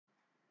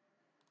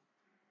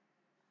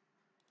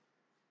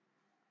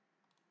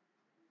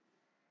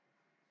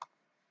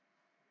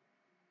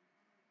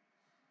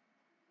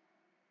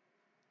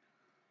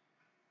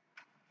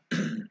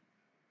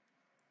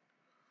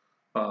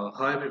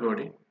Hi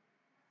everybody,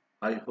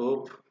 I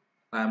hope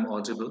I am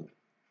audible.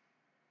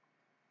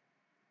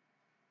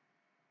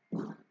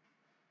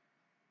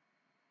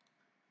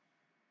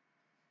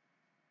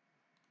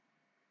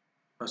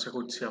 আশা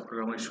করছি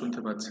আপনারা আমায় শুনতে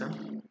পাচ্ছেন।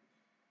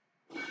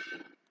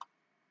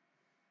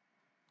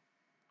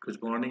 Good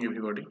morning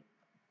everybody.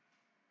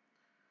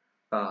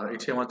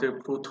 এটি আমাদের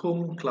প্রথম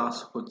ক্লাস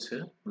হচ্ছে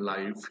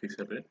লাইভ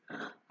হিসেবে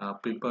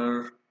পেপার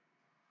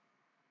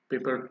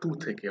পেপার 2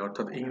 থেকে,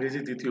 অর্থাৎ ইংরেজি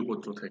দ্বিতীয়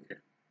পত্র থেকে।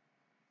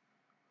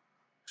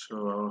 So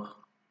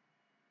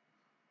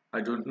I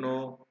don't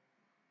know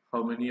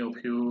how many of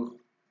you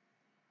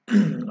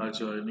are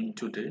joining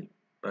today,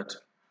 but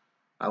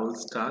I will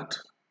start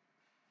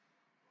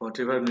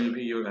whatever may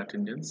be your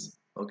attendance.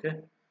 Okay,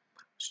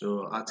 so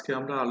আজকে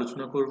আমরা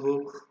আলোচনা করব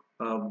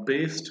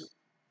বেস্ট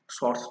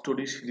শর্ট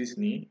স্টোরি সিরিজ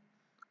নিয়ে।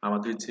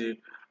 আমাদের যে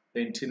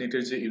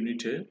ইন্টারনেটের যে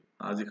ইউনিটে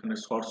যেখানে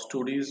শর্ট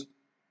স্টোরিজ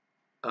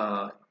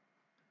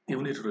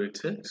ইউনিট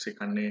রয়েছে,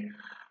 সেখানে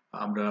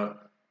আমরা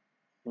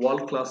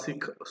ওয়ার্ল্ড ক্লাসিক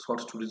শর্ট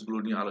স্টোরিজগুলো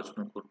নিয়ে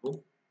আলোচনা করব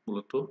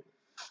মূলত।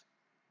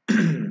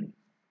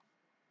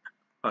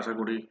 আশা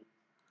করি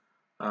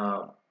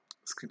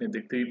স্ক্রিনে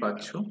দেখতেই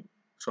পাচ্ছ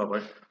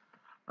সবাই।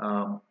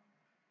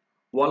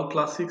 World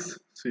classics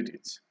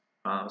series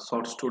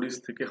short stories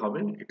থেকে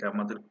হবে, এটা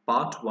আমাদের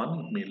পার্ট 1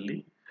 মেনলি।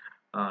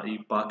 এই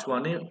পার্ট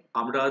 1-এ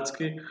আমরা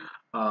আজকে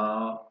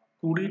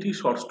 20টি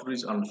শর্ট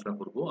স্টোরিজ আলোচনা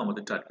করব।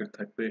 আমাদের টার্গেট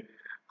থাকবে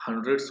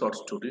 100 শর্ট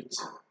স্টোরিজ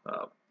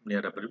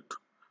নিয়ার অ্যাবাউট।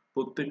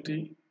 প্রত্যেকটি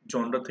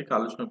জনরা থেকে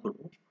আলোচনা করব।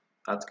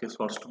 আজকে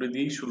শর্ট স্টোরি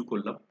দিয়েই শুরু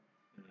করলাম।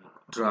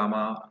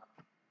 ড্রামা,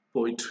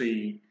 পোয়েট্রি,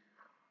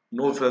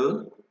 নোভেল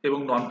এবং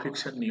নন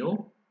ফিকশন নিয়েও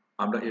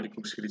আমরা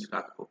এরকম সিরিজ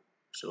রাখবো।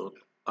 সো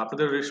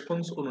আপনাদের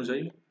রেসপন্স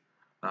অনুযায়ী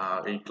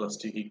এই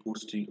ক্লাসটি, এই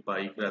কোর্সটি বা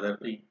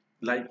এই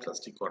লাইভ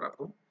ক্লাসটি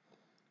করাবো।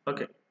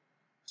 ওকে,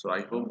 সো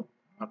আই হোপ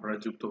আপনারা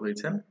যুক্ত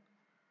হয়েছেন।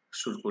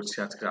 শুরু করছি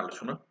আজকের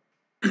আলোচনা।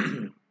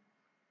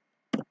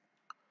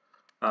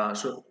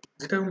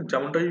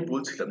 যেমনটাই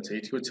বলছিলাম যে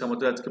এটি হচ্ছে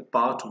আমাদের আজকে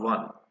পার্ট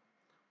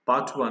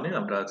 1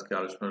 আমরা আজকে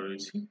আলোচনা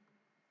রয়েছি।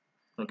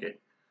 ওকে,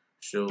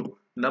 সো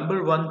নাম্বার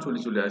 1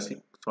 চলে আসি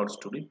short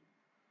story,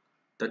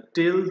 the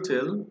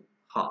tell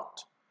heart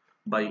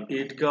by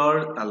Edgar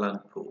Allan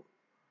পো।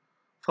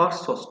 ফার্স্ট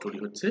শর্ট স্টোরি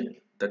হচ্ছে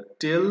the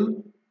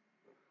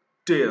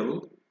tell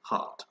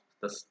heart.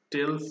 The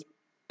tell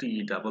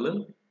TELL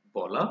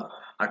বলা,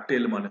 আর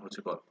টেল মানে হচ্ছে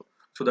গল্প।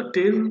 So the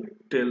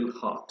tell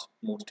heart,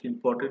 most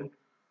important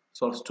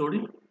short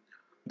story.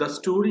 The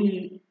story,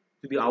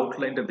 যদি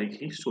আউটলাইনটা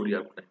দেখি, story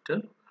আউটলাইনটা,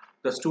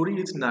 the story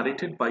is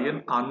নারেটেড by an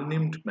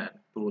unnamed man.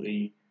 তো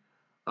এই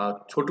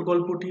ছোট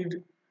গল্পটির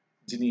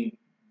যিনি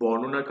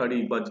বর্ণনাকারী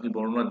বা যিনি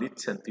বর্ণনা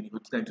দিচ্ছেন, তিনি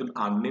হচ্ছেন একজন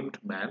unnamed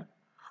man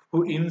who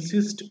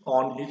insists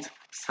on his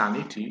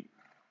sanity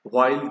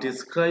while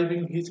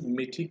describing his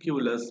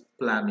meticulous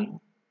planning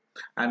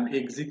and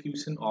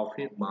execution of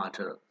a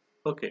murder.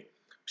 Okay,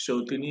 so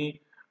তিনি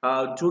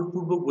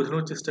জোরপূর্বক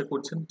বোঝানোর চেষ্টা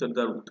করছেন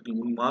তিনি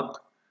উন্মাদ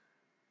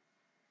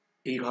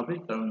এইভাবে,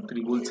 কারণ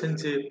তিনি বলছেন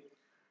যে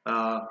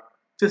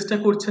চেষ্টা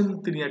করছেন,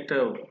 তিনি একটা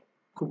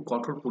খুব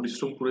কঠোর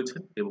পরিশ্রম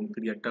করেছেন এবং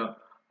তিনি একটা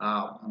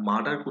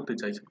মার্ডার করতে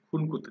চাইছেন,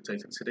 খুন করতে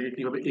চাইছেন, সেটাকে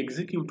কিভাবে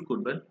এক্সিকিউট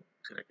করবেন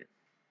সেটাকে।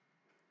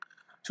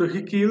 সো হি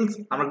কিলস,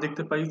 আমরা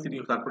দেখতে পাই তিনি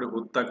তারপরে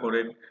হত্যা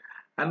করেন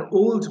অ্যান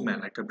ওল্ড ম্যান,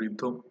 একটা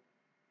বৃদ্ধ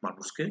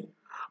মানুষকে,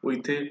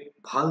 উইথ এ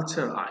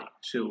ভালচার আই।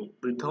 সেও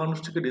বৃদ্ধ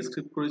মানুষটিকে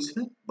ডেসক্রাইব করেছে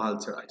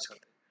ভালচার আই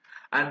সাথে।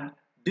 অ্যান্ড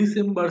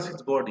ডিসেম্বার্স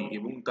হিজ বডি,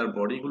 এবং তার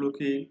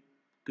বডিগুলোকে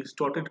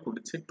ডিস্টর্টেড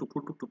করেছে, টুকরো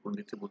টুকরো করে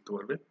দিচ্ছে বলতে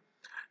পারবে।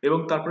 এবং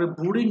তারপরে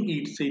বুরিং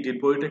ইট, সেই ডেড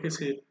বডিটাকে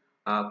সে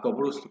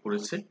কবরস্থ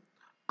করেছে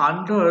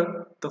আন্ডার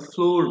দ্য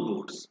ফ্লোর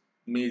বোর্ডস,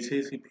 মেঝে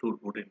সেই ফ্লোর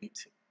বোর্ডের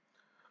নিচে।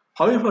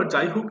 However,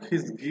 যাই হোক,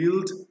 his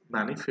guilt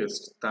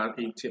manifest, তার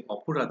এই যে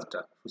অপরাধটা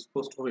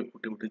সুস্পষ্টভাবে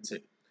ফুটে উঠেছে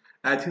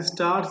as he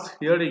starts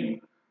hearing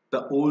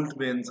the old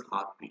man's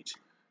heartbeat,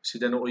 সে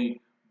যেন ওই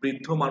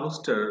বৃদ্ধ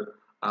মানুষটার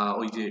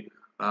ওই যে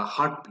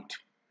হার্টবিট,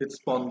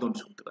 স্পন্দন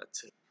শুনতে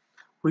পাচ্ছে,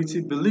 which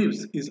he believes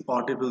is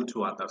audible to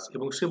others,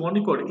 এবং সে মনে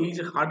করে এই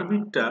যে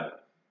হার্টবিটটা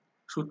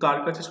শুধু তার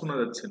কাছে শোনা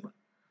যাচ্ছে না,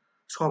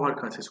 সবার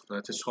কাছে শোনা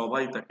যাচ্ছে,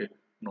 সবাই তাকে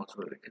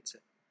নজরে রেখেছে।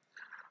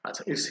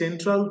 আচ্ছা, এর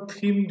সেন্ট্রাল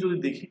থিম যদি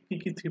দেখি, কি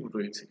কি থিম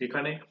রয়েছে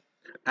এখানে?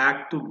 এক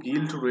তো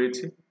গিল্ট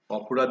রয়েছে,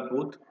 অপরাধ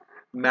বোধ,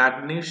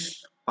 ম্যাডনেস,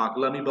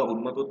 পাগলামি বা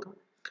উন্মাদতা,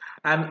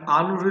 and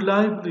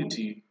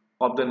আনরিলায়েবিলিটি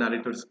of the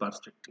narrator's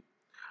perspective.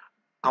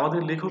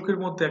 আমাদের লেখকের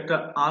মধ্যে একটা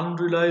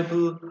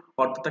আনরিলায়েবল,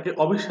 অর্থাৎ তাকে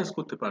অবিশ্বাস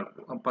করতে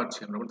পারছি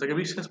আমরা, তাকে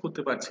বিশ্বাস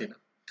করতে পারছি না,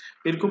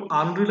 এরকম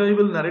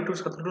আনরিলায়েবল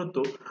ন্যারেটর সাধারণত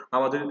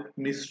আমাদের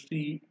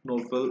মিস্ট্রি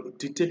নোভেল,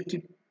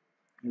 ডিটেকটিভ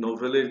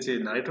নোভেলের যে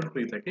ন্যারেটর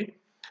হয়ে থাকে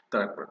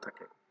তারা করে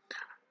থাকে।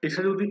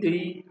 এছাড়া যদি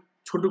এই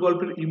ছোট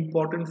গল্পের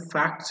ইম্পর্টেন্ট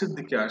ফ্যাক্টস এর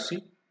দিকে আসি,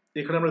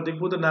 এখানে আমরা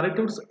দেখবো the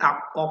narrator's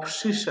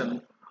obsession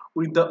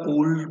with the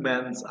old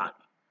man's I,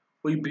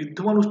 ওই বৃদ্ধ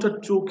মানুষটার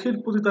চোখের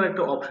প্রতি তার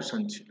একটা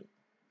অবসেশন ছিল,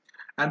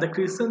 and the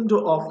ক্রেসেন্ডো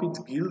of his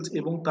guilt,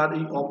 এবং তার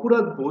এই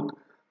অপরাধ বোধ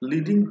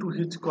লিডিং টু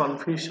হিজ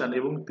কনফেশন,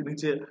 এবং তিনি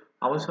যে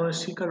আমাদের সামনে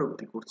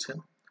স্বীকারোক্তি করছেন।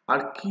 আর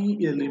কি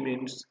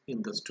এলিমেন্টস ইন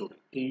দ্য স্টোরি,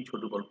 এই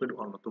ছোট গল্পের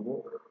অন্যতম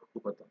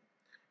উপাদান।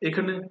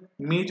 এখানে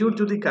মেজর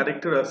যদি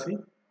ক্যারেক্টার আসি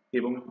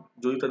এবং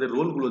যদি তাদের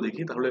রোলগুলো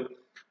দেখি, তাহলে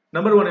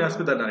নাম্বার ওয়ানে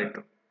আসবে দ্য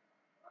নারেটর।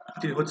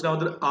 তিনি হচ্ছেন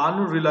আমাদের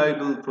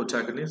আনরিলায়েবল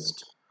প্রোটাগনিস্ট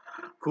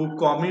হু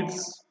কমিটস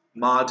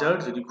মার্ডার,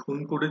 যিনি খুন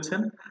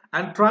করেছেন,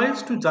 and tries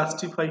to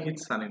justify his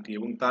sanity,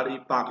 এবং তার এই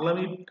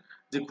পাগলামির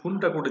যে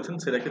খুনটা করেছেন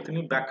সেটাকে তিনি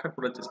ব্যাখ্যা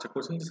করার চেষ্টা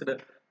করেছেন যে সেটা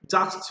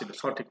জাস্ট ছিল,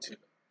 সঠিক ছিল।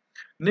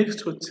 নেক্সট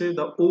হচ্ছে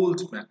দ্য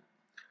ওল্ড ম্যান।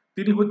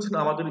 তিনি হচ্ছেন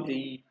আমাদের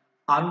এই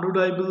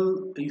আনরিলায়েবল,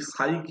 এই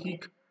সাইকিক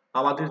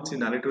আমাদের যে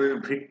ন্যারেটরের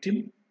ভিকটিম,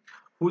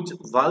 হুজ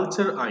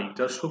ভালচার আই,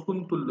 যার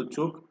শকুনতুল্য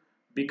চোখ,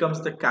 becomes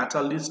the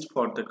catalyst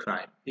for the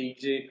crime. এই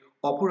যে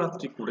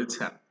অপরাধটি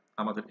করেছেন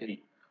আমাদের এই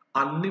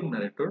আননেম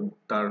ন্যারেটর,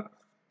 তার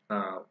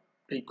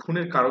এই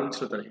খুনের কারণ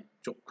ছিল তার এই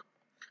চোখ।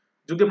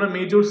 যদি আমরা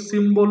মেজর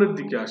সিম্বলের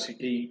দিকে আসি,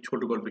 এই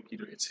ছোট গল্পে কি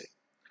রয়েছে,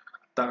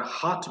 তার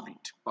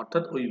হার্টবিট,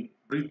 অর্থাৎ ওই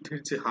বৃদ্ধের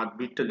যে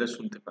হার্টবিটটা যা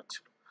শুনতে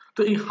পাচ্ছিল।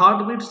 তো এই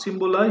হার্টবিট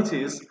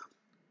সিম্বলাইজেস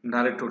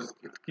ন্যারেটর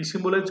স্কিল। কি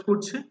সিম্বলাইজ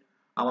করছে?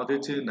 আমাদের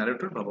যে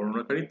ন্যারেটর বা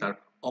বর্ণনাকারী, তার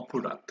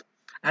অপরাধ,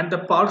 and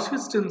the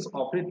persistence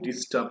of A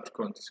disturbed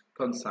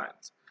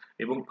conscience.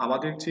 এবং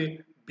আমাদের যে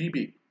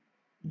বিবেক,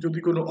 যদি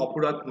কোনো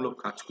অপরাধমূলক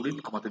কাজ করি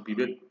আমাদের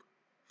বিবেক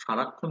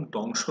সারাক্ষণ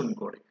দংশন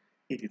করে,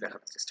 এটি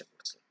দেখাতে চেষ্টা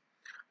করছে।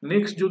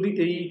 নেক্সট যদি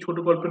এই ছোট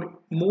গল্পের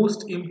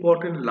মোস্ট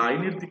ইম্পর্টেন্ট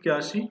লাইনের দিকে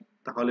আসি,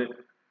 তাহলে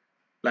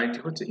লাইনটি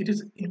হচ্ছে, it is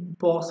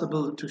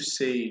impossible to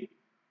say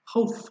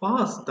how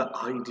fast the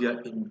idea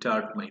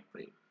entered my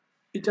brain.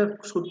 এটা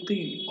সত্যি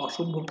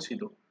অসম্ভব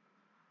ছিল,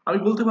 আমি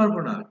বলতে পারবো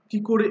না কি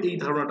করে এই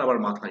ধারণাটা আমার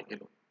মাথায়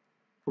এলো।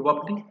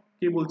 প্রবাবলি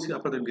কে বলছি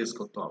আপনাদের গেস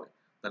করতে হবে,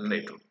 দ্য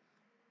নারেটর।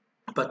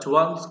 বাট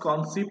ওয়ান্স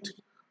কনসেপ্ট,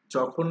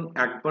 যখন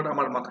একবার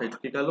আমার মাথায়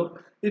ঢুকে গেল,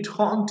 ইট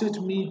haunted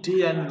me day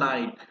and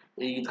night,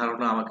 এই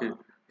ধারণা আমাকে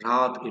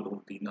রাত এবং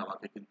দিন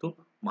আমাকে কিন্তু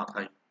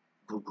মাথায়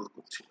ঘুরঘুর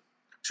করছিল।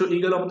 সো এই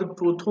গেল আমাদের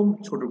প্রথম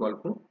ছোট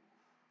গল্প।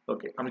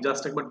 ওকে, আমি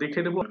জাস্ট একবার দেখে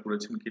নেবো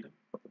করেছেন কিনা,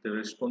 আপনাদের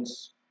রেসপন্স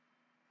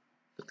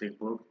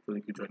দেখবো যদি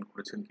কি জয়েন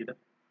করেছেন কিনা।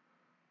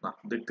 না,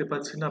 দেখতে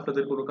পাচ্ছি না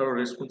আপনাদের কোনো কারো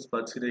রেসপন্স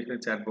পাচ্ছি না এখানে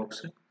চ্যাট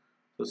বক্সে।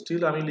 তো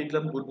স্টিল আমি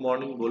লিখলাম গুড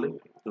মর্নিং বলে,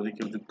 যদি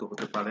কেউ যুক্ত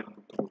হতে পারেন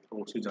যুক্ত করতে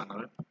অবশ্যই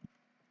জানাবেন।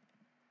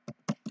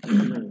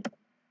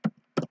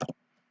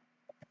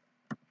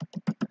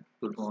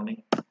 Good morning.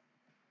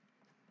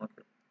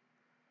 ওকে,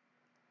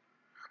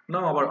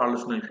 নাও আবার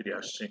আলোচনায় ফিরে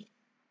আসছি।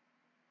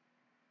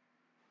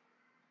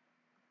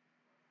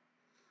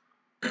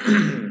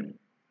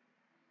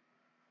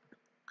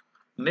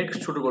 নেক্সট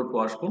ছোট গল্প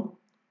আসবো,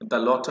 দ্য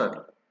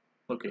লটারি।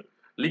 ওকে,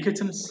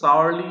 লিখেছেন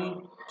সার্লি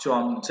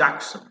জন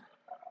Jackson.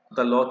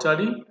 The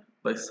lottery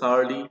by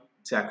সার্লি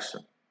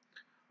Jackson.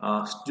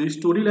 যদি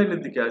স্টোরি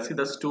লাইনের দিকে আসি,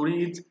 the story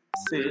is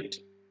set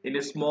in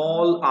a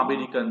small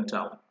American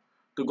town.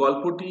 তো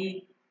গল্পটি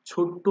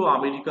ছোট্ট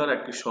আমেরিকার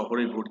একটি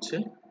শহরে ঘটছে।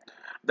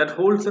 That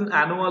holds an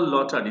annual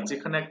lottery,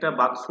 যেখানে একটা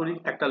বাৎসরিক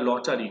একটা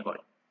লটারি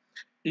হয়।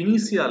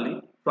 ইনিশিয়ালি,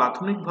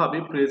 প্রাথমিকভাবে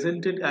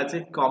presented as a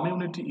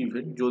community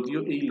event, যদিও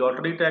এই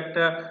লটারিটা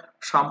একটা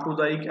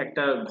সাম্প্রদায়িক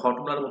একটা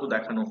ঘটনার মতো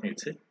দেখানো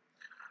হয়েছে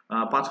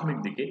প্রাথমিক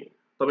দিকে।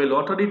 তবে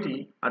লটারিটি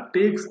আর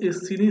টেক্স এ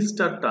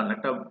সিনিস্টার টার্ন,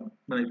 একটা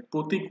মানে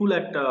প্রতিকূল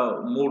একটা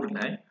মোড়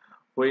নেয়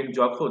ওয়েন,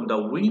 যখন দ্য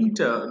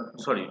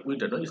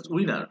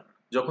উইনার,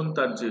 যখন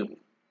তার যে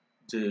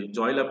যে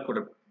জয়লাভ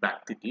করে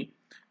ব্যক্তিটি,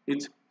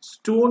 is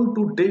stone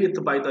to death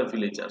by the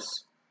villagers,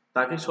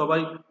 তাকে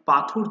সবাই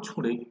পাথর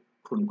ছুঁড়ে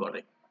খুন করে।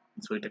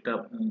 সো এটা একটা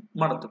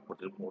মারাত্মক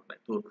মোড়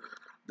নেয়। তো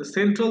দ্য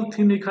সেন্ট্রাল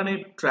থিম এখানে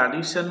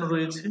ট্র্যাডিশন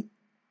রয়েছে,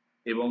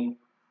 এবং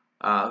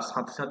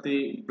সাথে সাথে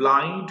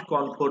ব্লাইন্ড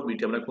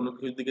কনফর্মিটি, আমরা কোনো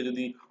কিছুর দিকে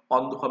যদি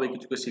অন্ধভাবে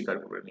কিছুকে স্বীকার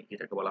করে নিই,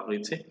 এটাকে বলা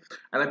হয়েছে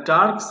and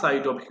dark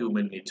side of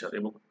human nature,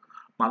 এবং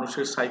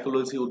মানুষের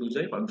সাইকোলজি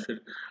অনুযায়ী মানুষের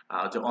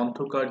যে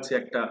অন্ধকার যে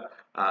একটা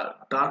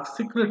ডার্ক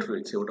সিক্রেট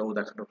রয়েছে, ওটাও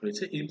দেখানো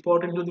হয়েছে।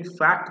 ইম্পর্টেন্ট যদি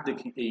ফ্যাক্ট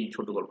দেখি এই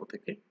ছোট গল্প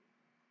থেকে,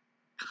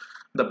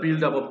 the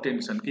build up of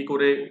tension, কি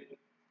করে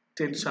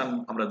টেনশন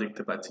আমরা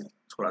দেখতে পাচ্ছি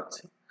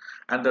ছড়াচ্ছে,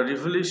 and the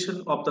revolution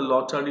of the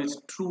লটারিজ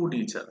true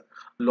nature.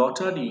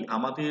 Lottery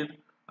আমাদের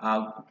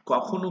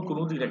কখনো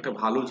কোনোদিন একটা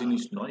ভালো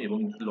জিনিস নয়, এবং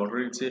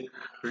লটারির যে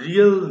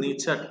রিয়েল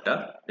নেচারটা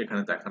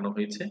এখানে দেখানো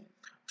হয়েছে।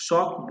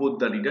 শক বোথ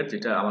দ্য রিডার,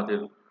 যেটা আমাদের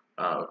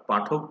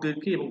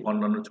পাঠকদেরকে এবং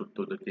অন্যান্য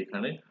চরিত্রদেরকে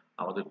এখানে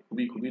আমাদের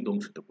খুবই খুবই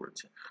দংশিত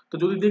করেছে। তো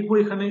যদি দেখবো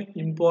এখানে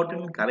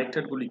ইম্পর্টেন্ট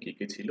ক্যারেক্টারগুলি কে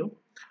কে ছিল,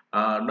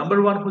 নাম্বার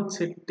ওয়ান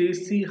হচ্ছে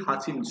টেসি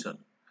হাচিনসন।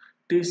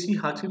 টেসি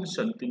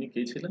হাচিনসন তিনি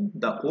কে ছিলেন?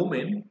 দ্য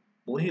ওমেন,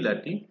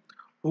 মহিলাটি,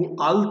 হু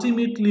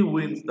আলটিমেটলি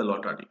উইন্স দ্য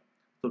লটারি।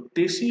 তো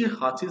টেসি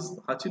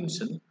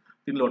হাচিনসন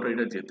তিনি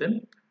লটারিটা জেতেন,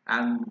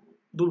 অ্যান্ড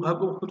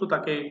দুর্ভাগ্যবশত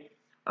তাকে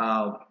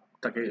আহ,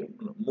 তাকে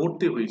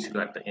মরতে হয়েছিল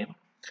অ্যাট দ্য এন্ড।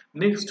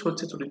 নেক্সট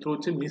হচ্ছে চরিত্র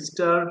হচ্ছে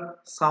মিস্টার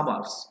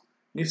সামার্স।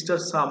 মিস্টার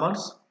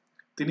সামার্স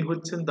তিনি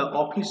হচ্ছেন the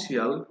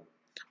official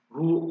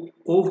who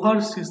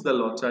overseas the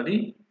lottery,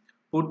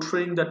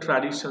 পোট্রেইং the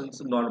traditions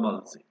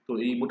normalcy. তো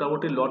এই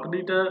মোটামুটি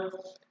লটারিটা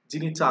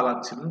যিনি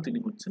চালাচ্ছিলেন তিনি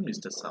হচ্ছেন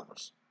মিস্টার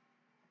সামার্স।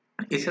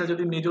 এছাড়া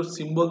যদি মেজর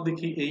সিম্বল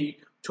দেখি এই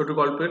ছোট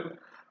গল্পের,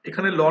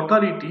 এখানে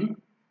লটারিটি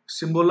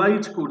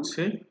সিম্বলাইজ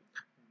করছে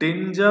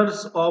dangers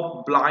of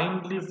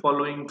blindly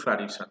following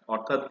tradition,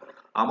 অর্থাৎ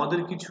আমাদের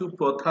কিছু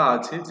প্রথা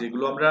আছে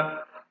যেগুলো আমরা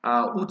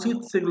উচিত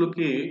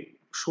সেগুলোকে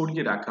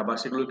সরিয়ে রাখা বা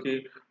সেগুলোকে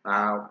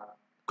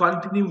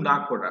কন্টিনিউ না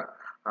করা।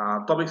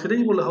 তবে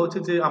সেটাই বলা হচ্ছে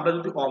যে আমরা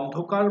যদি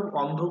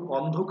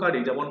অন্ধকারে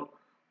যেমন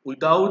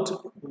without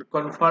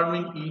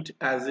confirming it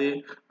as a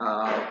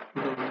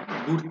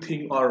good thing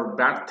or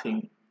bad thing,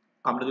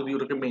 আমরা যদি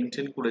ওটাকে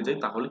মেনটেন করে যাই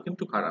তাহলে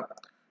কিন্তু খারাপ।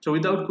 So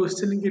without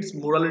questioning it's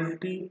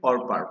morality or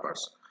purpose,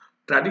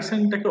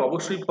 ট্র্যাডিশনটাকে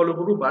অবশ্যই ফলো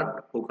করবো, বাট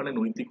ওখানে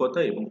নৈতিকতা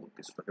এবং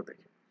উদ্দেশ্যটাকে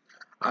দেখে।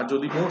 আর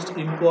যদি মোস্ট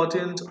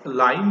ইম্পর্টেন্ট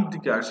লাইন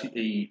দিকে আসি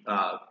এই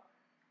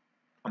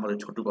আমাদের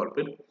ছোট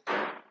গল্পের,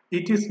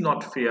 it is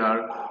not fair,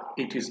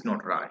 it is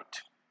not right,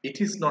 it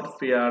is not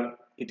fair,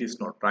 it is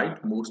not right,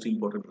 most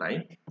important line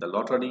the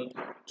lottery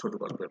ছোট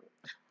গল্পের।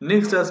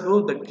 নেক্সট আসবো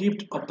দ্য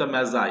গিফট অফ দ্য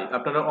ম্যাজাই।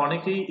 আপনারা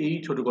অনেকেই এই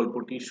ছোট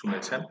গল্পটি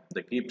শুনেছেন,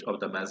 the gift of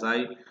the ম্যাজাই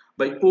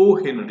by O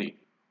Henry.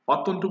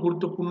 অত্যন্ত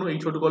গুরুত্বপূর্ণ এই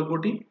ছোট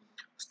গল্পটি।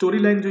 স্টোরি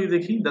লাইন যদি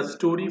দেখি, the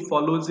story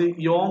follows a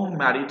young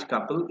married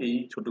couple. এই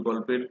ছোট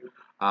গল্পের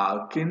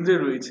কেন্দ্রে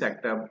রয়েছে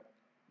একটা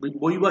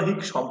বৈবাহিক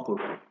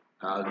সম্পর্ক।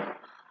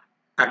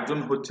 একজন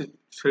হচ্ছে,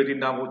 ছেলেটির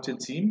নাম হচ্ছে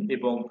জিম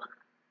এবং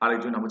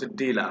আরেকজন নাম হচ্ছে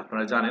ডেলা।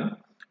 আপনারা জানেন,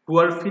 হু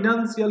আর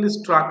ফিনান্সিয়ালি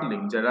স্ট্রাগলিং,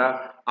 যারা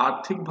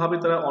আর্থিকভাবে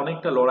তারা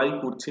অনেকটা লড়াই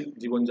করছে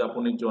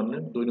জীবনযাপনের জন্য,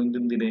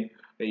 দৈনন্দিন দিনে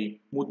এই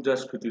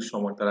মুদ্রাস্ফীতির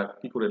সময় তারা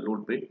কি করে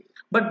লড়বে,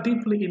 বাট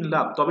ডিপলি ইন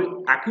লাভ, তবে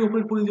একে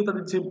অপরের প্রতি যে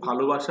তাদের যে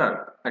ভালোবাসার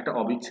একটা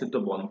অবিচ্ছেদ্য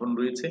বন্ধন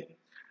রয়েছে।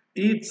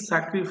 ইচ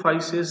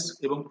স্যাক্রিফাইসেস,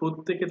 এবং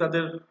প্রত্যেকে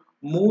তাদের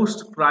মোস্ট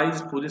প্রাইজ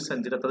পজিশন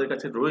যেটা তাদের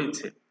কাছে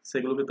রয়েছে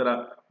সেগুলোকে তারা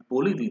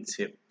বলি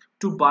দিচ্ছে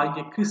two by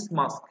A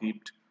Christmas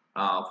gift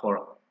for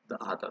the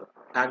other,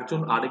 একজন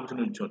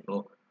আরেকজনের জন্য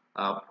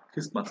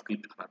ক্রিসমাস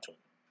গিফট আনার জন্য,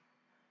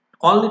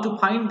 only to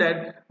find that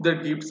their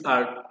gifts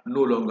are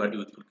no longer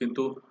useful।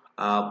 কিন্তু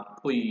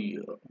ওই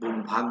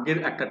ভাগ্যের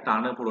একটা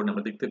টানা পূরণ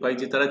আমরা দেখতে পাই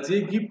যে তারা যে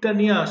গিফটটা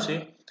নিয়ে আসে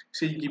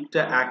সেই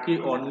গিফটটা একে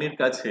অন্যের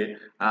কাছে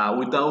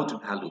উইদাউট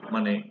ভ্যালু,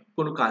 মানে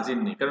কোনো কাজের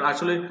নেই, কারণ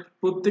আসলে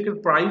প্রত্যেকের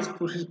প্রাইস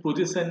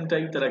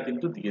পজিশনটাই তারা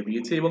কিন্তু দিয়ে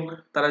দিয়েছে এবং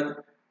তারা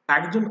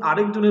একজন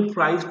আরেকজনের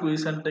প্রাইস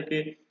পজিশনটাকে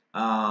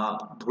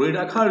ধরে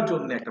রাখার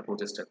জন্য একটা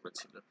প্রচেষ্টা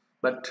করেছিল।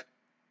 বাট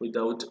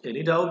উইদাউট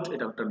এনি ডাউট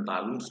এটা একটা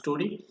দারুণ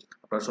স্টোরি,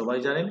 আপনারা সবাই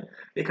জানেন।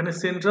 এখানে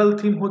সেন্ট্রাল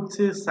থিম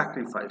হচ্ছে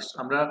স্যাক্রিফাইস।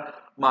 আমরা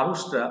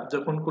মানুষরা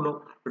যখন কোনো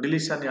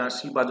রিলেশনে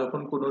আসি বা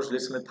যখন কোনো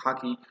রিলেশনে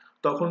থাকি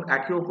তখন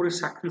একে অপরের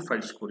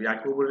স্যাক্রিফাইস করি,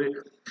 একে অপরের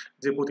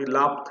যে প্রতি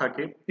লাভ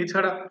থাকে।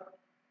 এছাড়া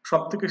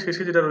সব থেকে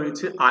শেষে যেটা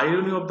রয়েছে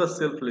আইরনি অফ দ্য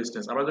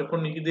সেলফলেসনেস, আমরা যখন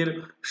নিজেদের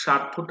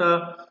স্বার্থটা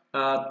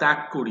ত্যাগ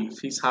করি,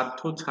 সেই স্বার্থ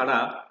ছাড়া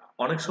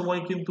অনেক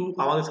সময় কিন্তু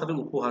আমাদের সাথে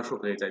উপহাসও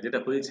হয়ে যায়, যেটা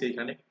হয়েছে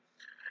এখানে।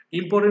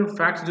 ইম্পর্টেন্ট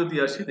ফ্যাক্টস যদি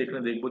আসি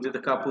এখানে দেখবো যে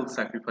দ্য কাপল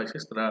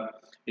স্যাক্রিফাইসেস, তারা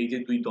এই যে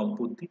দুই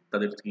দম্পতি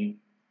তাদের কি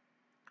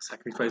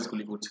স্যাক্রিফাইস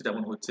গুলি করছে,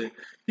 যেমন হচ্ছে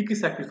কি কি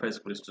স্যাক্রিফাইস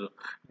করেছিল।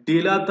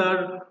 ডেলা তার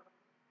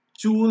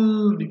চুল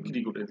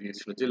বিক্রি করে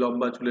দিয়েছিল, যে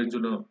লম্বা চুলের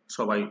জন্য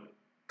সবাই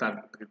তার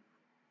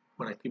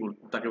মানে কি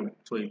বলবো তাকে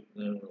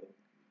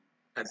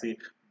অ্যাজ এ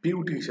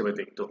বিউটি হিসেবে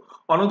দেখতো।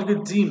 অন্যদিকে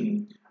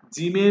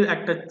জিমের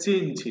একটা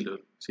চেন ছিল,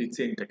 সেই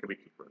চেনটাকে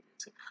বিক্রি করে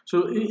দিয়েছে। সো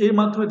এর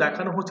মাধ্যমে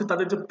দেখানো হচ্ছে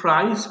তাদের যে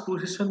প্রাইস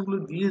পজিশন গুলো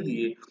দিয়ে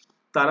দিয়ে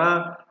তারা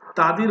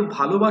তাদের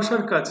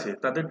ভালোবাসার কাছে,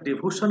 তাদের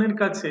ডেভোশনের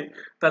কাছে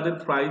তাদের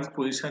প্রাইজ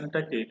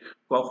পজিশনটাকে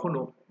কখনো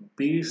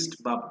বেস্ট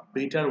বা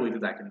বেটার ওয়েতে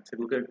দেখেন,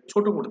 সেগুলোকে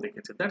ছোট করে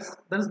দেখেছে।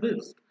 That's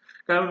best.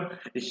 কারণ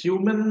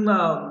হিউম্যান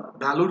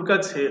ভ্যালুর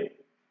কাছে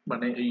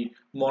মানে এই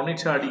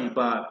মনিটারি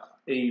বা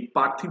এই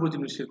পার্থিব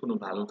জিনিসের কোনো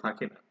ভ্যালু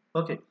থাকে না।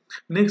 ওকে,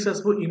 নেক্সট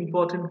আসবো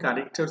ইম্পর্টেন্ট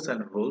ক্যারেক্টার্স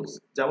অ্যান্ড রোলস,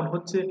 যেমন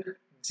হচ্ছে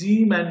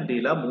gym and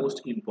de la most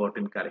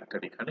important character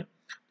এখানে।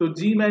 তো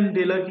জিম অ্যান্ড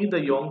ডেলা কি দ্য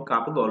ইয়ং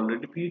কাপল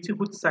অলরেডি পেয়েছে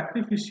which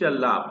sacrificial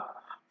love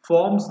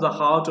forms the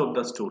heart of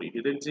the story.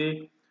 এদের যে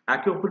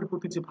একে অপরের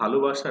প্রতি যে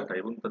ভালোবাসাটা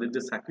এবং তাদের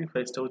যে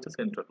স্যাক্রিফাইসটা হচ্ছে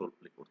সেন্ট্রাল রোল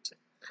প্লে করছে।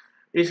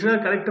 এছাড়া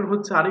ক্যারেক্টার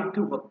হচ্ছে আরেকটি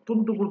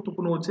অত্যন্ত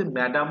গুরুত্বপূর্ণ হচ্ছে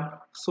madam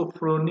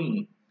সোফ্রনি।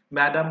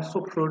 Madam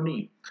সোফ্রনি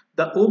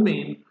the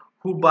women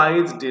who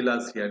বাইজ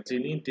Dallas hair,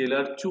 যিনি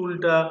ডেলার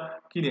চুলটা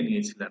কিনে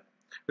নিয়েছিলেন,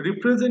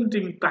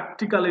 রিপ্রেজেন্টিং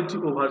প্র্যাকটিক্যালিটি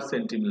ওভার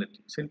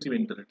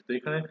সেন্টিমেন্টালিটি। তো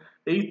এখানে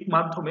এই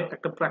মাধ্যমে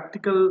একটা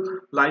প্র্যাকটিক্যাল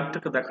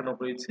লাইফটাকে দেখানো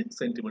হয়েছে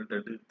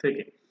সেন্টিমেন্টালিটি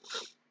থেকে।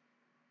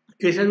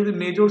 এছাড়া যদি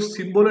মেজর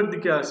সিম্বলের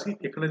দিকে আসি,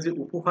 এখানে যে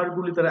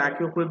উপহারগুলি তারা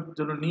একে অপরের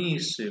জন্য নিয়ে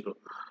এসেছিল,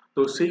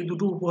 তো সেই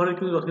দুটো উপহারের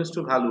কিন্তু যথেষ্ট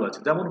ভ্যালু আছে।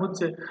 যেমন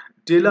হচ্ছে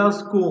ডেলাস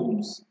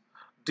কোমস,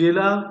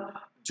 ডেলা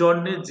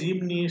জন্যে জিম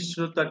নিয়ে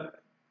এসেছিল তার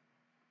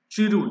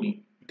চিরুনি,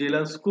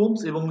 ডেলাস কোমস,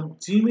 এবং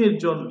জিমের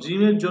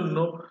জন্য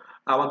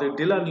আমাদের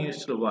ডেলা নিয়ে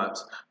এসেছিল ওয়াচ।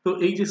 তো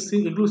এই যে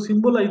এগুলো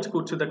সিম্বলাইজ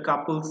করছে the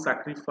couple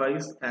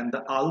sacrifice and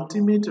the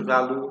ultimate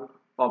value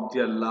of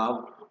their love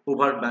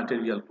over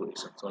material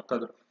position.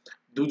 অর্থাৎ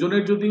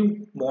দুজনের যদি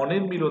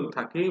মনের মিলন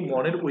থাকে,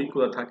 মনের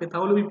ঐক্যতা থাকে,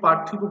 তাহলে ওই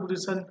পার্থিব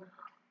পজিশন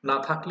না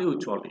থাকলেও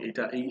চলে।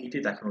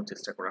 এটাই দেখানোর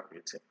চেষ্টা করা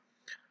হয়েছে।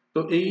 তো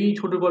এই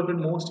ছোট গল্পের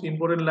মোস্ট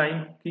ইম্পর্টেন্ট লাইন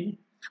কি,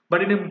 but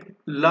in a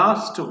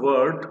last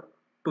word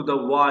to the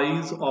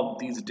wise of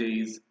this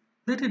days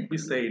let it be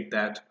said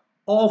that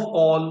of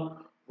all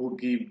who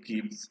give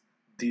gifts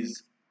these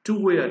two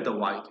were the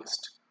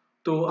wisest,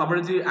 তো আমরা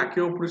যে একে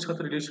অপরের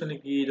সাথে রিলেশনে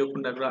গিয়ে যখন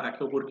আমরা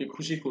একে অপরকে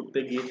খুশি করতে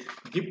গিয়ে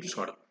গিফট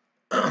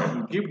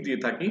গিফট দিয়ে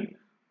থাকি,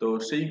 তো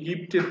সেই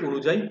গিফটের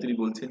অনুযায়ী তিনি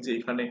বলছেন যে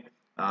এখানে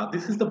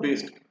this is the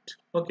best gift.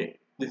 Okay,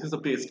 this is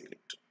the best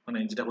gift, মানে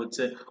যেটা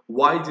হচ্ছে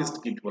ওয়াইজেস্ট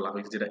গিফট বলা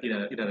হয়েছে, যেটা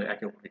এরা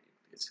একে অপরকে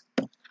গিফট দিয়েছে।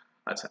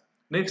 আচ্ছা,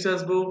 নেক্সট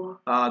আসবো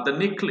the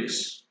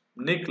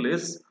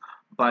necklace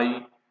by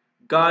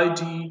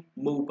গাইডি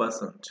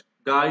মৌপাসন্ট।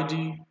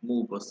 গাইডি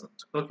মৌপাসন্ট।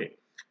 Okay,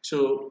 so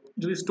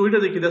যদি স্টোরিটা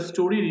দেখি, দ্য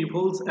স্টোরি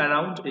রিভলভস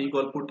অ্যারাউন্ড, এই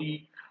গল্পটি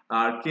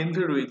আর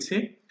কেন্দ্রে রয়েছে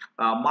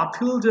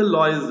মাথিল যে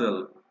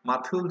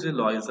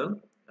লয়েজেল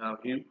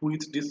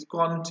উইথ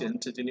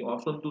ডিসকন্টেন্ট, যিনি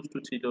অসন্তুষ্ট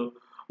ছিল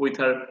with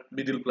her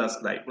middle class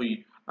life, ওই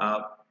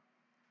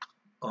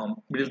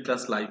মিডল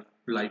ক্লাস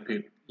লাইফে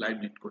লাইফ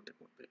লিড করতে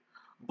করতে।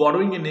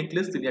 বরোইং এ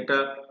নেকলেস, তিনি একটা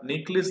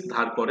নেকলেস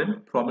ধার করেন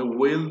ফ্রম এ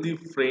ওয়েলদি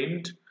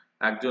ফ্রেন্ড,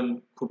 একজন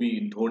খুবই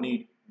ধনী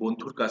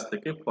বন্ধুর কাছ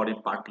থেকে, ফর এ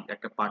পার্টি,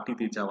 একটা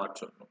পার্টিতে যাওয়ার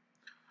জন্য।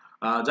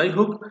 যাই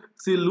হোক,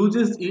 সি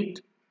লুজেস ইট,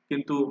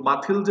 কিন্তু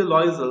মাথিল যে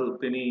লয়েজেল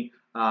তিনি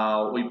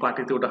ওই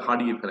পার্টিতে ওটা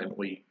হারিয়ে ফেলেন,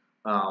 ওই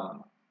আম,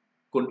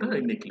 কোনটা,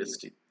 এই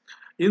নেকলেসটি।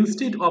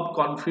 ইনস্টিড অফ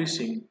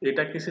কনফেসিং,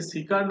 এটাকে সে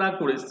স্বীকার না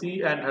করে, সি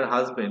অ্যান্ড হার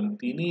হাজবেন্ড,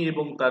 তিনি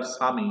এবং তার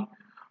স্বামী,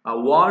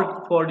 work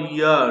for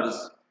years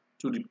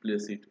to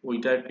replace ইট,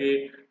 ওইটাকে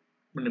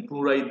মানে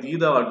পুনরায় দিয়ে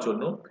দেওয়ার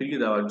জন্য,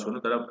 ফিরিয়ে দেওয়ার জন্য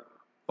তারা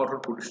কঠোর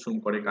পরিশ্রম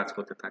করে কাজ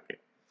করতে থাকে।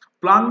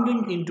 প্লাঙ্গিং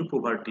ইনটু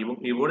পভার্টি, এবং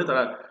এবারে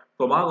তারা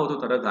ক্রমাগত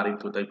তারা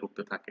দারিদ্রতায়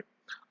ভুগতে থাকে।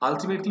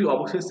 আলটিমেটলি,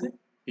 অবশেষে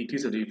ইট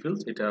ইজ রিভিলস,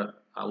 এটা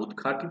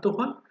উদ্ঘাটিত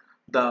হয়,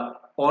 the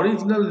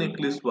original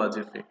necklace was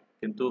A fake,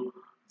 কিন্তু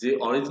যে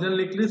অরিজিনাল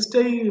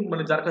নেকলেসটাই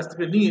মানে যার কাছ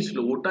থেকে নিয়েছিল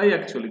ওটাই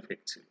অ্যাকচুয়ালি ফেক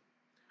ছিল।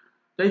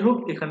 যাই হোক,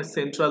 এখানে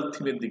সেন্ট্রাল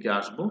থিমের দিকে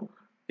আসবো।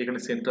 এখানে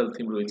সেন্ট্রাল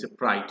থিম রয়েছে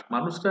প্রাইড।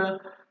 মানুষরা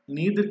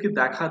নিজেদেরকে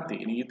দেখাতে,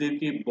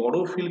 নিজেদেরকে বড়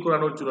ফিল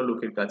করানোর জন্য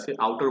লোকের কাছে,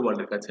 আউটার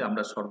ওয়ার্ল্ডের কাছে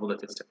আমরা সর্বদা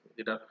চেষ্টা করি,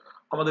 যেটা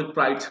আমাদের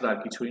প্রাইড ছাড়া আর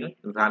কিছুই নয়,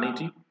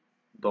 ভ্যানিটি,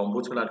 দম্ভ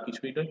ছাড়া আর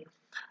কিছুই নয়।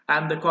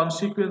 And the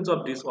consequence of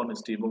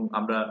dishonesty, এবং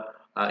আমরা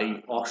এই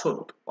অসৎ,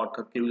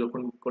 অর্থাৎ কেউ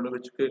যখন কোনো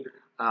কিছুকে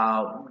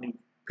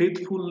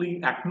ফেথফুলি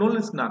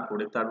অ্যাকনোলেজ না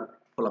করে, তার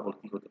ফলাফল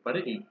কি হতে পারে,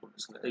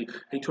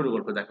 এই ছোট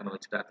গল্পে দেখানো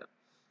হয়েছে।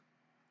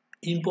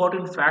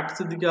 ইম্পর্টেন্ট ফ্যাক্টস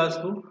এর দিকে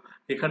আসবো।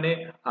 এখানে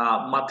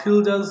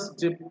মাথিলডাস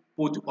যে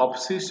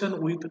অবসেশন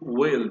উইথ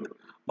ওয়েলথ,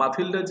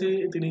 মাথিলডা যে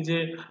তিনি যে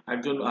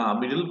একজন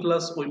মিডল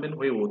ক্লাস উইমেন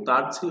হয়েও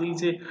তার যে এই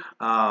যে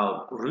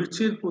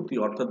রিচের প্রতি,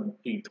 অর্থাৎ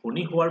এই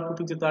ধনী হওয়ার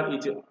প্রতি যে তার এই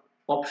যে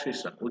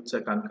অবসেশন,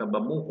 উচ্চাকাঙ্ক্ষা বা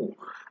মোহ,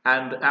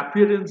 and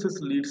appearances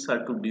Leeds her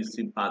to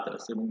deceive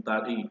others, এবং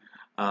তার এই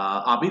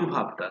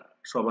আবির্ভাবটা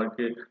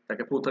সবাইকে,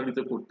 তাকে প্রতারিত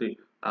করতে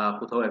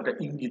কোথাও একটা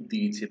ইঙ্গিত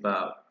দিয়েছে, বা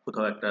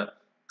কোথাও একটা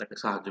তাকে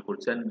সাহায্য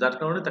করছে, যার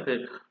কারণে তাকে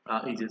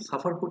এই যে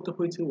সাফার করতে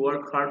হয়েছে,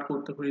 ওয়ার্ক হার্ড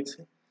করতে হয়েছে।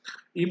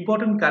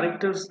 Important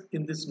characters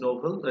in this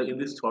novel, in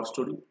this short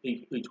story,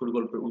 এই ছোট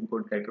গল্পের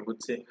ইম্পর্টেন্ট ক্যারেক্টার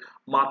হচ্ছে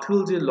মাথিল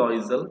যে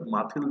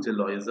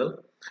লয়েজেল,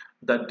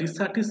 দ্য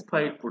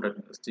ডিস্যাটিসফাইড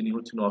প্রোটাগনিস্ট, যিনি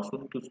হচ্ছেন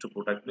অসন্তুষ্ট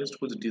protagonist,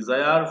 whose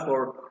desire for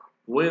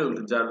wealth,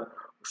 যার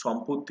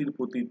সম্পত্তির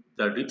প্রতি,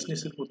 যার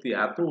রিচনেসের প্রতি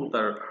এত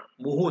তার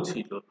মোহ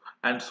ছিল,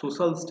 অ্যান্ড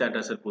সোশ্যাল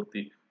স্ট্যাটাসের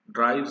প্রতি,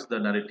 ড্রাইভস দ্য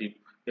ন্যারেটিভ,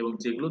 এবং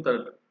যেগুলো তার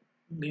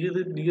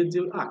নিজের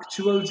যে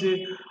অ্যাকচুয়াল যে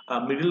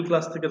মিডল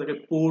ক্লাস থেকে তাকে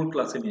পোর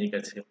ক্লাসে নিয়ে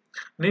গেছে।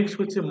 নেক্সট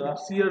হচ্ছে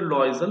মসিয়ার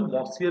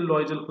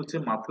লয়েজেল হচ্ছে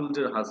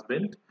মাথিলডের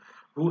হাজবেন্ড,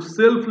 হু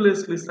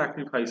সেলফলেসলি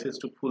স্যাক্রিফাইসেস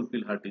টু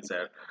ফুলফিল হার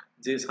ডিজায়ার,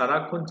 যে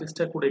সারাক্ষণ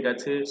চেষ্টা করে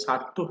গেছে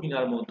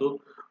স্বার্থহীনার মতো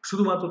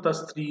শুধুমাত্র তার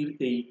স্ত্রীর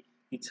এই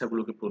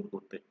ইচ্ছাগুলোকে পূরণ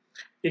করতে।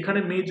 এখানে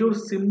মেজর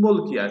সিম্বল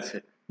কি আছে?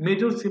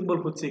 মেজর সিম্বল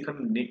হচ্ছে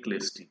এখানে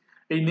নেকলেসটি।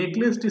 এই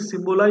নেকলেসটি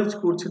সিম্বলাইজ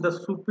করছে দ্য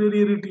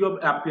সুপেরিয়রিটি অফ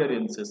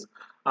অ্যাপিয়ারেন্সেস,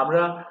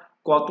 আমরা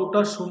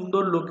কতটা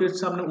সুন্দর লোকের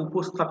সামনে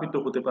উপস্থাপিত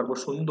হতে পারবো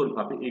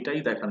সুন্দরভাবে,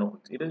 এটাই দেখানো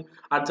হচ্ছে। এটা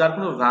আর যার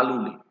কোনো ভ্যালু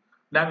নেই,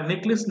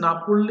 নেকলেস না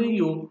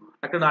পড়লেইও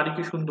একটা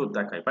নারীকে সুন্দর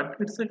দেখায়, but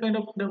it's a kind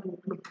of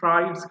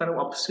pride, kind of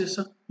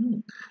obsession,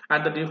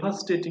 and the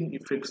devastating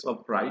effects of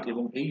pride,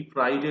 এবং এই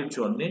প্রাইডের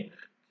জন্য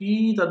কি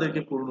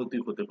তাদেরকে পরিণতি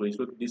হতে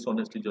হয়েছিল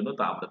ডিসঅনেস্টির জন্য,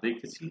 তা আমরা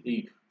দেখেছি এই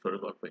ছোট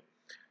গল্পে।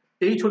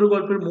 এই ছোট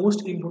গল্পের মোস্ট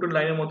ইম্পর্টেন্ট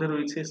লাইনের মধ্যে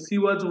রয়েছে, C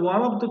was one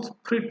of the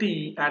pretty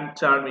and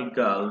charming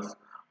girls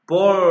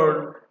born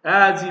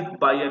as if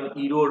by an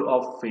error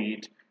of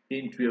fate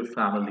into a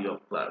family of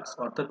clerks,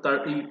 অর্থাৎ তার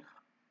এই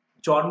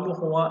জন্ম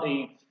হওয়া এই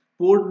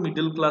পোর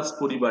মিডল ক্লাস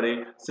পরিবারে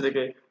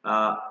সেটাকে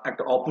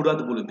একটা অপরাধ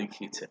বলে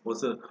দেখিয়েছে।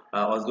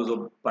 was those of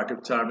part of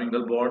charming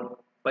girl born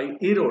by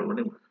error,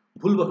 মানে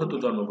ভুলবশত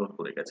জন্মগ্রহণ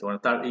করে গেছে, মানে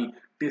তার এই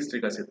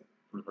টেস্টের কাছে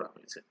তুলে ধরা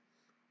হয়েছে।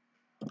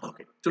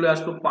 ওকে, চলে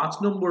আসবো 5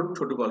 নম্বর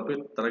ছোট গল্পে।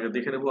 তার আগে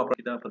দেখে নেবো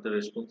আপনারা আপনাদের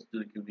রেসপন্স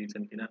যদি কেউ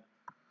দিয়েছেন কিনা।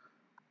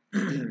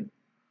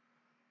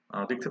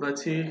 দেখতে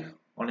পাচ্ছি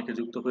অনেকে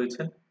যুক্ত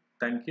হয়েছেন,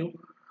 থ্যাংক ইউ।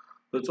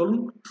 তো চলুন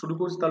শুরু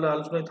করছি, তাহলে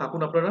আলোচনায়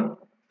থাকুন আপনারা।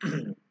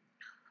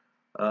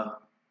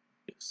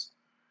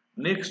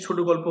 নেক্সট ছোট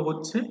গল্প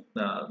হচ্ছে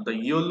the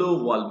yellow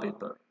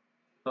wallpaper.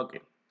 Okay,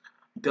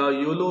 the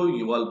yellow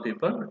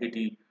wallpaper,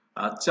 এটি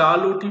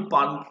চার্লোটি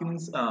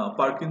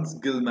পার্কিন্স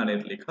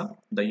গিলম্যানের লেখা,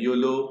 দ্য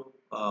ইয়েলো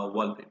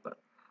ওয়ালপেপার।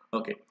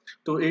 ওকে,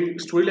 তো এই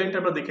স্টোরি লাইনটা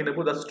আমরা দেখে নেব।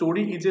 The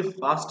story is a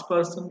first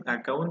person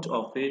account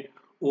of A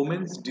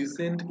women's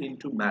dissent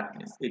into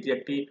madness. এটি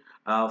একটি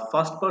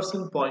first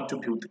person point of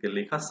view থেকে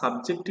লেখা,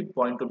 সাবজেক্টিভ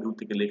পয়েন্ট অফ ভিউ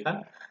থেকে লেখা,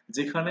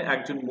 যেখানে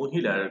একজন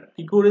মহিলার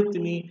কি করে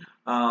তিনি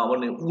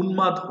মানে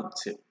উন্মাদ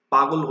হচ্ছে,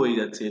 পাগল হয়ে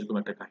যাচ্ছে, এরকম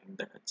একটা কাহিনী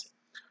দেখাচ্ছে।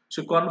 So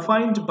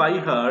confined by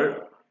her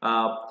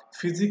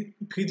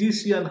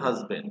physician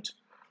husband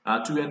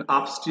to an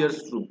upstairs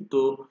room.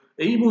 তো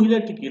এই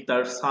মহিলাটিকে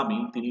তার স্বামী,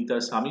 তিনি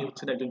তার স্বামী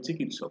হচ্ছেন একজন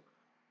চিকিৎসক,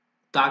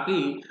 তাকে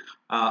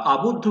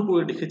আবদ্ধ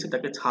করে রেখেছে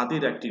তাকে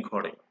ছাদের একটি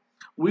ঘরে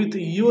উইথ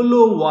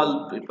ইয়েলো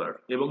ওয়ালপেপার,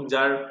 এবং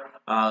যার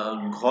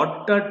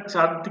ঘরটার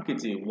চারদিকে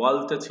যে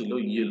ওয়ালটা ছিল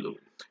ইয়েলো,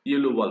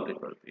 ইয়েলো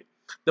ওয়ালপেপার দিয়ে।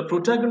 The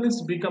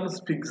protagonist becomes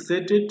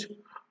ফিক্সেটেড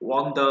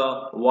on the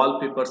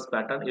ওয়ালপেপারস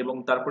pattern, এবং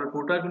তারপরে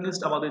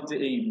প্রোটাগনিস্ট আমাদের যে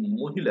এই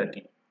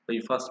মহিলাটি, এই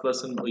ফার্স্ট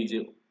পার্সন, ওই যে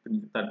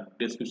তার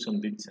ডেসক্রিপশন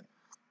দিচ্ছেন,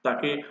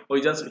 তাকে ওই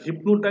জাস্ট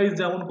হিপনোটাইজ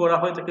যেমন করা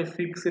হয় তাকে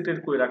ফিক্সেটেড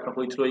করে রাখা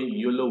হয়েছিল এই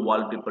ইয়েলো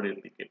ওয়ালপেপারের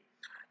দিকে,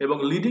 এবং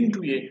leading to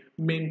a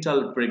mental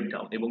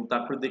breakdown, এবং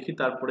তারপরে দেখি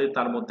তারপরে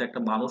তার মধ্যে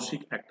একটা মানসিক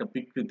একটা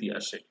বিকৃতি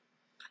আসে।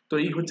 তো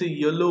এই হচ্ছে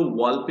ইয়েলো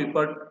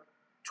ওয়ালপেপার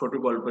ছোট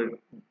গল্পের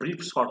brief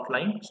short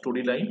line,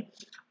 story line.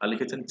 আর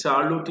লিখেছেন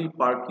চার্লোটি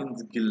পার্কিন্স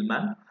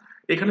গিলম্যান।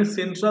 এখানে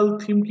সেন্ট্রাল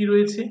থিম কি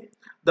রয়েছে?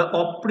 দ্য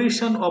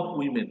অপারেশন অফ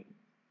উইমেন,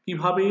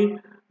 কিভাবে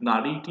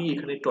নারীটি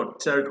এখানে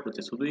টর্চার্ড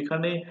হচ্ছে। শুধু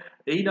এখানে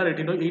এই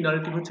নারীটি নয়, এই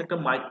নারীটি হচ্ছে একটা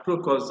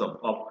মাইক্রোকজম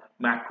of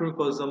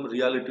ম্যাক্রোকজম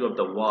reality of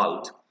the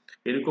world.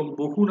 এরকম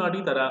বহু নারী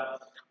তারা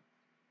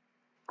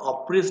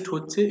অপ্রেসড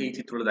হচ্ছে, এই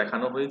চিত্রটা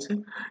দেখানো হয়েছে।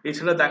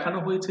 এছাড়া দেখানো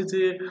হয়েছে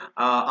যে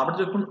আমরা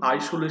যখন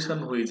আইসোলেশন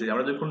হয়ে যাই,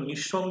 আমরা যখন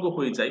নিঃসঙ্গ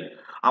হয়ে যাই,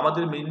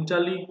 আমাদের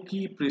মেন্টালি কি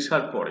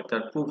প্রেশার পড়ে,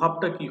 তার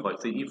প্রভাবটা কি হয়,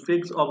 সেই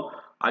ইফেক্টস অফ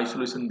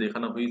আইসোলেশন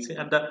দেখানো হয়েছে।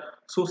 And the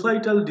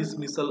societal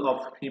dismissal of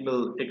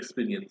female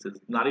experiences.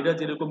 নারীরা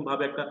যেরকম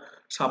ভাবে একটা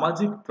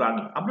সামাজিক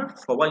প্রাণী, আমরা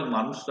সবাই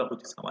মানুষরা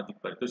হচ্ছে সামাজিক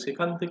প্রাণী, তো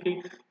সেখান থেকে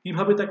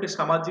কিভাবে তাকে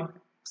সামাজিক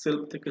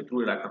সেলফ থেকে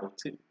দূরে রাখা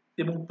হচ্ছে,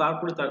 এবং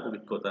তারপরে তার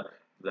অভিজ্ঞতা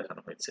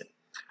দেখানো হয়েছে।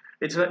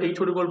 এছাড়া এই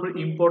ছোট গল্পের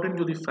ইম্পর্টেন্ট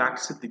যদি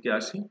ফ্যাক্টস এর দিকে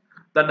আসি,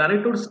 the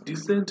narrator's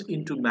dissent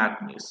into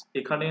madness.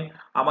 এখানে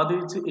আমাদের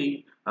যে এই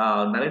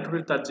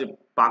ন্যারেটরের তার যে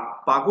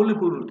পাগলে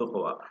পরিণত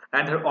হওয়া,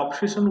 and her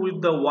obsession with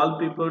the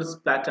ওয়ালপেপারস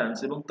patterns,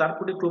 এবং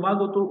তারপরে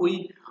ক্রমাগত ওই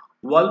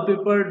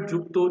ওয়ালপেপার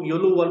যুক্ত,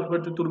 ইয়েলো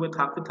ওয়ালপেপার যুক্ত রুমে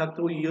থাকতে থাকতে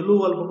ওই ইয়েলো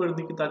ওয়ালপেপারের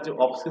দিকে তার যে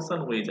অবসেশন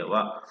হয়ে যাওয়া,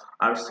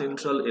 আর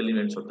central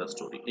elements of the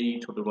story, এই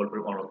ছোট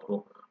গল্পের অন্যতম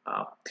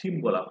থিম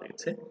বলা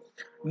হয়েছে।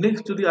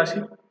 নেক্সট যদি আসি,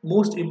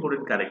 মোস্ট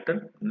ইম্পর্টেন্ট ক্যারেক্টার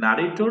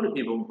নারেটর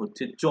এবং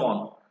হচ্ছে জন।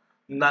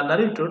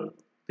 নারেটর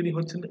তিনি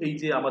হচ্ছেন এই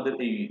যে আমাদের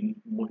এই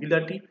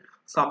মহিলাটি,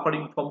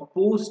 suffering from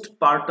post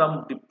partum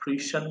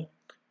depression,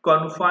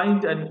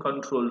 confined and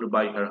controlled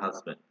by her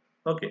husband.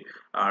 ওকে,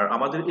 আর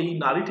আমাদের এই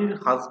নারীটির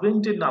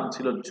হাজবেন্ডের নাম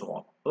ছিল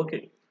জন। ওকে,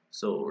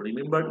 সো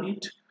রিমেম্বার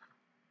ইট।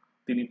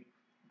 তিনি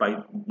bye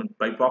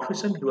bye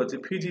profession he was a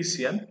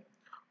physician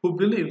who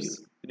believes,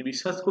 তিনি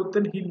বিশ্বাস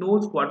করতেন, he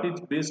knows what is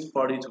best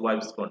for his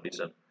wife's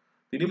condition.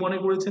 তিনি মনে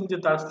করেছেন যে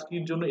তার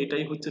স্ত্রীর জন্য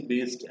এটাই হচ্ছে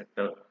বেস্ট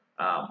একটা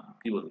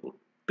কি বলবো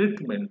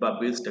ট্রিটমেন্ট, বা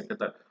বেস্ট একটা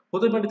তার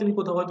হতে পারে। তিনি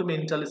কোথাও হয়তো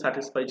মেন্টালি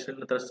স্যাটিসফাইড ছিলেন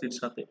না তার স্ত্রীর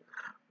সাথে,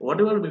 what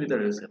ever maybe the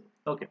reason.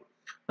 ওকে,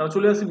 তাহলে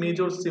চলে আসি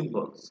মেজর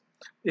সিম্বলস।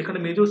 এখানে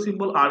মেজর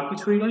সিম্বল আর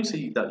কিছুই নয়,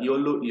 সেই দ্য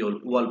ইয়েলো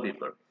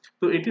ওয়ালপেপার।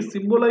 তো এটি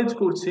সিম্বলাইজ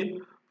করছে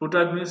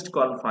প্রোটাগনিস্ট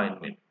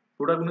কনফাইনমেন্ট,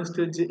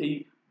 প্রোটাগনিস্টের যে এই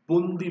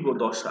বন্দি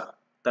দশা,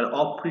 তার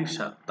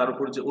অপৃষা, তার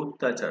উপর যে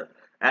অত্যাচার,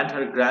 and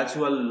her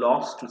gradual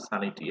loss two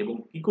sanity, এবং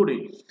কি করে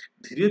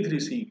ধীরে ধীরে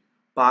সেই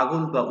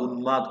পাগল বা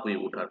উন্মাদ হয়ে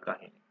ওঠার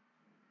কাহিনী।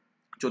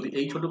 যদি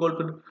এই ছোট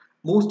গল্পের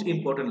মোস্ট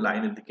ইম্পর্টেন্ট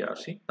লাইনের দিকে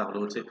আসি, তাহলে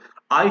হচ্ছে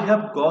I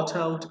have got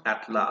out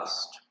at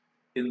last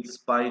in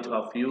spite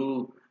of you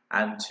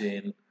and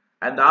chain,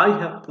 and I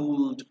have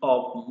pulled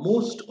off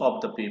most of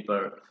the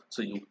paper, so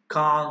you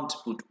can't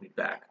put me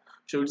back.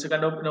 So it's a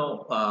kind of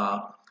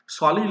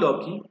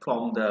soliloquy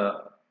from the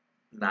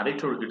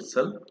narrator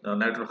itself,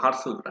 narrator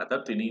herself rather.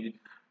 তিনি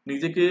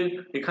নিজেকে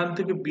এখান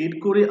থেকে বের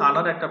করে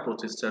আনার একটা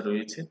প্রচেষ্টা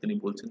রয়েছে। তিনি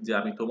বলছেন যে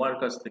আমি তোমার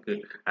কাছ থেকে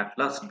অ্যাট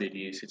লাস্ট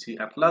বেরিয়ে এসেছি,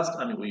 অ্যাট লাস্ট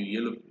আমি ওই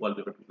ইয়েলো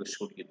ওয়ালপেপারগুলো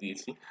সরিয়ে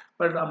দিয়েছি।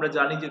 বাট আমরা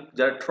জানি যে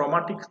যারা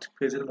ট্রমাটিক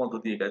ফেজের মধ্য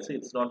দিয়ে গেছে,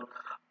 it's not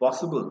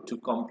possible to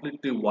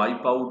completely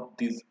wipe out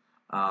this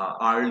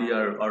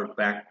earlier or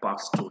back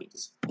past stories.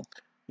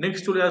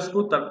 Next চলে আসবো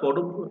তার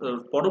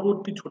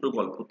পরবর্তী ছোট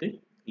গল্পতে।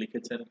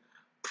 লিখেছেন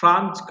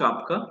ফ্রাঞ্জ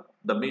কাফকা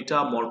দ্য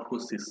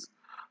মেটামরফোসিস।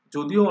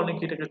 যদিও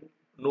অনেকে এটাকে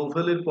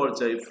নোভেলের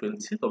পর্যায়ে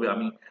ফেলছে, তবে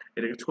আমি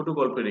এটাকে ছোট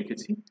গল্পে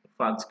রেখেছি,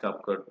 ফ্রাঞ্জ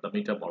কাফকার দ্য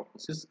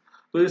মেটামরফোসিস।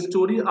 তো এই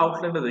স্টোরি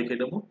আউটলাইনটা দেখে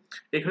নেব।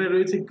 এখানে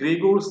রয়েছে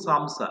Gregor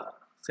সামসা,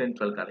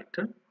 central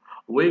character.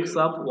 Wakes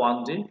up one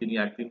day, তিনি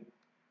একদিন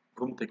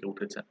ঘুম থেকে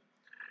উঠেছেন,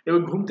 এবং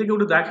ঘুম থেকে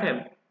উঠে দেখেন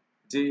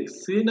যে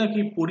সে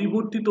নাকি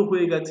পরিবর্তিত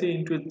হয়ে গেছে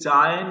ইনটু এ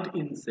জায়ান্ট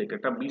ইনসেক্ট,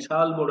 একটা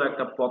বিশাল বড়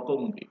একটা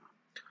পতঙ্গে।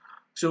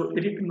 সো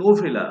এটি একটি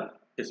নোভেলা,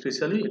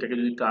 স্পেশালি এটাকে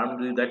যদি টার্ম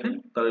যদি দেখেন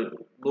তাহলে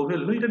নোভেল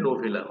নয়, এটা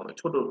নোভেলা হবে,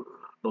 ছোট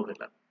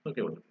নোভেলা।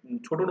 ওকে,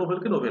 ছোট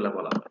নোভেলকে নোভেলা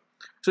বলা হয়।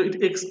 So it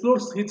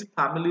explores his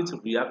families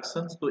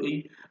reactions. তো এই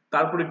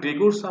তারপরে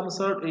গ্রেগর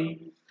সামসার এই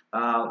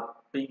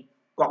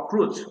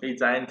ককরোচ, এই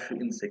জায়ান্ট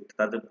ইনসেক্ট,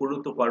 তাদের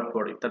পরিণত হওয়ার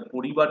পরে তার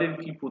পরিবারের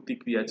কি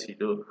প্রতিক্রিয়া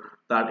ছিল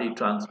তার এই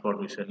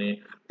ট্রান্সফরমেশনে,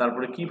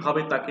 তারপরে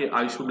কিভাবে তাকে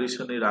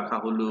আইসোলেশনে রাখা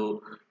হলো,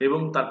 এবং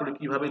তারপরে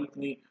কিভাবে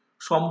তিনি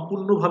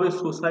সম্পূর্ণভাবে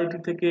সোসাইটি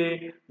থেকে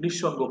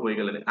নিঃসঙ্গ হয়ে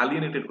গেলেন,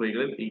 অ্যালিয়েনেটেড হয়ে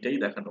গেলেন, এইটাই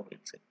দেখানো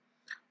হয়েছে।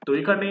 তো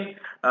এখানে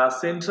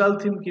সেন্ট্রাল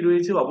থিম কি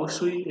রয়েছে,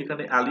 অবশ্যই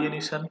এখানে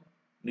alienation,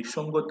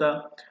 Nihsangata,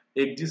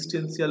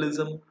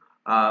 existentialism,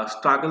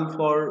 struggle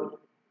for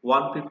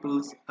one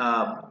people's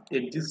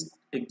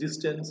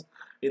existence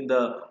in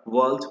the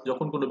world,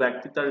 যখন কোনো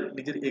ব্যক্তি তার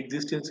নিজের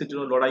এক্সিস্টেন্সের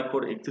জন্য লড়াই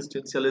করে,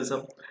 existentialism,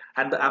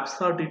 and the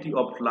অ্যাবসার্ডিটি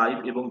of life,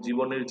 এবং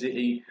জীবনের যে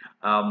এই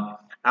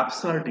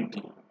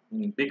অ্যাবসার্ডিটি,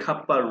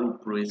 বেখাপ্পা রূপ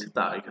রয়েছে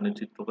তা এখানে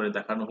চিত্র করে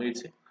দেখানো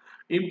হয়েছে।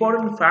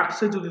 ইম্পর্টেন্ট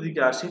ফ্যাক্টসে যদি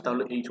দিকে আসি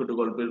তাহলে এই ছোট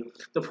গল্পের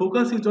the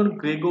focus is on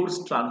গ্রেগোরস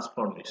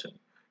transformation,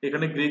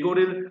 এখানে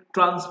গ্রেগরের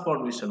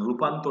ট্রান্সফরমেশন,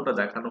 রূপান্তরটা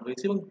দেখানো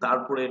হয়েছে, এবং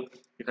তারপরে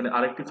এখানে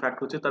আরেকটি ফ্যাক্ট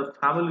হচ্ছে তার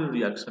ফ্যামিলির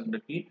রিয়াকশনটা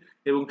কি,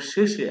 এবং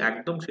শেষে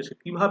একদম শেষে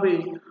কিভাবে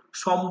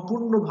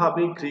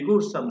সম্পূর্ণভাবে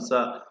গ্রেগর সামসা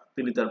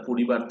তিনি তার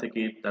পরিবার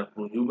থেকে, তার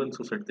হিউম্যান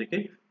সোসাইটি থেকে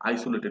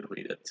আইসোলেটেড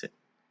হয়ে যাচ্ছে,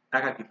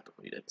 একাকিত্ব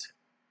হয়ে যাচ্ছে।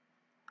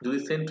 যদি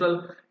সেন্ট্রাল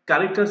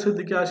ক্যারেক্টার্সের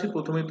দিকে আসি,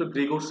 প্রথমেই তো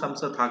গ্রেগর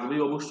সামসা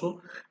থাকবেই অবশ্য।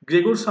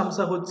 গ্রেগর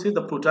সামসা হচ্ছে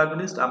দ্য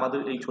প্রোটাগনিস্ট,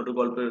 আমাদের এই ছোট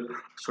গল্পের,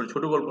 সরি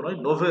ছোট গল্প নয়,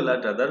 নোভেলা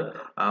রাদার,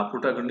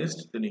 প্রোটাগনিস্ট,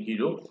 তিনি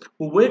হিরো,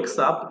 হু ওয়েকস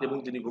আপ, এবং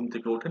তিনি ঘুম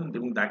থেকে ওঠেন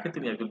এবং দেখে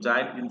তিনি একজন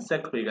জায়ান্ট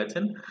ইনসেক্ট হয়ে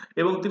গেছেন,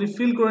 এবং তিনি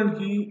ফিল করেন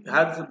he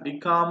has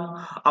become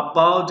a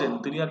burden,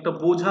 তিনি একটা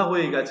বোঝা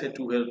হয়ে গেছে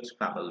টু হেলথ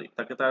ফ্যামিলি,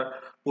 তাকে তার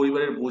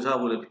পরিবারের বোঝা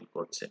বলে ফিল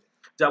করছে।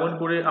 যেমন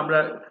করে আমরা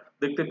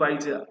দেখতে পাই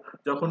যে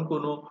যখন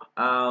কোনো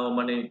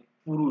মানে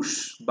পুরুষ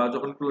বা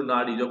যখন কোনো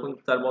নারী, যখন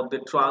তার মধ্যে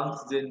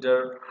ট্রান্সজেন্ডার,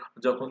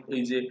 যখন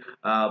এই যে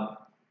আহ,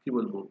 কি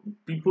বলবো,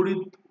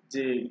 বিপরীত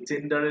যে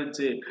জেন্ডারের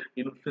যে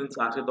ইনফ্লুয়েন্স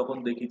আসে, তখন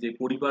দেখি যে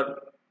পরিবার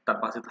তার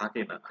পাশে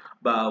থাকে না,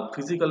 বা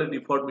ফিজিক্যালি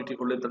ডিফর্মিটি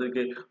হলে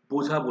তাদেরকে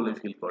বোঝা বলে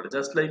ফিল করে।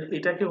 জাস্ট লাইক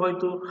এটাকে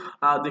হয়তো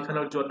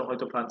দেখানোর জন্য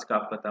হয়তো ফ্রান্স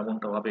কাফকা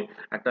তেমনটা ভাবে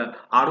একটা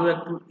আরো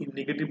একটু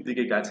নেগেটিভ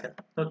দিকে গেছেন।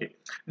 ওকে,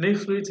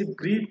 নেক্সট রয়েছে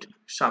গ্রিট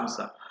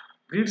সামসা।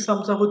 গ্রিট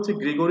সামসা হচ্ছে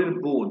গ্রেগরের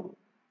বোন,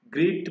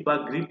 গ্রেট বা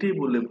গ্রিটে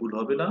বললে ভুল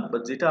হবে না, বা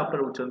যেটা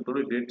আপনারা উচ্চারণ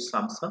করবে great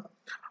সামসা,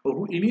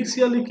 who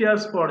initially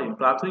cares for him,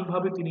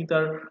 প্রাথমিকভাবে তিনি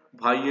তার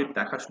ভাইয়ের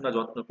দেখাশোনা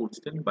যত্ন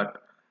করছিলেন, but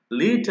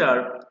later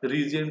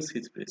Regents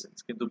his presence,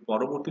 কিন্তু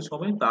পরবর্তী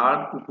সময়ে তার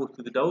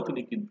উপস্থিতিটাও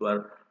তিনি কিন্তু আর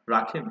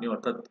রাখেননি,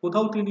 অর্থাৎ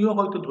কোথাও তিনিও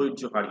হয়তো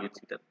ধৈর্য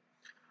হারিয়েছিলেন।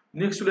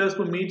 নেক্সট চলে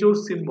আসবো মেজর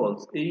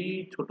সিম্বলস, এই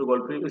ছোট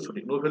গল্পে,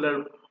 সরি নোভেলার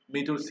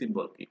মেজর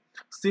সিম্বল কি?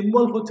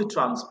 সিম্বল হচ্ছে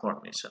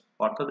ট্রান্সফরমেশন,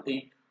 অর্থাৎ এই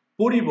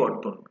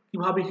পরিবর্তন,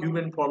 কিভাবে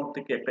হিউম্যান ফর্ম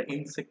থেকে একটা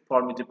ইনসেক্ট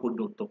ফর্মে যে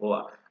পরিণত হওয়া,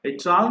 এই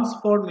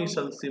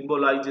transformation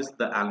symbolises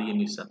the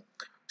alienation.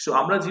 So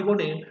আমরা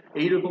জীবনে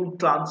এইরকম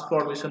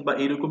ট্রান্সফরমেশন বা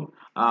এইরকম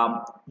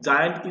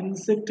জায়ান্ট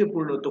ইনসেক্টে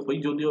পরিণত হই,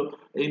 যদিও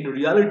in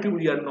reality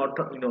we are not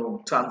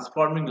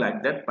transforming like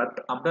that, but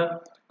আমরা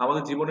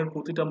আমাদের জীবনের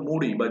প্রতিটা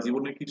মোড়ে বা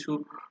জীবনের কিছু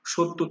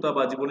সত্যতা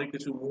বা জীবনের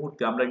কিছু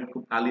মুহূর্তে আমরা কিন্তু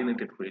খুব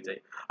অ্যালিয়েনেটেড হয়ে যাই।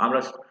 আমরা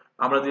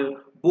আমাদের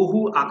বহু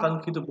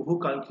আকাঙ্ক্ষিত, বহু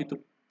কাঙ্ক্ষিত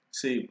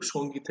সেই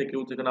সঙ্গী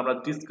থেকেও যেখানে আমরা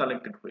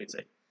ডিসকানেক্টেড হয়ে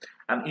যাই।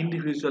 An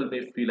individual May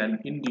feel an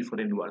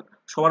indifferent world,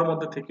 সবার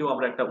মধ্যে থেকেও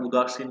আমরা একটা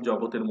উদাসীন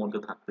জগতের মধ্যে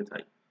থাকতে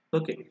চাই।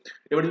 ওকে,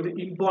 এবার যদি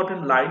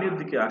ইম্পর্টেন্ট লাইনের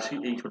দিকে আসি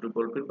এই ছোট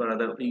গল্পের বা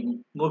রাদার এই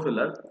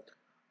নোভেলার,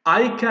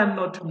 I can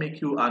not make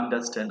you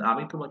understand,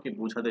 আমি তোমাকে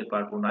বোঝাতে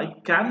পারবো না, I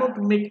can not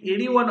make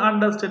any one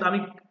understand, আমি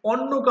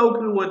অন্য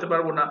কাউকে বোঝাতে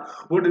পারবো না,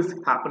 what is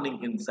happening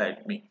inside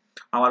me,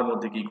 আমার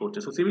মধ্যে কি করছে।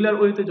 সো সিমিলার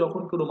ওয়েতে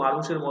যখন কোনো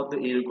মানুষের মধ্যে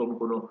এরকম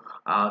কোনো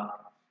আহ,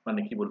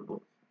 মানে কি বলবো,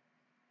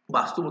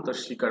 বাস্তবতার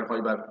শিকার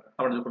হয়, বা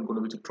আমরা যখন কোনো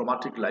কিছু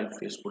ট্রমাটিক লাইফ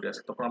ফেস করে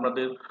আসি, তখন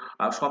আমাদের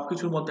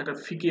সবকিছুর মধ্যে একটা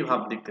ফিকে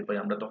ভাব দেখতে পাই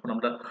আমরা, তখন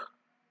আমরা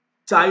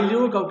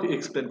চাইলেও কাউকে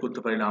এক্সপ্লেন করতে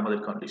পারি না আমাদের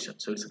condition.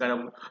 So it's kind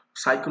of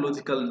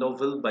psychological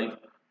novel by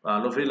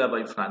নোভেলা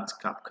by France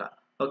Kafka.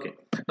 Okay,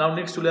 now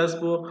next চলে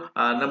আসবো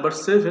number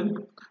 7,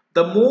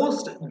 the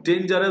most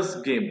dangerous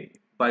game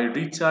by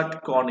Richard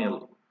colonel.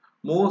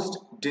 Most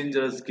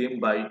dangerous game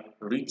by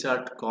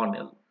Richard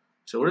colonel.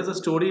 So what is the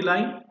story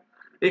line?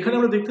 এখানে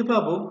আমরা দেখতে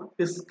পাবো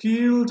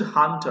skilled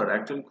Hunter,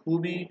 একজন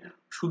খুবই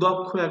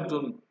সুদক্ষ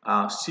একজন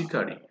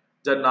শিকারী,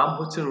 যার নাম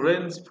হচ্ছে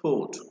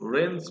রেন্সফোর্ড।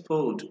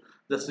 রেন্সফোর্ড,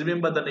 just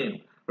remember the name,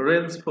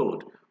 Rainsford,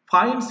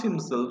 finds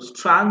himself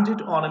stranded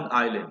on an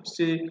island.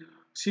 সে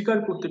শিকার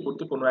করতে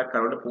করতে কোনো এক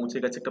কারণে পৌঁছে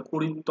গেছে একটা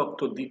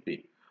পরিত্যক্ত দ্বীপে।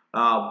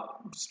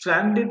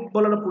 স্ট্র্যান্ডেড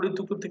বলাটা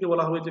পরিত্যক্ত থেকে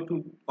বলা হয়েছে একটু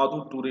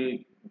অদূর দূরে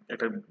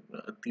একটা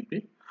দ্বীপে,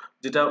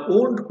 যেটা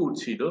ওন্ড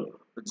করছিল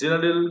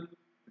জেনারেল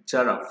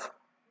জারাফ।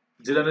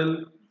 জেনারেল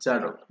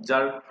জারফ,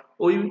 যার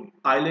ওই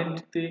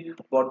আইল্যান্ডতে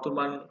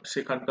বর্তমান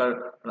সেখানকার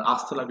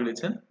আস্তানা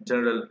গেড়েছেন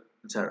general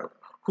জারফ,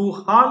 who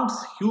হান্টস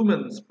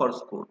humans for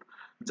sport,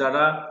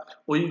 যারা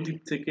ওই দ্বীপ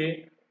থেকে,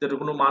 যারা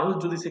কোনো মানুষ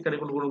যদি সেখানে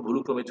কোনো কোনো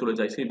ভুলক্রমে চলে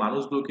যায়, সেই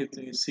মানুষগুলোকে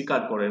তিনি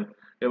শিকার করেন,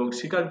 এবং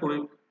শিকার করে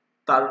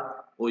তার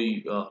ওই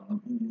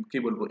কি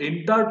বলবো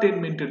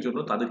এন্টারটেনমেন্টের জন্য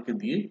তাদেরকে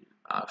দিয়ে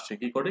সে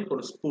কি করে,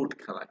 কোনো স্পোর্ট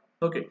খেলায়।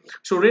 ওকে,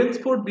 so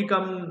রেনস্পোর্ট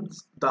becomes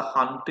the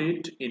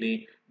hunted in a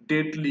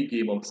deadly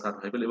game of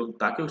survival, এবং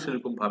তাকেও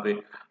সেরকম ভাবে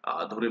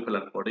ধরে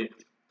ফেলার পরে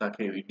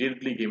তাকে ওই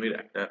ডেডলি গেমের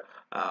একটা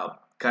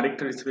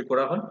ক্যারেক্টার হিসেবে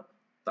করা হয়,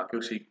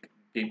 তাকেও সেই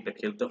গেমটা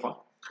খেলতে হয়।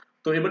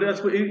 তো এবারে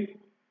আসবো এই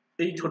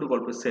এই ছোট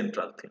গল্পের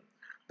central theme,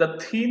 the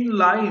thin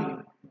line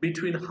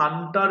between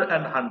Hunter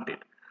and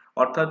hunted,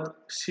 অর্থাৎ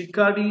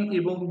শিকারী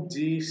এবং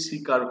যে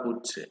শিকার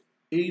হচ্ছে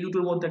এই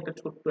দুটোর মধ্যে একটা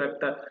ছোট্ট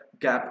একটা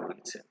গ্যাপ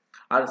রয়েছে,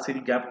 আর সেই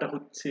গ্যাপটা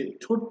হচ্ছে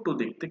ছোট্ট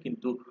দেখতে,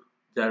 কিন্তু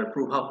যার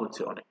প্রভাব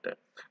হচ্ছে অনেকটা।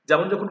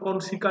 যেমন যখন কোন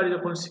শিকারী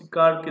যখন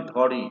শিকারকে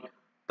ধরে,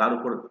 তার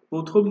উপর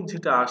প্রথম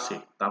যেটা আসে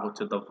তা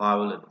হচ্ছে the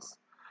violence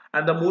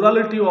and the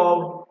morality of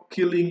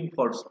killing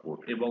for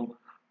sport, এবং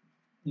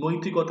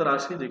নৈতিকতার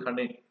আসে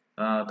যেখানে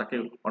তাকে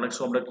অনেক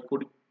সময় আমরা কি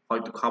করি,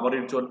 হয়তো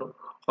খাবারের জন্য,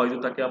 হয়তো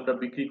তাকে আমরা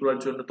বিক্রি করার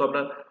জন্য, তো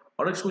আমরা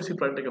অনেক সময় সেই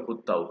প্রাণীটাকে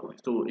হত্যাও করি।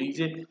 তো এই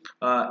যে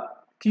আহ,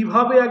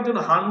 কিভাবে একজন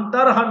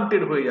হান্টার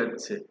হান্টেড হয়ে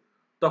যাচ্ছে,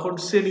 তখন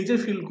সে নিজে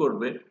ফিল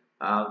করবে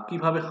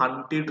কিভাবে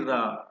হান্টেডরা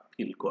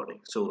ফিল করে।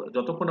 সো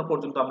যতক্ষণ না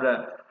পর্যন্ত আমরা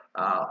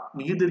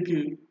নিজেদেরকে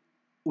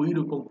ওই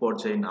রকম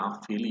পর্যায়ে না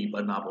ফেলি বা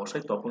না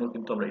বসাই, তখনও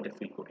কিন্তু আমরা এটা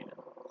ফিল করি না।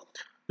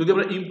 যদি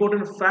আমরা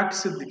ইম্পর্টেন্ট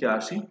ফ্যাক্টস এর দিকে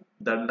আসি,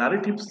 the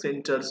narrative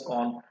saunters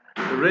on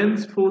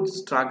রেন্সফোর্ড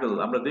struggle,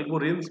 আমরা দেখবো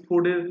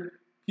রেন্সফোর্ডের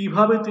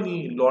কিভাবে তিনি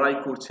লড়াই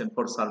করছেন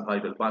ফর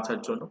সার্ভাইভাল, বাঁচার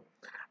জন্য,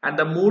 and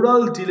the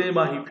moral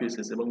dilemma he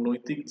faces, এবং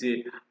নৈতিক যে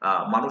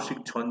মানসিক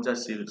ঝঞ্ঝার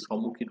সে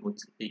সম্মুখীন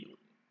হচ্ছে এই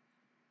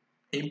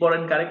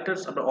ইম্পর্টেন্ট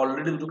ক্যারেক্টার্স আমরা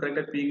অলরেডি দুটো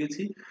ক্যারেক্টার পেয়ে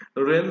গেছি,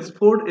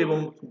 রেন্সফোর্ড এবং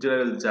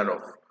জেনারেল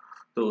জারফ।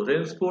 তো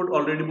রেন্সফোর্ড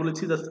অলরেডি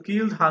বলেছি the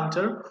skilled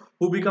Hunter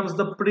who becomes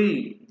the pray,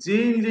 যে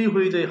নিজেই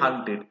হয়ে যায়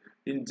হান্টেড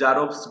ইন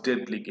জারফস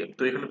ডেডলি গেম।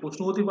 তো এখানে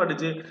প্রশ্ন হতে পারে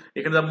যে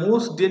এখানে the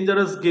most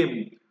dangerous game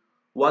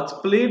was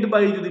played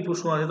by, যদি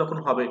প্রশ্ন আসে তখন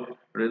হবে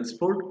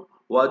রেন্সফোর্ড,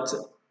 ওয়াজ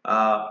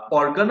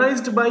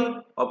অর্গানাইজড বাই,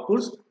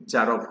 অফকোর্স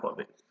জারফ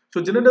হবে। সো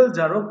জেনারেল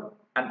জারফ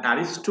অ্যান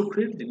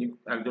অ্যারিস্টোক্রেট, যিনি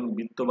একজন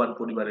বিত্তবান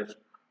পরিবারের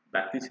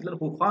ব্যক্তি ছিলেন,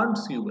 হু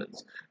হান্টস হিউম্যানস,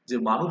 যে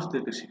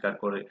মানুষদেরকে শিকার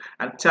করে,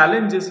 অ্যান্ড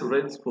চ্যালেঞ্জেস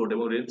রেন্সফোর্ড,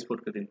 এবং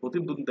রেন্সফোর্ডকে তিনি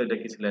প্রতিদ্বন্দ্বিতা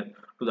ডেকেছিলেন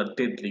টু দ্য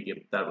ডেডলি গেম,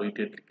 তার ওই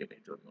ডেডলি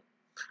গেমের জন্য।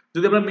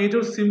 যদি আমরা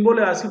মেজর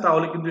সিম্বলে আসি,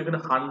 তাহলে কিন্তু এখানে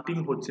হান্টিং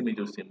হচ্ছে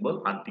major symbol.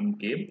 Hunting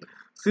game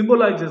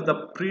symbolises the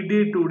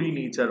predatory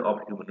nature of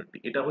humanity,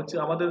 এটা হচ্ছে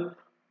আমাদের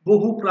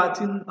বহু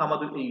প্রাচীন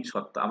আমাদের এই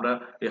সত্তা, আমরা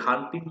এই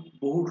হান্টিং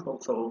বহু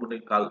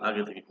কাল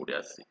আগে থেকে করে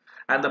আসছি।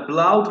 And the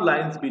ব্লাউড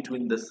lines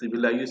between the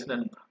civilisation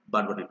and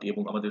বারবারিটি,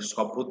 এবং আমাদের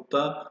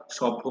সভ্যতা,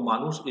 সভ্য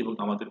মানুষ এবং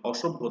আমাদের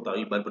অসভ্যতা,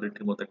 এই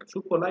বারবারিটির মধ্যে একটা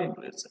সূক্ষ্ম লাইন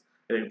রয়েছে,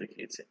 এটা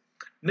দেখিয়েছে।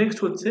 নেক্সট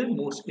হচ্ছে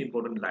মোস্ট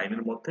ইম্পর্টেন্ট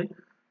লাইনের মধ্যে,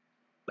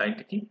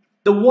 লাইনটা কি,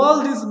 the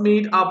world is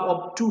made up of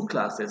two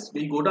classes,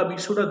 এই গোটা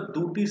বিশ্বটা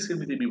দুটি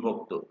শ্রেণীতে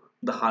বিভক্ত,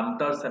 the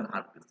hunters and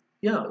hunters.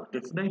 Yeah,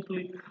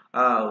 definitely,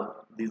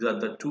 these are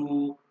the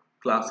two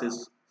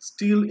classes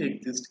still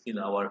exist in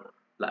our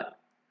life.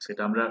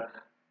 সেটা আমরা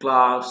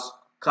class,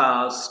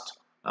 caste,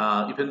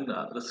 even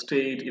the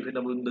state, even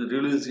the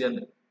religion,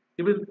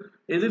 even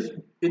এদের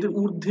এদের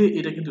ঊর্ধ্বে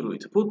এটা কিন্তু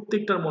রয়েছে,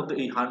 প্রত্যেকটার মধ্যে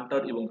এই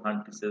হান্টার এবং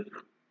হান্টিসের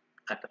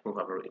একটা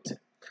প্রভাব রয়েছে।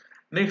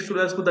 নেক্সট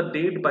চলে আসবো the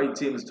date by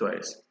James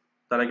Joyce.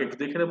 তার আগে একটু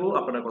দেখে নেবো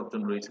আপনারা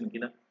কতজন রয়েছেন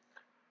কিনা।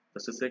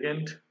 Just a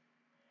second.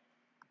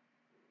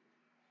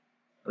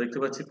 দেখতে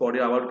পাচ্ছি পরে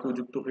আবার কেউ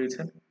যুক্ত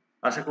হয়েছেন।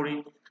 আশা করি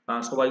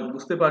সবাই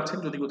বুঝতে পারছেন।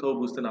 যদি কোথাও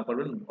বুঝতে না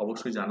পারবেন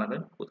অবশ্যই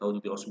জানাবেন, কোথাও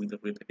যদি অসুবিধা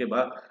হয়ে থাকে বা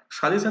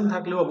সাজেশন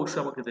থাকলেও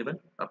অবশ্যই আমাকে দেবেন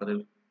আপনাদের।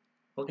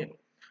 ওকে,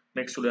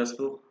 নেক্সট চলে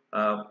আসবো।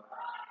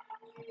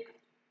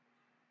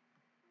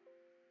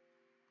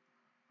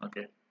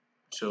 ওকে,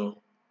 so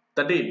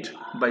the date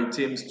by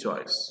James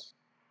Joyce.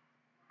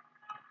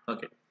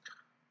 ওকে,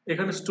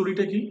 এখানে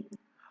স্টোরিটা কি,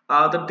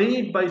 দ্য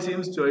ডেট বাই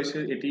জেমস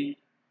জয়েসের এটি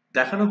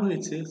দেখানো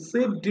হয়েছে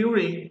set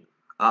during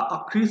a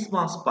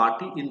Christmas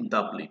party in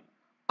Dublin,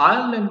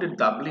 আয়ারল্যান্ডের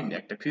ডাবলিনে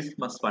একটা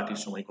ক্রিসমাস পার্টির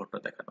সময় ঘটনা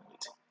দেখানো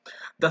হয়েছে।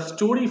 দ্য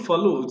স্টোরি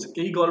ফলোজ,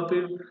 এই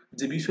গল্পের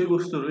যে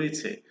বিষয়বস্তু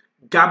রয়েছে,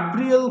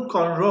 গ্যাব্রিয়েল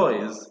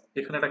কনরয়েজ,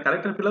 এখানে একটা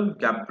ক্যারেক্টার পেলাম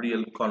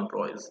Gabriel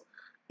কনরয়েজ,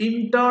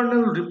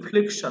 internal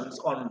reflections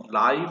on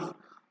life,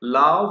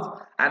 love,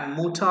 and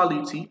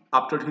mortality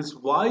after his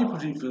wife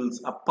reveals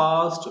a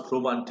past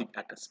romantic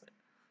attachment.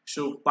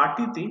 So,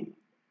 পার্টিতে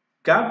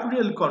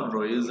গ্যাব্রিয়েল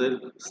কনরয়েজের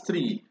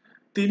স্ত্রী,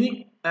 তিনি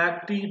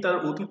একটি তার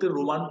অতীতের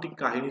রোমান্টিক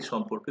কাহিনী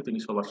সম্পর্কে তিনি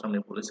সবার সামনে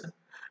বলেছেন,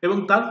 এবং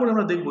তারপরে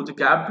আমরা দেখব যে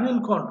গ্যাব্রিয়েল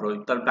কনরয়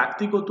তার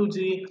ব্যক্তিগত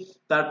যে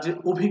তার যে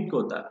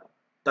অভিজ্ঞতা,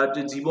 তার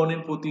যে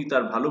জীবনের প্রতি,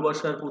 তার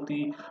ভালোবাসার প্রতি,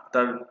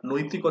 তার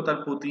নৈতিকতার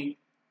প্রতি,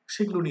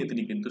 সেগুলো নিয়ে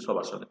তিনি কিন্তু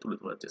সবার সামনে তুলে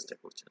ধরার চেষ্টা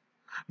করছেন।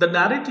 দ্য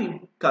ন্যারেটিভ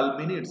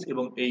কালমিনেটস,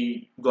 এবং এই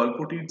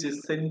গল্পটির যে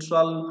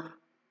সেন্ট্রাল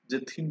যে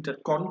থিমটার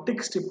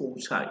কনটেক্সটে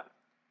পৌঁছায়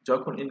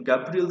যখন in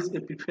গ্যাব্রিয়েলস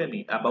Epiphany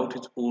about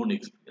his own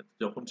experience,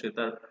 যখন সে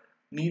তার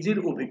নিজের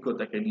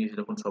অভিজ্ঞতাকে নিয়ে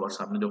যখন সবার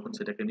সামনে যখন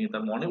সেটাকে নিয়ে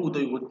তার মনে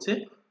উদয় হচ্ছে,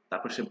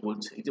 তারপর সে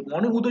বলছে এই যে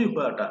মনে উদয়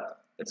হওয়াটা,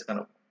 ইটস কাইন্ড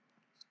অফ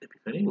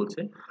এপিফ্যানি বলছে।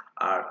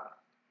 আর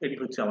এটি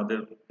হচ্ছে আমাদের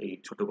এই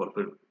ছোট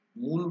গল্পের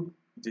মূল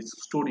যে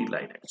story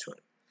line.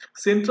 Actually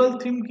central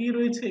theme কি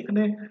রয়েছে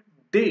এখানে,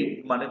 ডেট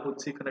মানে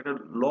হচ্ছে এখানে একটা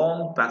লং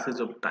প্যাসেজ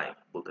অফ টাইম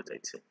বলতে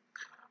চাইছে।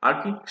 আর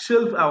কি,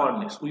 self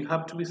awareness, we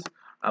have to be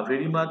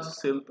very much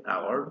self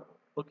aware.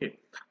 Okay,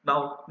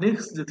 now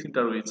next যে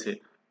থিমটা রয়েছে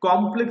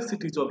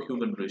কমপ্লেক্সিটিজ অফ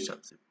হিউম্যান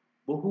রিলেশনশিপ।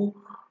 বহু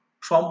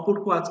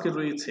সম্পর্ক আজকে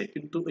রয়েছে,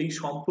 কিন্তু এই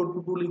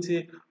সম্পর্কগুলি যে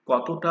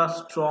কতটা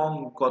স্ট্রং,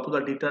 কতটা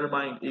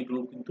ডিটারমাইন্ড, এগুলো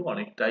কিন্তু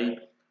অনেকটাই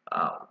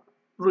আহ,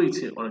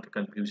 রয়েছে, অনেকটা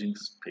কনফিউজিং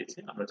রয়েছে,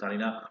 আমরা জানি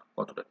না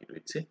কতটা কি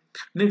রয়েছে।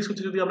 নেক্সট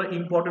হচ্ছে যদি আমরা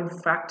ইম্পর্টেন্ট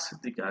ফ্যাক্টস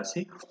দিকে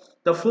আসি,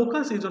 the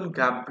focus is on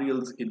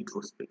গ্যাব্রিয়েলস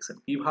introspection.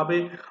 কিভাবে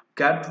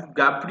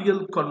গ্যাব্রিয়েল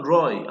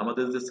কনরয়,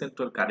 আমাদের যে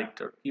সেন্ট্রাল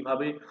ক্যারেক্টার,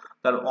 কিভাবে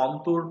তার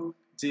অন্তর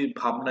যে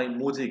ভাবনায়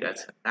মজে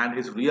গেছে অ্যান্ড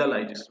হিজ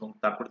রিয়ালাইজেশন, এবং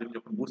তারপর তিনি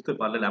যখন বুঝতে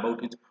পারলেন about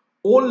his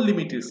own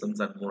limitations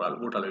and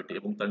morality,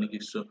 এবং তার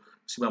নিজস্ব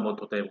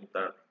সীমাবদ্ধতা এবং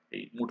তার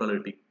এই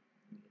মোরালিটি।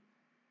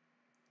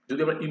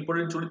 যদি আমরা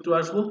ইম্পর্টেন্ট চরিত্র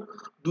আসবো,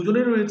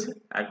 দুজনেই রয়েছে,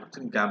 এক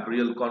হচ্ছেন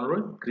গ্যাব্রিয়েল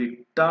কনরয়,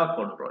 গ্রেটা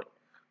কনরয়।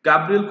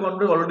 গ্যাব্রিয়েল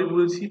কনরয় অলরেডি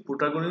বলেছি,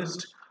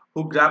 protagonist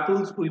who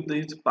grapples with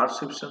his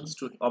perceptions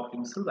of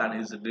himself and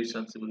his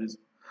relationship with his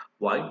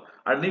wife.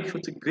 R next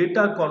হচ্ছে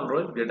গ্রেটা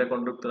কনরয়, গ্রেটা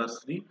কনরয় তার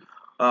স্ত্রী,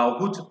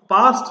 whose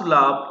past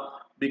love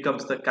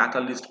becomes the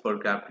catalyst for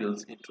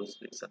Gabriel's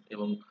introspection।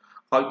 এবং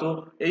হয়তো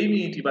এই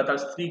মেয়েটি বা তার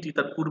স্ত্রীটি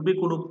তার পূর্বে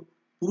কোনো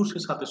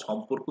পুরুষের সাথে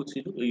সম্পর্ক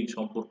ছিল, এই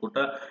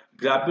সম্পর্কটা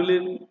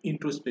গ্যাব্রিয়েলের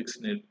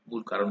ইন্ট্রোস্পেকশনের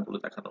মূল কারণগুলো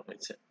দেখানো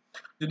হয়েছে।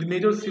 যদি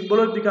মেজর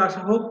সিম্বলের দিকে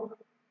আসা হোক,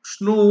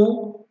 স্নো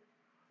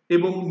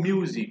এবং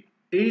মিউজিক,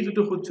 এই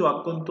দুটো হচ্ছে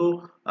অত্যন্ত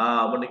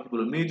মানে কি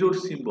বলবো মেজর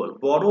সিম্বল।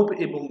 বরফ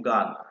এবং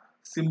গান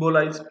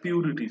সিম্বলাইজ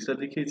পিউরিটি, সেটা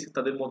দেখিয়েছে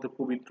তাদের মধ্যে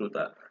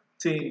পবিত্রতা,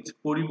 চেঞ্জ,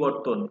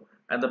 পরিবর্তন,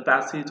 and the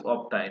passage of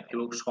time,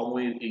 এবং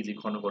সময়ের এই যে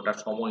ঘন ঘটা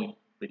সময়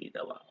পেরিয়ে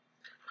দেওয়া।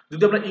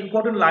 যদি আমরা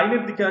ইম্পর্টেন্ট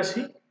লাইনের দিকে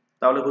আসি,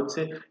 তাহলে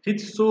হচ্ছে হিজ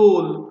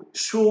সোল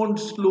শোন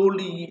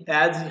slowly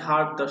as he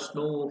heard the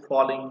snow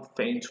falling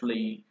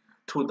ফেইন্টলি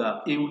through the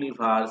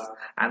universe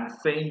and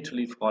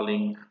faintly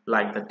falling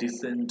like the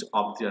descent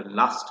of their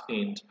last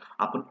end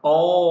upon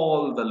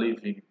all the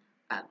living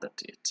and the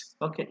dead।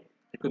 ওকে,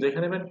 একটু দেখে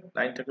নেবেন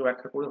লাইনটাকে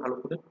ব্যাখ্যা করে ভালো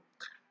করে।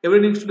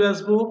 এবারে নেক্সট চলে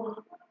আসবো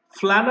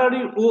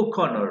ফ্ল্যানারি ও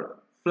কনর।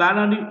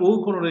 ফ্ল্যানারি ও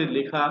কনরের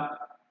লেখা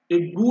a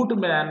good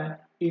man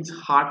is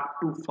hard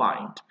to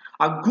find,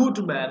 a good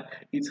man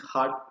is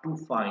hard to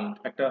find.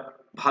 একটা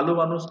ভালো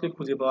মানুষকে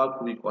খুঁজে পাওয়া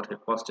খুবই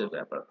কষ্টের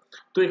ব্যাপার।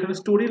 তো এখানে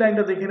স্টোরি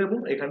লাইনটা দেখে নেব।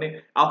 এখানে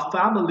আ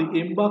family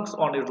এমবার্কস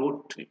on a road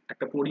trip,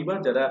 একটা পরিবার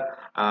যারা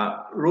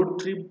রোড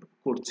ট্রিপ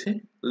করছে,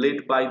 led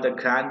by the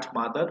grand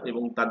mother,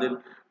 এবং তাদের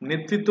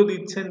নেতৃত্ব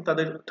দিচ্ছেন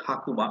তাদের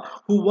ঠাকুমা,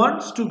 who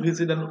wants to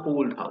visit an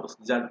old house,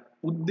 যার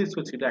উদ্দেশ্য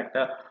ছিল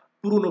একটা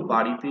পুরনো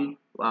বাড়িতে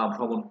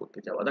ভ্রমণ করতে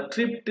যাওয়া। The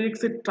trip text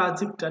A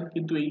tragic turn,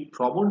 কিন্তু এই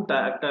ভ্রমণটা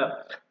একটা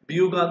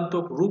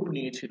বিয়োগান্তক রূপ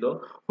নিয়েছিল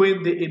when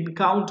they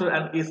encounter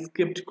an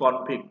escaped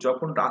convict,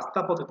 যখন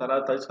রাস্তাপথে তারা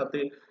তাদের সাথে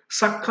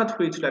সাক্ষাৎ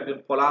হয়েছিল একজন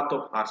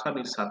পলাতক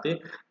আসামির সাথে,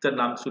 যার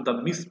নাম ছিল the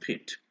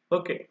misfit.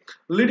 Okay,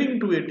 leading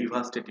to A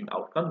devastating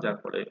outcome, যার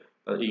ফলে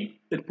এই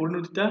এর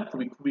পরিণতিটা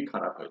খুবই খুবই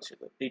খারাপ হয়েছিল।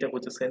 এইটা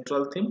হচ্ছে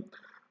সেন্ট্রাল থিম।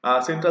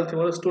 সেন্ট্রাল থিম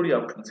হলো স্টোরি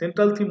আউটলাইন।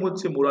 সেন্ট্রাল থিম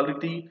হচ্ছে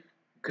মোরালিটি,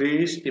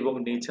 গ্রেস এবং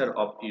nature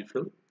of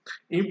evil.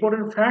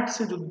 Important facts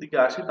এর যদি দিকে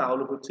আসে,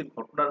 তাহলে হচ্ছে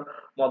ঘটনার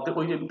মধ্যে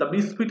ওই যে দ্য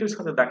মিসফিটের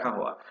সাথে দেখা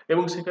হওয়া,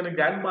 এবং সেখানে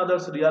grand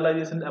mother's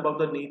realisation about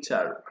the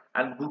nature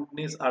and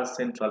goodness R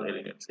central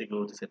elements, এগুলো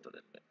হচ্ছে সেন্ট্রাল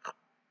এলিমেন্ট।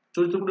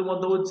 চরিত্রগুলির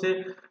মধ্যে হচ্ছে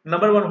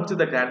নাম্বার ওয়ান হচ্ছে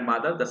the grand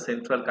mother, the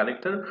central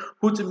character,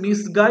 which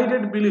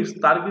misguided believes,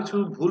 তার কিছু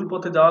ভুল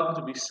পথে যাওয়া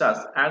কিছু বিশ্বাস,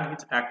 and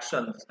his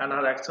actions and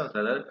her actions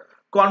rather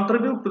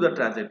contribute to the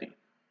tragedy,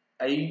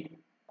 এই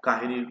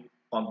কাহিনীর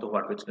অন্ত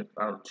হওয়ার পেছনে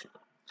কারণ ছিল।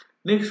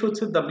 নেক্সট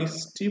হচ্ছে দ্য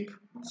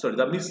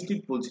মিস্টিক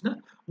বলছি না,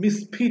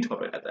 মিসফিট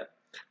হবে রাদার।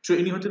 সো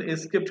ইনি হচ্ছেন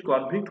escaped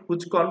convict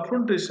which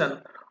confrontation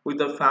with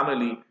the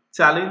family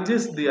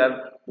challenges there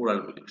moral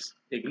believes,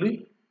 এগুলি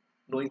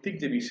নৈতিক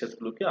যে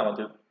বিশ্বাসগুলোকে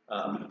আমাদের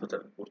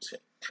বিরুদ্ধাচরণ করছে।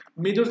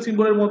 মেজর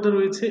সিম্বলের মধ্যে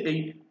রয়েছে এই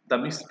দ্য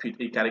মিসফিট,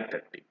 এই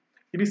ক্যারেক্টারটি।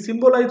 তিনি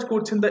সিম্বলাইজ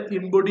করছেন দ্য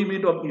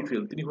এমবডিমেন্ট অফ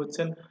ইভিল, তিনি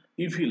হচ্ছেন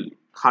ইভিল,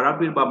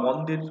 খারাপের বা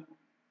মন্দের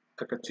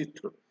একটা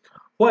চিত্র।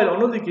 while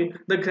অন্যদিকে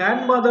the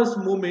grand mother's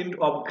movement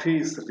of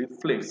grace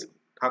reflects,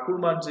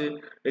 ঠাকুরমার যে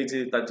এই যে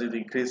তার যে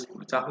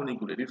গ্রেসগুলো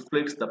চাহনিগুলো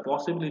reflects the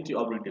possibility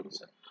of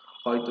redemption,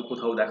 হয়তো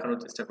কোথাও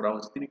দেখানোর চেষ্টা করা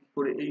হচ্ছে তিনি কি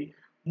করে এই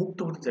মুক্ত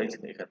হতে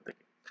চাইছেন এখান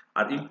থেকে।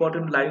 আর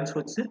ইম্পর্টেন্ট লাইনস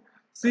হচ্ছে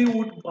she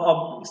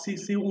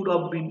would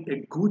have been a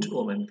good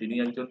woman, তিনি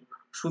একজন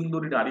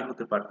সুন্দরী নারী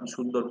হতে পারতেন,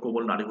 সুন্দর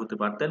কোমল নারী হতে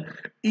পারতেন,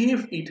 if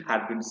it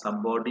had been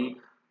somebody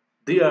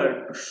there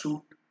to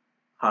shoot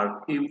her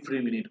every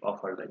minute of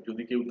her life,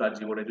 যদি কেউ তার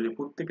জীবনে যদি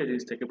প্রত্যেকটা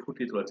জিনিসটাকে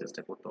ফুটিয়ে তোলার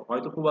চেষ্টা করতো,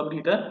 হয়তো প্রবাবলি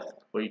এটা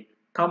ওই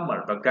ঠাম্মার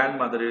বা গ্র্যান্ড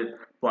মাদারের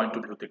পয়েন্ট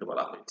অফ ভিউ থেকে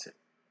বলা হয়েছে।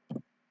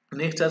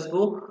 নেক্সট আসবো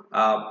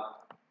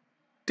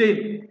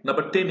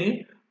নাম্বার 10 এ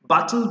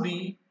বাটলবি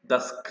দ্য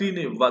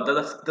স্ক্রিনে বা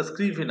the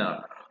scrivener,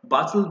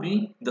 বাটলবি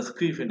the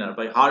scrivener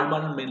by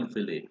Hermann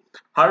মেলভিলে।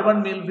 Hermann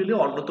মেলভিলে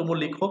অন্যতম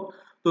লেখক,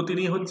 তো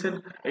তিনি হচ্ছেন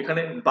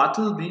এখানে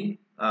বাটলবি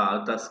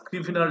দ্য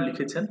স্ক্রিভেনার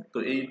লিখেছেন। তো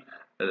এই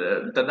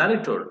দ্য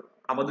ন্যারেটর,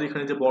 আমাদের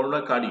এখানে যে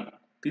বর্ণনাকারী,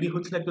 তিনি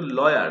হচ্ছেন একজন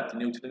লয়ার,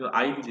 তিনি হচ্ছেন একজন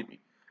আইনজীবী,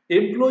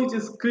 এমপ্লয়িজ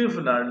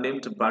স্ক্রিভনার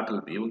নেমড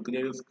বাটলবি, এবং তিনি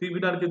একজন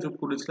স্ক্রিভনারকে যোগ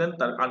করেছিলেন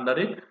তার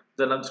আন্ডারে,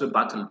 যার নাম ছিল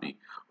বাটলবি,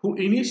 হু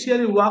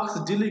ইনিশিয়ালি ওয়ার্কস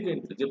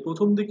ডিলিগেন্টলি, যে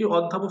প্রথম দিকে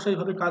অধ্যাবসায়ী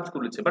ভাবে কাজ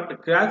করেছে, but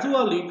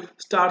gradually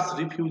starts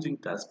refusing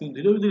task, কিন্তু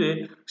ধীরে ধীরে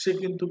সে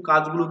কিন্তু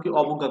কাজগুলোকে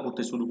অবজ্ঞা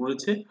করতে শুরু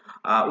করেছে।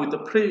 উইথ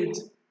দ্য ফ্রেজ,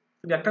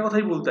 তিনি একটা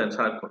কথাই বলতেন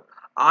সারাক্ষণ,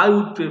 I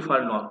would prefer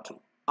not to,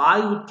 I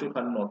would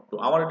prefer not to,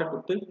 আমার এটা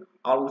করতে,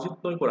 আমার উচিত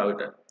নয় করা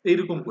এটা,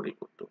 এইরকম করেই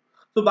করতো।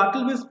 তো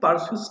বাটলবিজ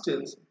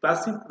পারসিস্টেন্স,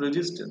 প্যাসিভ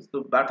রেজিস্ট্যান্স, তো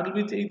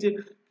বাটলবিজ এই যে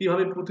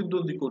কিভাবে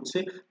প্রতিদ্বন্দ্বী করছে,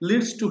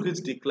 লিডস টু হিজ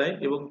ডিক্লাইন,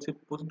 এবং সে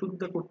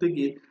প্রতিদ্বন্দ্বিতা করতে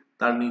গিয়ে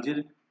তার নিজের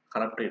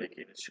খারাপটাই রেখে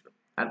এনেছিল,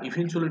 অ্যান্ড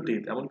ইভেনচুয়ালি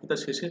ডেথ, এমনকি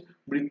তার শেষে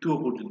মৃত্যুও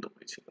পর্যন্ত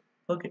হয়েছিল।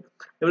 ওকে,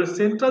 এবারে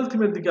সেন্ট্রাল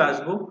থিমের দিকে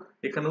আসবো।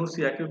 এখানেও সে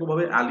একই রকম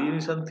ভাবে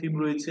অ্যালিয়েনেশন থিম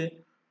রয়েছে,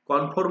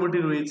 কনফর্মিটি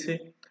রয়েছে,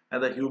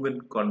 অ্যান্ড দ্য হিউম্যান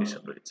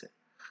কন্ডিশন রয়েছে।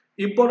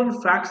 ইম্পর্টেন্ট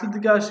ফ্যাক্টস এর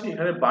দিকে আসি।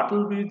 এখানে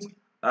বাটলবিজ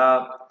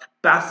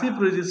passive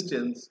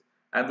resistance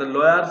and the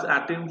lawyer's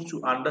attempts to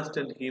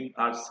understand him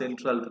are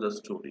central to the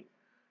story.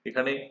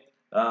 এখানে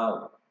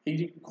এই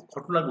যে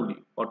ঘটনাগুলি,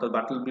 অর্থাৎ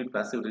বাটলবির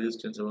প্যাসিভ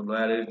রেজিস্ট্যান্স এবং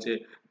লয়ারের যে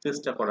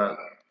চেষ্টা করা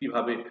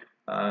কিভাবে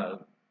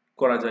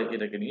করা যায়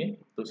এটাকে নিয়ে,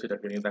 তো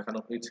সেটাকে নিয়ে দেখানো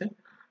হয়েছে।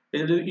 এই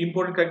যে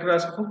ইম্পর্টেন্ট ক্যারেক্টার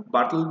আসবো,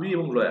 বাটলবি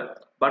এবং লয়ার।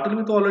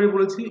 বাটলবি তো অলরেডি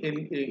বলেছি,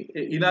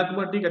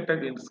 ইনাগমাটিক একটা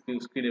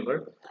স্ক্রিনেভার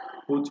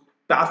whose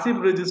passive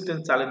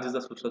resistance challenges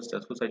the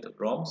societal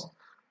norms.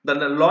 The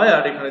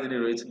lawyer, এখানে যিনি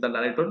রয়েছেন the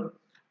narrator,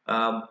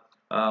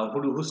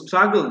 who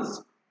struggles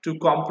to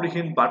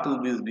comprehend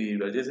Bartleby's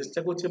behavior, যে চেষ্টা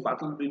করছে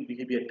বাটলবির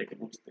বিহেভিয়ারটাকে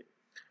বুঝতে।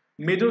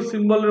 মেজর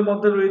সিম্বলের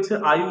মধ্যে রয়েছে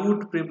I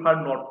would prefer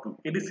not to,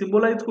 এটি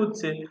সিম্বলাইজ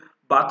করছে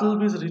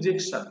বাটলবিজ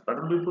রিজেকশন,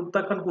 বাটলবি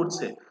প্রত্যাখ্যান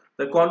করছে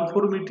the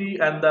conformity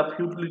and the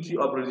futility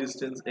of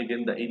resistance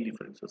against the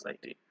indifferent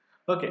society.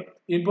 Okay,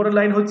 important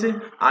line হচ্ছে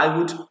I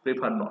would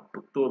prefer not to,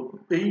 তো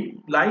এই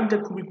লাইনটা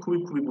খুবই খুবই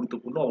খুবই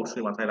গুরুত্বপূর্ণ,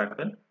 অবশ্যই মাথায়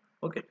রাখবেন।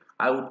 ওকে,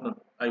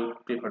 I would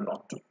prefer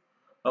not to.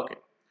 Okay,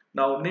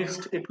 now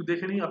next একটু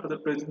দেখে নিই আপনাদের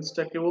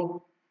প্রেজেন্সটাকেও।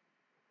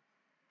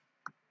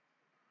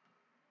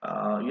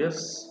 ইয়েস,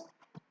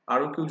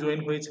 আরো কেউ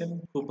জয়েন হয়েছেন,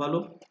 খুব ভালো।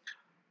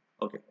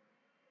 ওকে,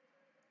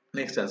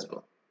 নেক্সট আসবো।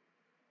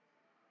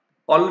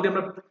 অলরেডি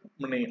আমরা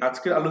মানে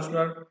আজকের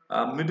আলোচনার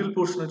মিডল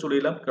পোর্শনে চলে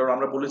এলাম, কারণ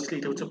আমরা বলেছিলাম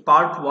এটা হচ্ছে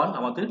পার্ট 1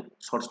 আমাদের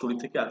শর্ট স্টোরি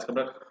থেকে। আজকে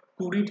আমরা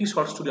 20টি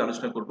শর্ট স্টোরি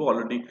আলোচনা করব,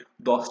 অলরেডি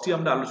 10টি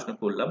আমরা আলোচনা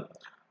করলাম।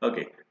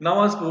 ওকে, নাও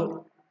আসবো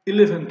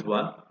 11th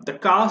one, the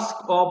cask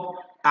of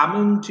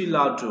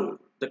অ্যামন্টিলাজো,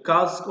 the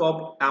cask of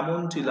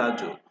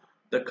অ্যামন্টিলাজো,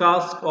 the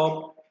cask of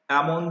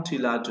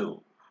অ্যামন্টিলাজো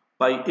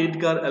by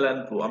Edgar Allan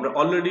পো। আমরা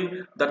already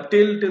the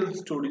tell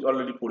story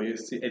already পড়ে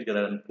এসেছি এডগার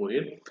অ্যালান পো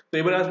এর। তো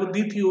এবারে আসবো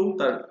দ্বিতীয়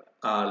তার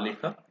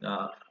লেখা,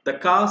 the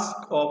cask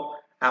of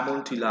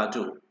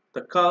অ্যামন্টিলাজো,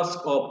 the cask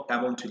of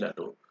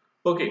অ্যামন্টিলাজো।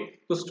 ওকে,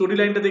 তো স্টোরি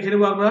লাইনটা দেখে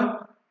নেবো আমরা।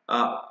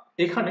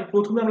 এখানে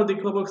প্রথমে আমরা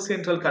দেখতে পাবো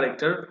সেন্ট্রাল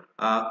ক্যারেক্টার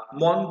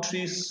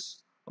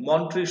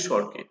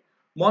মন্ট্রিসরকে।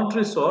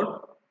 মন্ট্রিসর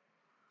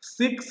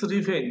সিক্স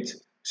রিভেঞ্জ,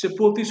 সে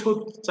প্রতিশোধ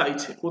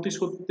চাইছে,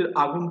 প্রতিশোধের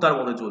আগুন তার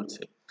মধ্যে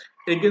জ্বলছে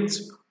এগেইনস্ট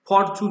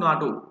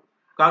ফরচুনাটো।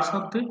 কার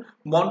সাথে?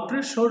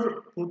 মন্ট্রিসর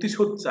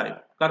প্রতিশোধ চায়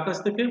কার কাছ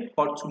থেকে?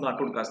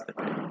 ফরচুনাটোর কাছ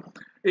থেকে।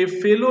 এ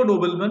ফেলো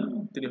নোবেলম্যান,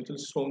 তিনি হচ্ছেন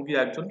সঙ্গী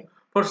একজন,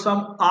 ফর সাম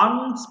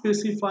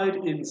আনস্পেসিফাইড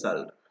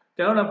ইনসাল্ট,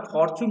 কেননা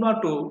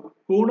ফরচুনাটো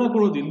কোনো না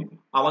কোনো দিন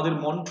আমাদের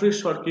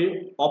মন্ট্রিসরকে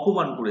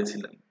অপমান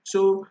করেছিলেন।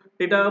 সো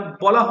এটা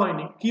বলা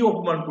হয়নি কি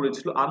অপমান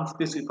করেছিল,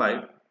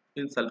 আনস্পেসিফাইড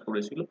ইনসাল্ট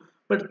করেছিল,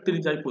 বাট তিনি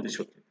চাই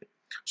প্রতিশোধ নিতে।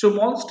 সো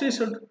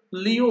মনস্ট্রেসর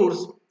লিওর্স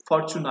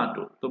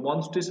ফরচুনাটো, তো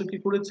মনস্ট্রেসর কি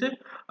করেছে?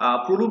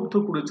 প্রলুব্ধ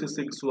করেছে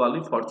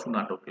sexually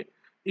ফরচুনাটোকে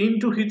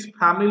into his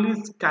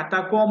families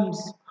catacombs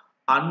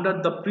under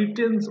the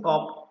pretence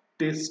of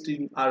testing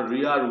R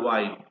rear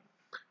wine.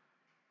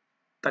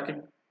 তাকে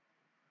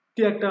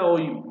কি একটা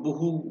ওই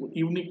বহু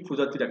ইউনিক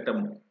প্রজাতির একটা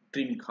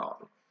ড্রিঙ্ক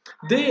খাওয়াবে।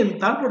 দেন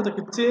তারপরে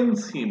তাকে change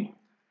him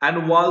and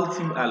Waals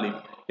him alive,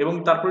 এবং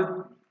তারপরে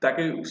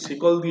তাকে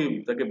শিকল দিয়ে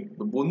তাকে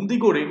বন্দি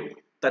করে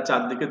তার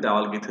চারদিকে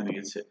দেওয়াল গেঁথে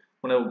দিয়েছে।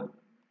 মানে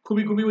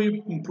খুবই খুবই ওই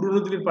পুরোনো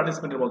দিনের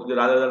পানিশমেন্টের মতো, যে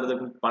রাজা রাজা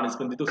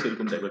পানিশমেন্ট দিত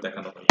সেরকম টাইপের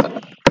দেখানো হয়।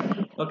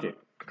 ওকে,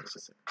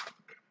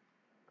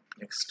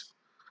 নেক্সট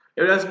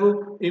এবার আসবো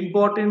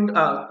ইম্পর্টেন্ট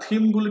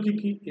থিম গুলো কি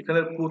কি।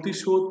 এখানে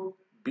প্রতিশোধ,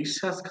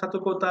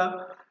 বিশ্বাসঘাতকতা,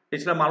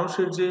 এছাড়া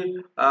মানুষের যে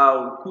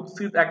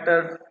কুৎসিত একটা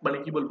মানে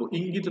কি বলবো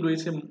ইঙ্গিত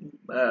রয়েছে,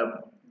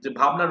 যে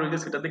ভাবনা রয়েছে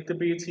সেটা দেখতে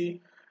পেয়েছি।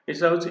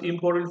 এছাড়া হচ্ছে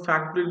ইম্পর্টেন্ট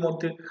ফ্যাক্টরির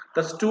মধ্যে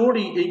দ্য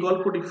স্টোরি, এই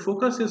গল্পটি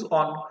focuses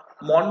on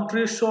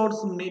মন্ট্রেসরস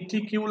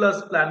meticulous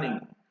planning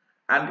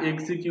and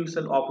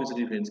execution of his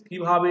revenge,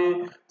 কিভাবে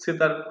সে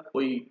তার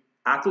ওই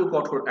এত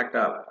কঠোর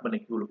একটা মানে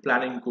কি বলবো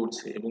প্ল্যানিং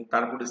করছে, এবং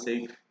তারপরে সেই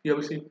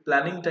কিভাবে সেই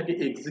প্ল্যানিংটাকে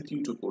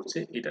এক্সিকিউট করছে,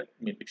 এটা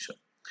মেন বিষয়।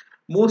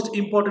 মোস্ট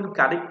ইম্পর্টেন্ট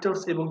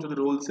ক্যারেক্টার্স এবং যদি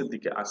রোলস এর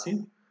দিকে আসি,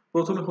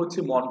 প্রথমে হচ্ছে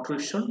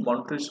মন্ট্রেসর।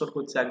 মন্ট্রেসর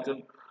হচ্ছে একজন,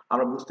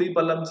 আমরা বুঝতেই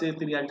পারলাম যে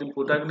তিনি একজন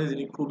প্রোটাগনিস্ট,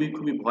 যিনি খুবই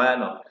খুবই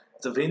ভয়ানক,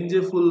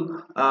 ভেঞ্জেফুল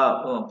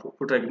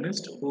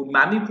প্রোটাগনিস্ট হু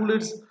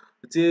ম্যানিপুলেটস,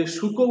 যে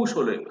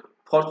সুকৌশলে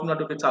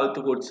ফরচুনাটোকে চালিত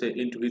করছে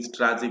ইনটু হিজ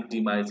ট্র্যাজিক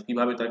ডিমাইজ,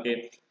 কিভাবে তাকে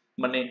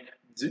মানে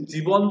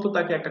জীবন্ত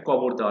তাকে একটা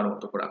কবর দেওয়ার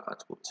মতো করে কাজ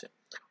করছে।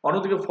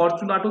 অন্যদিকে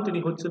ফরচুনাটো তিনি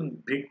হচ্ছেন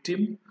victim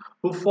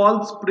who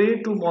false pray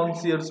to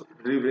মনসিয়রস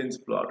revenge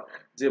plot,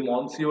 যে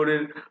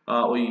মনসিয়রের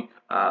ওই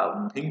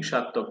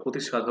হিংসাত্মক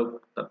প্রতিসাধক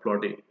তার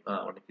প্লটে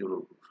অনেক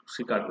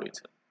শিকার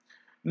হয়েছে।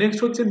 নেক্সট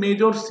হচ্ছে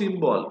মেজর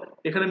সিম্বল।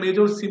 এখানে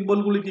মেজর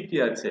সিম্বলগুলি কি কি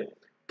আছে?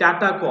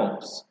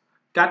 ক্যাটাকম্বস।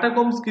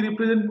 ক্যাটাকম্বস কি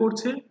রিপ্রেজেন্ট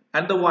করছে?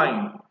 অ্যান্ড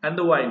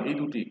দ্য ওয়াইন এই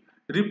দুটি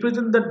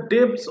রিপ্রেজেন্ট দ্য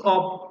ডেপথস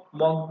অফ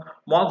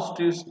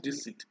মনস্ট্রিয়াস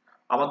ডিসিট।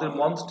 আমাদের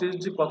মনস্ট্রিয়াস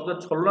যে কতটা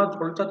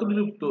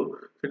ছলচাতুরিযুক্ত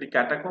সেটি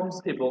ক্যাটাকম্বস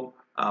এবং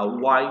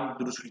ওয়াইন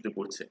দুটো সূচিত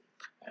করছে।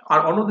 আর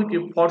অন্যদিকে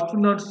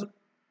ফরচুনাটস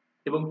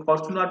এবং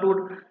ফরচুনাটোর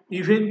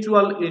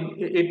ইভেঞ্চুয়াল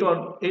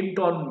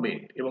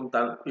এন্টনমেন্ট এবং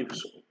তার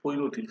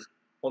পরিণতি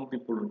অন্তিম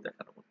পরিণতি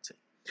দেখানো হচ্ছে।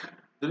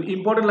 যদি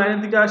ইম্পর্টেন্ট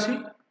লাইনের দিকে আসি,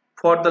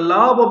 for the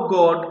love of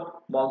god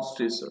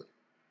মনস্ট্রেশর,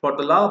 for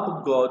the love of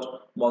god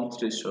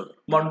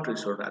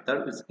মন্ট্রেশর rather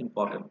is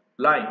important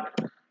line.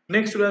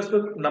 Next চলে আসবে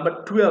নাম্বার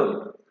 12।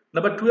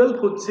 নাম্বার 12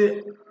 হচ্ছে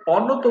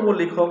অন্যতম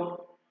লেখক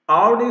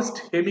আর্নেস্ট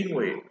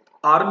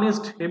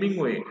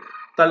হেমিংওয়ে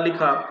তার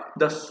লেখা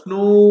the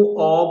snow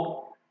of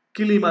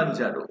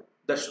Kilimanjaro,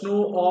 the snow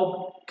of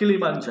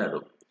Kilimanjaro.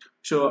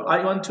 So I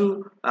want to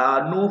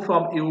know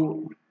from you,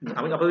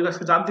 আমি আপনাদের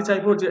কাছে জানতে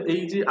চাইবো যে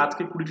এই যে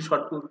আজকে 20টি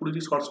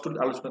শর্ট স্টোরি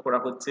আলোচনা করা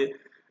হচ্ছে,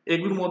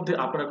 এগুলোর মধ্যে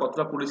আপনারা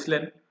কতটা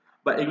পড়েছিলেন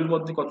বা এগুলোর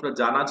মধ্যে কতটা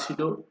জানা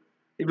ছিল?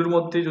 এগুলোর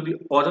মধ্যে যদি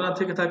অজানা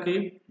থেকে থাকে,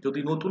 যদি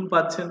নতুন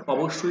পাচ্ছেন,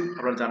 অবশ্যই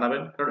আপনারা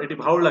জানাবেন, কারণ এটি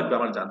ভালো লাগবে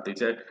আমার জানতে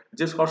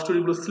যে শর্ট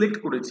স্টোরিগুলো সিলেক্ট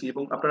করেছি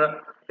এবং আপনারা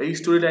এই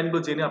স্টোরি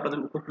লাইনগুলো জেনে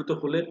আপনাদের উপকৃত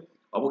হলে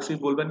অবশ্যই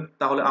বলবেন,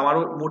 তাহলে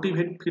আমারও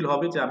মোটিভেট ফিল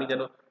হবে যে আমি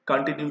যেন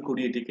কন্টিনিউ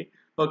করি এটিকে।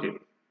 ওকে,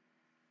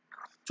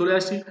 চলে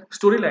আসি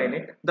স্টোরি লাইনে।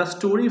 The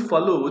story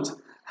follows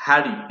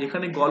Harry.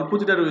 এখানে গল্প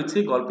যেটা রয়েছে,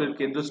 গল্পের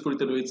কেন্দ্র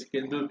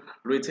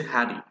রয়েছে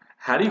হ্যারি।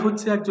 হ্যারি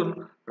হচ্ছে একজন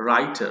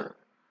রাইটার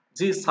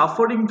যে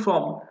suffering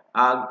from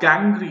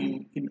gangrene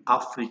in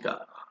Africa.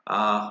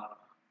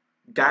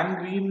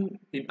 Gangrene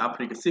in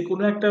Africa, সে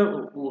কোনো একটা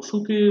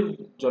অসুখের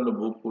জন্য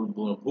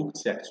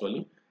ভুগছে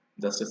অ্যাকচুয়ালি।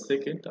 জাস্ট এ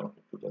সেকেন্ড, আমাকে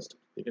একটু জাস্ট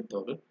দেখতে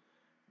হবে।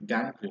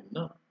 গ্যাংগ্রিন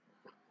না,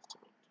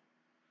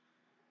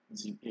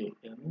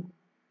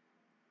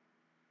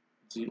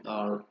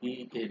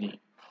 GANGRENE।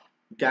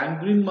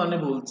 গ্যাংগ্রিন মানে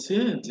বলছে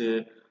যে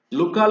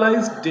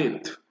localised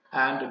death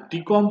and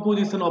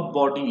decomposition of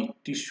body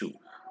tissue,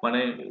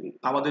 মানে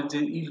আমাদের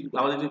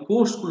যে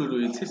কোষগুলো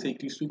রয়েছে সেই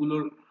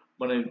টিস্যুগুলোর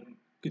মানে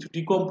কিছু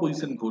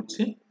ডিকম্পোজিশন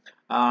ঘটছে,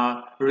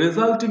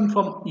 resulting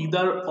from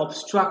either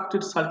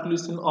obstructed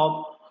circulation of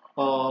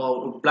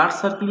blood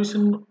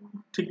circulation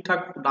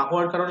ঠিকঠাক না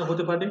হওয়ার কারণে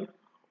হতে পারে,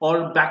 অর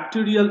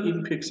ব্যাকটেরিয়াল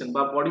ইনফেকশন,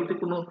 বা বডিতে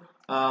কোনো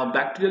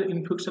ব্যাকটেরিয়াল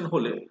ইনফেকশন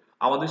হলে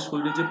আমাদের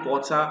শরীরে যে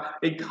পচা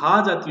এই ঘা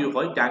জাতীয়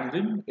হয়,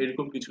 গ্যাংগ্রিন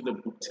এরকম কিছুতে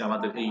ভুগছে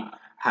আমাদের এই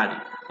হ্যারি।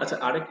 আচ্ছা,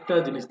 আরেকটা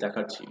জিনিস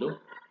দেখার ছিল,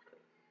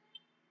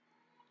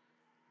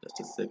 জাস্ট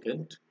এ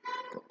সেকেন্ড।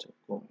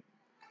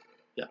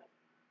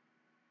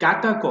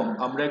 ক্যাটাকম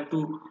আমরা একটু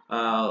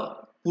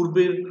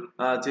পূর্বের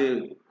যে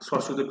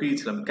ষষ্ঠতে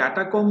পেয়েছিলাম।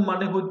 ক্যাটাকম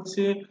মানে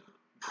হচ্ছে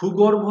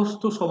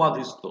ভূগর্ভস্থ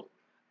সমাধিস্থ,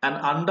 an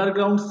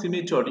underground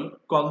cemetery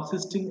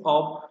consisting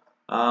of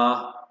uh,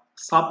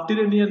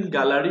 subterranean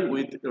gallery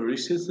with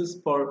recesses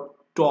for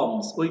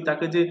tombs। ওই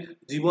তাকে যে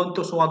জীবন্ত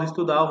সমাধিস্থ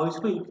দেওয়া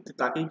হয়েছিল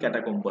তাকেই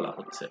ক্যাটাকম বলা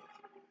হচ্ছে।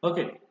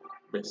 ওকে,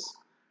 বেশ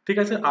ঠিক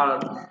আছে। আর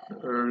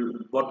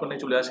বর্তমানে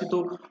চলে আসি, তো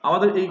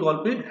আমাদের এই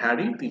গল্পে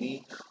হ্যারি তিনি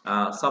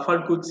সাফার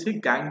করছে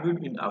গ্যাংগ্রিন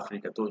ইন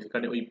আফ্রিকা, তো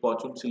সেখানে ওই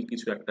পচনশীল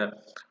কিছু একটা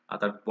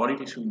তার বডি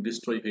টিস্যু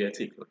ডিস্ট্রয় হয়ে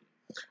আছে এগুলো।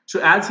 সো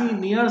অ্যাজ হি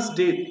নিয়ার্স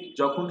ডেথ,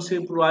 যখন সে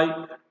প্রায়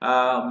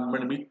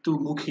মানে মৃত্যুর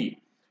মুখী,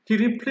 হি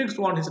রিফ্লেক্টস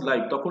অন হিজ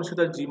লাইফ, তখন সে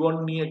তার জীবন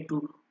নিয়ে একটু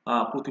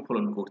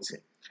প্রতিফলন করছে।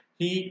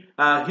 হি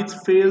হিজ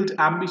ফেইলড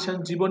অ্যাম্বিশন,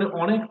 জীবনে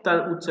অনেক তার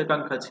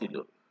উচ্চাকাঙ্ক্ষা ছিল,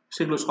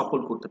 সেগুলো সফল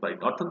করতে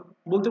পারিনি, অর্থাৎ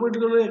বলতে পারি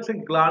একটা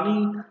গ্লানি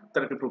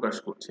তাকে প্রকাশ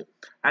করছে।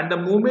 And the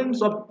moments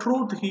of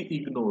truth he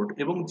ignored,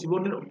 এবং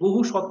জীবনের বহু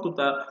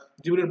সত্যতা,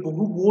 জীবনের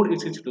বহু মোড়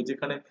এসেছিল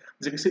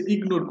যেটাকে সে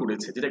ইগনোর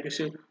করেছে, যেটাকে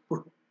সে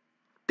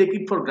টেক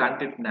ইট ফর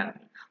গ্রান্টেড নেন।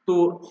 তো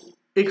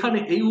এখানে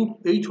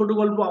এই ছোট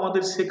গল্প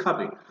আমাদের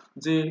শেখাবে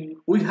যে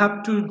we have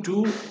to do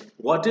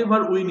what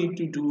ever we need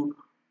to do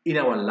in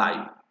our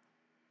life.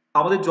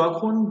 আমাদের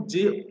যখন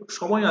যে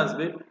সময়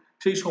আসবে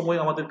সেই সময়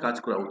আমাদের কাজ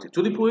করা উচিত।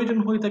 যদি প্রয়োজন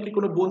হয়ে থাকে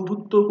কোনো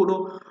বন্ধুত্ব, কোনো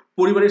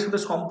পরিবারের সাথে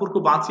সম্পর্ক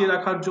বাঁচিয়ে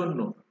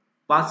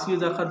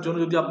রাখার জন্য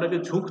যদি আপনাকে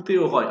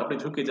ঝুঁকতেও হয়, আপনি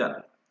ঝুঁকে যান।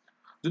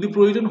 যদি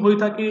প্রয়োজন হয়ে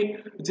থাকে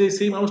যে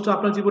সেই মানুষটা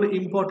আপনার জীবনে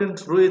ইম্পর্টেন্স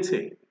রয়েছে,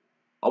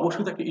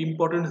 অবশ্যই তাকে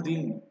ইম্পর্টেন্স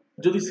দিন।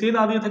 যদি সে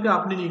না দিয়ে থাকে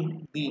আপনি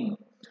দিন,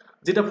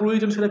 যেটা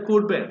প্রয়োজন সেটা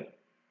করবেন।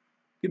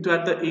 কিন্তু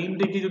অ্যাট দ্য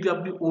এন্ডে গিয়ে যদি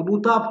আপনি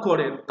অনুতাপ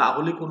করেন,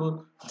 তাহলে কোনো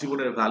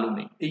জীবনের ভ্যালু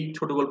নেই। এই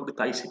ছোট গল্পটি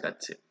তাই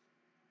শেখাচ্ছে।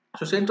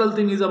 So central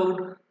thing is about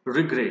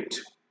regret.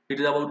 It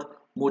is about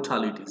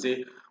mortality. Say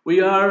we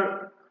are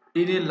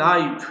in a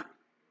life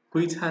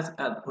which has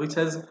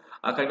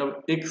a kind of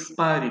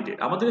expiry date.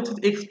 আমাদের কাছে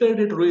expiry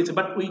date রয়েছে,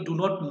 but we do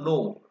not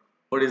know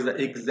what is the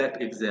exact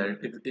expiry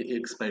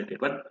date,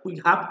 but we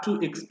have to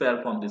expire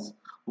from this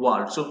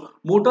word. So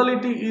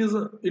mortality is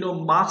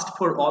must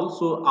for all.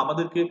 So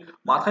আমাদেরকে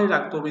মাথায়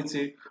রাখতে হবে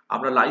যে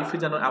আমরা লাইফে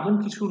যেন এমন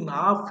কিছু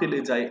না ফেলে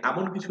যাই,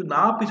 এমন কিছু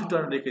না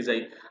পিছুটান রেখে যাই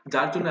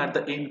যার জন্য at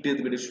the end ডেথ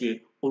বেডে শুয়ে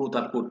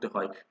অনুতাপ করতে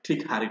হয়, ঠিক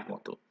হ্যারির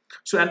মতো।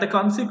 So and the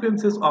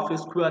consequences of A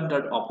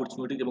স্কোয়ান্ডার্ড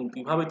opportunity, এবং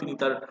কিভাবে তিনি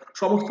তার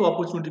সমস্ত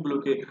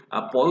অপরচুনিটিগুলোকে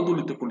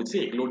পদদলিত করেছে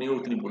এগুলো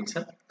নিয়েও তিনি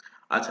বলছেন।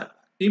 আচ্ছা,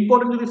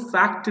 ইম্পর্টেন্ট যদি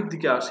ফ্যাক্টের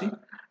দিকে আসি,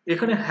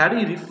 এখানে হ্যারি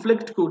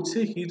রিফ্লেক্ট করছে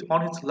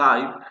on his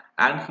life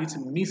and his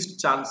missed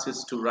chances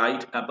two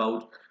right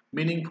about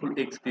meaningful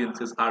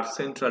experiences R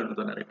central to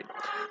the narrative.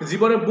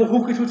 জীবনে বহু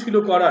কিছু ছিল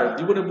করার,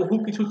 জীবনে বহু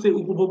কিছু সে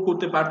উপভোগ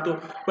করতে পারতো,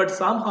 বাট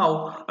সামহাউ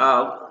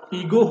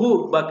ইগো হোক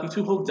বা কিছু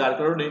হোক যার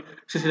কারণে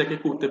সে সেটাকে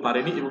করতে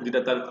পারেনি, এবং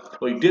যেটা তার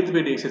ওই ডেথ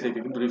বেডে এসে সেটা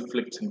কিন্তু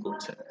রিফ্লেকশন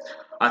করছে।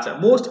 আচ্ছা,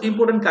 মোস্ট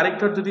ইম্পর্টেন্ট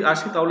ক্যারেক্টার যদি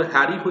আসি তাহলে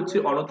হ্যারি হচ্ছে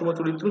অন্যতম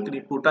চরিত্র, তিনি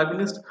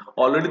প্রোটাগনিস্ট,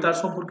 অলরেডি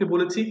তার সম্পর্কে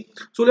বলেছি।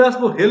 চলে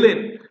আসবো হেলেন।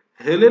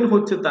 হেলেন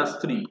হচ্ছে তার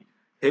স্ত্রী,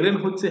 হেলেন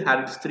হচ্ছে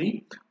হ্যারির স্ত্রী,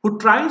 হু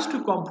ট্রাইজ টু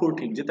কমফোর্ট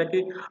হিম, যে তাকে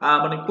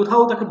মানে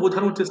কোথাও তাকে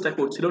বোঝানোর চেষ্টা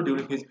করছিল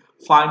ডিউরিং হিজ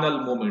ফাইনাল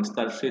মোমেন্টস,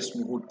 তার শেষ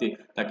মুহূর্তে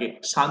তাকে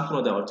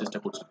সান্ত্বনা দেওয়ার চেষ্টা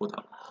করছিল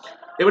কোথাও।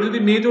 এবার যদি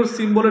মেজর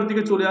সিম্বলের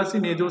দিকে চলে আসি,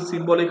 মেজর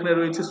সিম্বল এখানে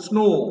রয়েছে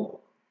স্নো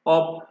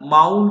অফ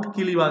মাউন্ট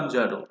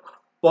কিলিমাঞ্জারো,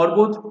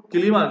 পর্বত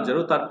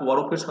কিলিমাঞ্জারো, তার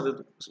বরফের সাথে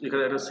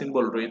এখানে একটা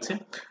সিম্বল রয়েছে।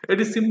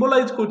 এটি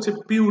সিম্বলাইজ করছে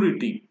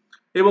পিউরিটি,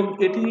 এবং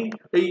এটি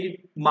এই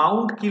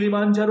মাউন্ট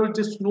কিলিমাঞ্জারোর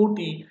যে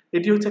স্নোটি,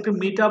 এটি হচ্ছে একটা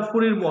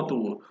মেটাফোরের মতো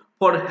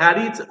for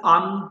হ্যারিজ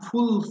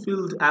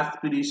আনফুলফিলড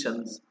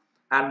aspirations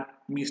and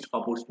missed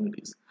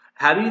opportunities.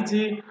 Harry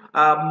যে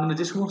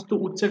যে সমস্ত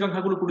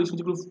উচ্চাকাঙ্ক্ষাগুলো করেছিল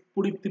যেগুলো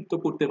পরিতৃপ্ত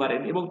করতে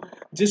পারেন, এবং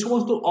যে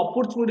সমস্ত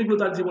অপরচুনিটিগুলো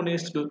তার জীবনে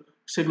এসেছিল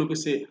সেগুলোকে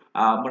সে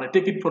মানে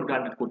টেক ইট ফর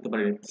গ্রান্টেড করতে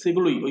পারেন,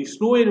 সেগুলোই ওই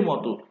স্নো এর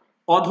মতো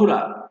অধরা,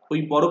 ওই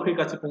বরফের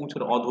কাছে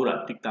পৌঁছানো অধরা,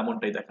 ঠিক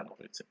তেমনটাই দেখানো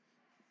হয়েছে।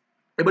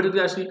 এবার যদি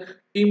আসি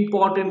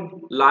ইম্পর্টেন্ট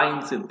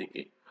লাইনস এর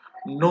দিকে,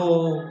 know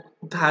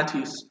that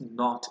is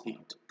not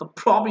it, the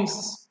promise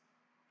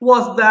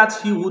was that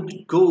he would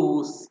go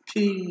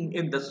skiing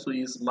in the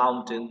Swiss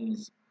mountains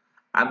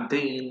and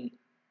then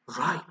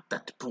write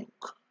that book.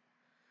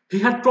 He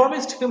had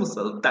promised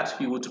himself that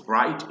he would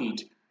write it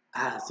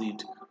as it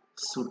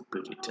should be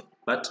written,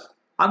 but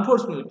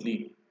unfortunately,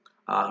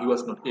 he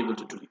was not able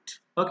to do it.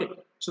 Okay,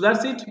 so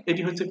that's it.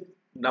 এটি হচ্ছে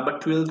number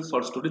 12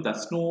 short story, the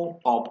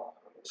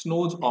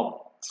snows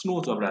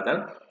of rather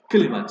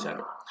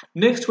Kilimanjaro.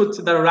 Next হচ্ছে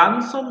the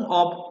ransom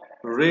of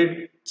red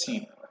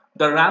sheep.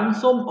 The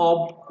ransom of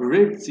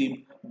red sheep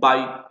by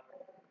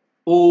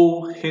O.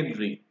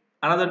 Henry.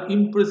 Another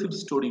impressive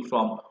story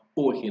from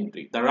O.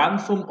 Henry. The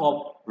ransom of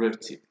red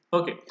sheep.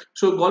 Okay,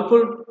 so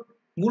গল্পের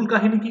মূল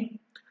কাহিনী কি?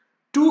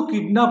 Two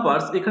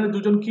কিডন্যাপার্স, এখানে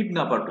দুজন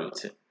kidnapper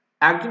রয়েছে,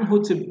 একজন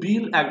হচ্ছে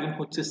বিল, একজন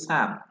হচ্ছে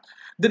স্যাম।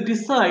 দে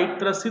ডিসাইড,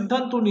 তারা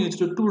সিদ্ধান্ত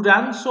নিয়েছিল two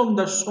ransom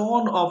the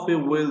son of A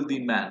wealthy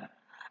man,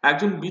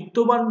 একজন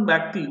বিত্তবান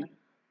ব্যক্তির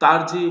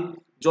তার যে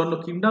জন্য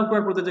কিডন্যাপ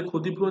করার পর যে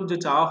ক্ষতিপূরণ যে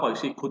চাওয়া হয়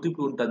সেই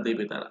ক্ষতিপূরণটা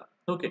দেবে তারা।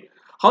 ওকে,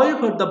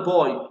 হাউএভার দ্য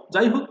বয়,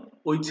 যাই হোক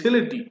ওই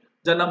ছেলেটি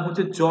যার নাম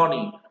হচ্ছে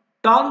Johnny,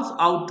 turns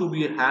out to B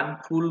a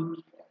handful,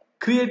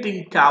 creating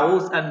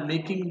chaos and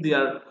making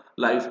their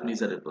life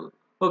miserable.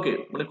 ওকে,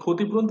 মানে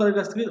ক্ষতিপূরণ তার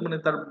কাছ থেকে, মানে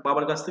তার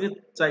বাবার কাছ থেকে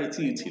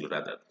চেয়েছিল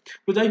রাদার।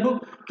 তো যাই হোক,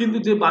 কিন্তু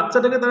যে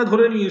বাচ্চাটাকে তারা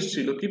ধরে নিয়ে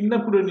এসেছিল,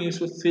 কিডন্যাপ করে নিয়ে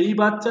এসেছিল, সেই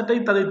বাচ্চাটাই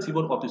তাদের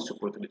জীবন অতিষ্ঠ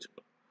করে তুলেছিল।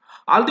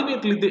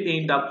 Ultimately they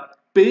end up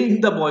paying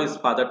the boys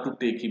father to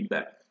take him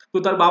back. তো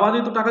তার বাবা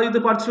যেহেতু টাকা দিতে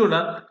পারছিল না,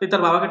 তাই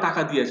তার বাবাকে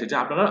টাকা দিয়েছে যে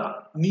আপনারা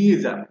নিয়ে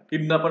যান,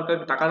 কিডন্যাপারকে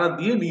টাকাটা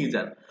দিয়ে নিয়ে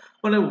যান।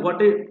 মানে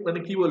মানে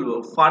কি বলবো,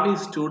 ফানি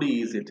স্টোরি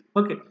ইজ ইট।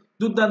 ওকে,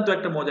 দুর্দান্ত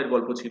একটা মজার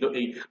গল্প ছিল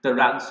এই the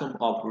ransom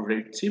of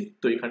red sheep.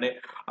 তো এখানে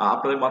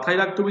আপনাদের মাথায়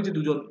রাখতে হবে যে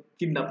দুজন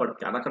কিডন্যাপার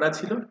কারা কারা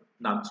ছিল,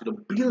 নাম ছিল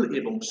বিল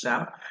এবং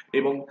স্যাম,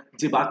 এবং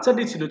যে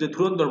বাচ্চাটি ছিল, যে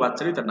ধুরন্ধর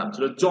বাচ্চাটি, তার নাম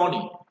ছিল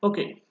জনি।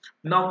 ওকে,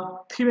 নাও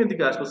থিমের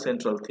দিকে আসবো।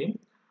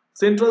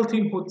 সেন্ট্রাল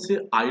থিম হচ্ছে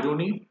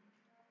আইরনি,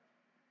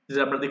 যে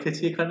আমরা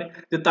দেখেছি এখানে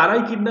যে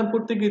তারাই কিডন্যাপ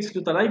করতে গিয়েছিল,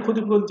 তারাই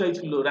ক্ষতিপূরণ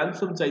চাইছিল,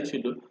 র্যানসম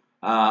চাইছিল,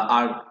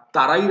 আর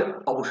তারাই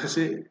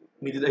অবশেষে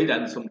নিজেরাই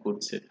র্যানসম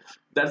করছে।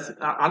 দ্যাটস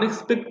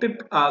আনএক্সপেক্টেড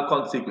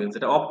কনসিকুয়েন্স,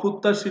 এটা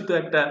অপ্রত্যাশিত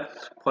একটা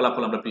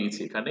ফলাফল আমরা পেয়েছি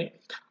এখানে।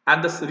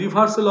 And the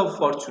reversal of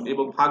Fortune,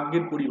 এবং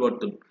ভাগ্যের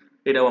পরিবর্তন,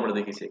 এটাও আমরা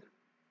দেখেছি।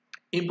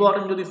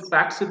 ইম্পর্টেন্ট যদি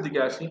ফ্যাক্টস এর দিকে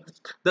আসি,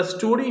 দ্য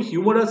স্টোরি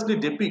হিউমারাসলি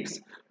ডেপিক্টস,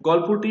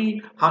 গল্পটি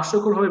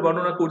হাস্যকরভাবে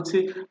বর্ণনা করছে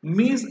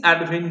miss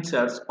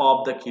adventures of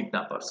the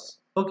কিডন্যাপার্স।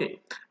 Okay,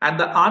 and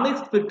the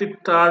unexpected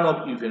turn off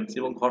events,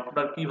 এবং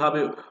ঘটনার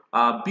কিভাবে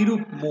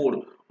বিরূপ মোড়,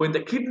 when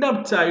the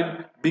kidnapped child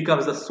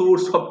becomes the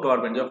source of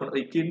torment, যখন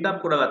ওই কিডন্যাপ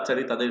করা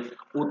বাচ্চাটি তাদের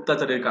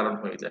অত্যাচারের কারণ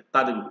হয়ে যায়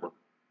তাদের উপর।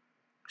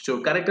 সো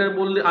ক্যারেক্টার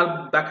বললে আর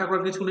ব্যাখ্যা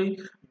করার কিছু নেই,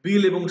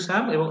 বিল এবং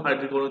স্যাম, এবং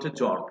আরেকটি কোন হচ্ছে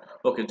জন।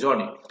 ওকে,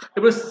 জনি।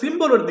 এবার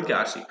সিম্বলের দিকে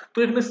আসি, তো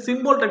এখানে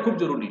সিম্বলটা খুব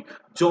জরুরি।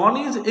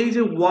 জনিজ এই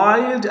যে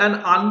ওয়াইল্ড অ্যান্ড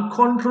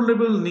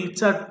আনকন্ট্রোলেবল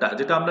নেচারটা,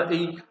 যেটা আমরা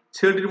এই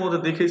ছেলেটির মধ্যে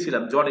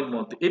দেখেছিলাম, জনির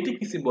মধ্যে, এটি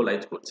কি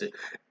সিম্বলাইজ করছে?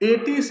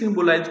 এটি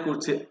সিম্বলাইজ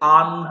করছে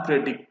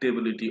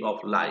আনপ্রেডিক্টেবিলিটি of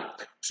life.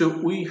 So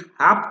we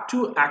have to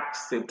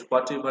accept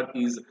what ever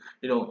is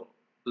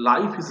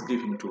life is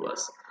giving to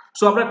us.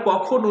 So আমরা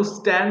কখনো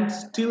স্ট্যান্ড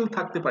স্টিল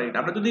থাকতে পারি না।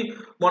 আমরা যদি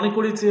মনে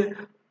করি যে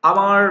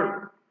আমার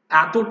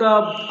এতটা,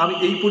 আমি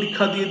এই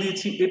পরীক্ষা দিয়ে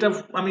দিয়েছি, এটা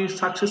আমি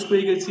সাকসেস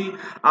পেয়ে গেছি,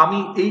 আমি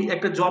এই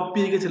একটা জব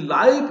পেয়ে গেছি,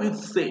 life is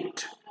set,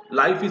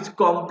 life is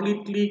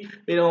completely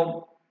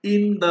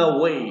in the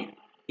way,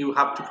 you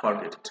have to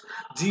forget it.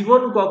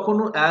 জীবন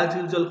কখনো অ্যাজ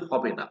ইউজুয়াল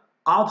হবে না,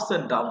 আপস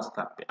অ্যান্ড ডাউনস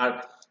থাকবে। আর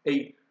এই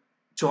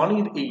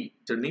জনির এই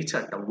যে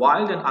নেচারটা,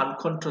 ওয়াইল্ড অ্যান্ড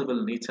আনকন্ট্রোলেবল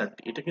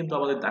নেচারটি, এটা কিন্তু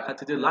আমাদের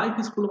দেখাচ্ছে যে life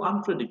is full of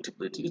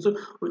আনপ্রেডিক্টেবিলিটি। So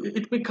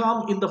it May come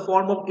in the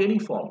form of any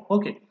form.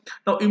 Okay,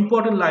 now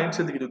important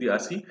লাইনসের দিকে যদি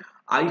আসি,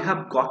 I have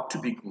got to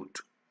be good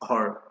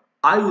or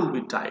I will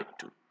be tired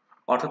two.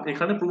 অর্থাৎ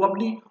এখানে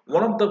probably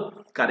one of the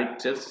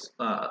characters,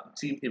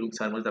 gym এবং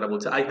স্যারমোজ তারা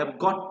বলছে I have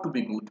got to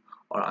be good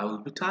or I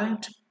will be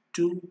tired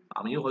two,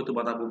 আমিও হয়তো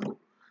বাধা করবো।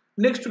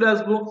 নেক্সট চলে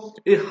আসবো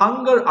এ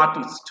hunger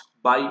artist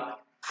by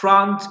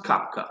France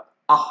Kafka.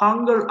 A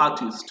hunger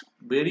artist,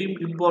 very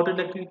important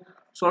একটি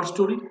শর্ট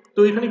স্টোরি। তো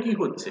এখানে কি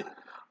হচ্ছে,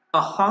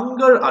 আ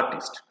hunger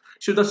artist,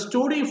 so the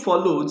story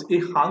follows A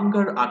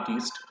hunger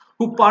artist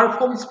who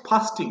performs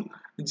fasting,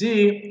 যে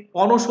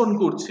অনশন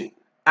করছে,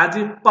 as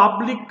a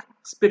public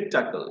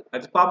spectacle,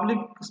 as public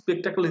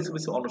spectacle হিসেবে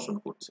সে অনশন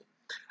করছে।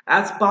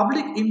 অ্যাজ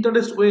পাবলিক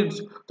ইন্টারেস্ট ওয়েন্স,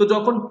 তো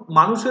যখন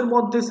মানুষের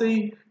মধ্যে সেই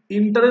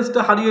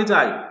ইন্টারেস্টটা হারিয়ে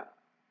যায়,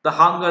 the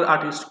hunger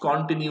artist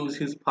continues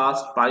his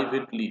fast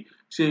privately,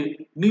 সে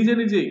নিজে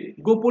নিজে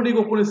গোপনে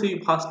গোপনে সেই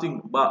ফাস্টিং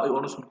বা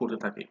অনশন করতে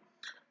থাকে।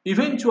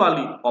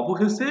 ইভেনচুয়ালি,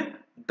 অবশেষে,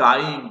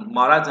 ডাইং,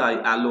 মারা যায়,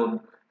 অ্যালোন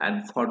অ্যান্ড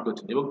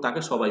ফরগটেন, এবং তাকে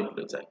সবাই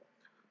ভুলে যায়।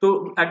 তো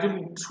একজন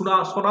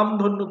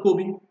স্বনামধন্য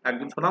কবি,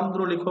 একজন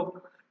স্বনামধন্য লেখক,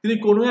 তিনি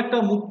কোনো একটা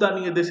মুদ্রা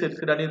নিয়ে দেশের,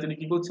 সেটা নিয়ে তিনি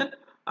কি করছেন,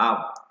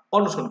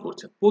 অনশন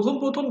করছেন। প্রথম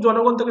প্রথম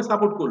জনগণ তাকে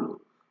সাপোর্ট করলো,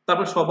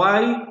 তারপর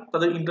সবাই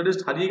তাদের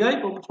ইন্টারেস্ট হারিয়ে যায়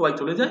এবং সবাই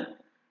চলে যায়।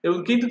 এবং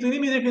কিন্তু তিনি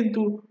নিজে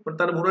কিন্তু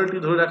তার মোরালিটি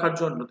ধরে রাখার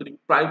জন্য তিনি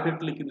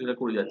প্রাইভেটলি কিন্তু এটা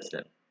করে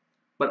যাচ্ছিলেন,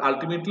 বাট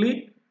আলটিমেটলি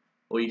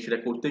ওই সেটা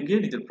করতে গিয়ে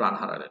নিজের প্রাণ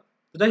হারালেন।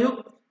 যাই হোক,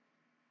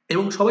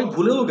 এবং সবাই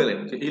ভুলেও গেলেন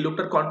যে এই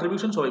লোকটার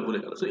কন্ট্রিবিউশন, সবাই ভুলে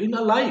গেল। সো ইন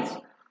আ লাইফ,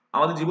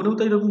 আমাদের জীবনেও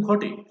তো এরকম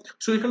ঘটে।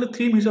 সো এখানে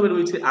থিম হিসাবে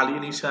রয়েছে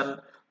alienation,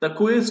 the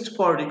Quest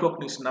for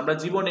recognition. আমরা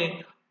জীবনে,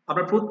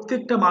 আমরা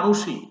প্রত্যেকটা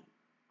মানুষই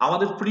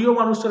আমাদের প্রিয়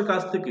মানুষটার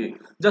কাছ থেকে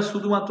যা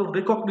শুধুমাত্র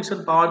রেকগনিশন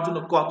পাওয়ার জন্য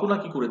কত না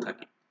কি করে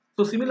থাকি।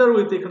 তো সিমিলার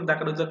ওয়েতে এখানে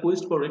দেখানো যায়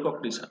কোয়েস্ট ফর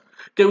রেকগনিশন।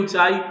 কেউ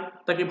চাই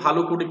তাকে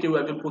ভালো করে, কেউ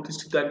একজন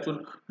প্রতিষ্ঠিত একজন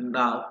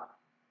না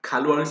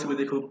খেলোয়াড় হিসেবে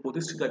দেখুক,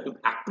 প্রতিষ্ঠিত একজন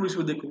অ্যাক্টর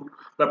হিসেবে দেখুক,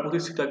 বা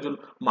প্রতিষ্ঠিত একজন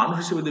মানুষ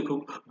হিসেবে দেখুক,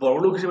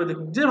 বড়লোক হিসেবে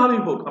দেখুক,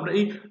 যেভাবেই হোক, আমরা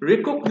এই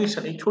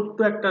রেকগনিশন, এই ছোট্ট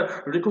একটা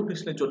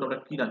রেকগনিশনের জন্য আমরা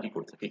কি না কি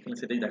করতে থাকি, এখানে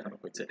সেটাই দেখানো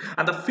হয়েছে।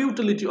 Are the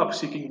futility of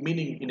seeking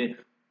meaning in a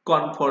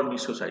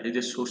কনফর্মিস্ট society,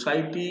 যে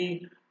সোসাইটি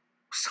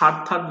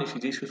স্বার্থান্বেষী,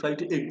 যে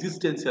সোসাইটি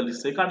এক্সিস্টেন্সিয়ালিস্ট,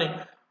 সেখানে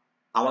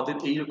আমাদের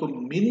এইরকম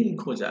মিনিং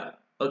খোঁজা,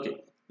 ওকে,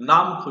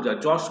 নাম খোঁজা,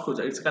 যশ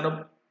খোঁজা, it's kind of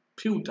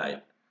futile,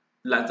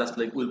 just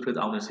like Wilfred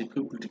আউনের সেই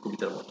ফিউটিলিটি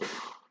কবিতার মতো,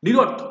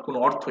 নিরর্থক, কোনো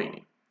অর্থই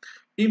নেই।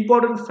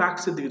 ইম্পর্টেন্ট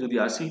ফ্যাক্টসের দিকে যদি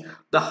আসি,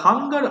 দ্য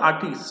হাঙ্গার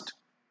আর্টিস্ট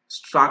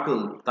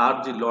স্ট্রাগল, তার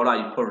যে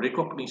লড়াই ফর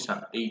রেকগনিশন,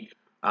 এই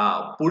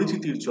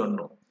পরিচিতির জন্য,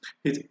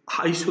 হিজ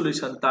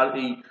আইসোলেশন, তার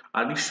এই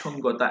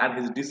নিঃসঙ্গতা, অ্যান্ড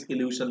হিজ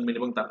ডিসইলিউশনমেন্ট,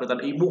 এবং তারপরে তার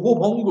এই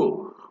মোহভঙ্গ,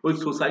 ওই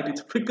সোসাইটির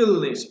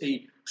ফ্রিকলনেস, এই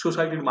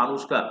সোসাইটির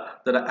মানুষরা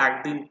যারা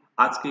একদিন,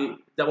 আজকে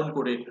যেমন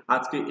করে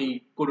আজকে এই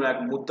কোনো এক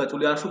মুদ্রা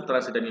চলে আসুক,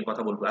 তারা সেটা নিয়ে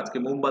কথা বলবে, আজকে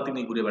মোমবাতি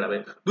নিয়ে ঘুরে বেড়াবে,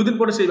 দুদিন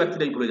পরে সেই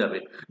ব্যক্তিটাই ভুলে যাবে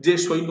যে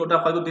সৈন্যটা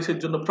হয়তো দেশের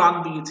জন্য প্রাণ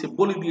দিয়েছে,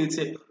 বলি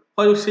দিয়েছে,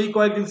 হয়তো সেই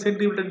কয়েকদিন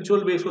সেন্টিমেন্ট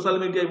চলবে, সোশ্যাল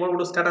মিডিয়ায় বড়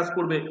বড় স্ট্যাটাস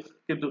করবে,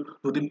 কিন্তু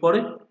দুদিন পরে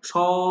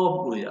সব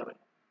উড়ে যাবে।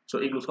 সো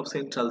এগুলো সব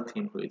সেন্ট্রাল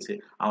থিম হয়েছে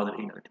আমাদের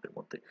এই নারেটিভের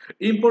মধ্যে।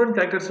 ইম্পর্টেন্ট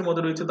ক্যারেক্টার্সের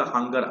মধ্যে রয়েছে the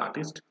hunger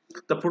artist,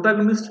 the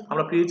protagonist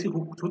আমরা পেয়েছি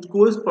whose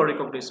Quest for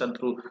recognition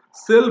through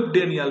self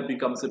Daniel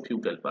becomes a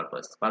futile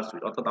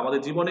pursuit. অর্থাৎ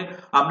আমাদের জীবনে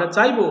আমরা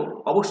চাইবো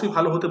অবশ্যই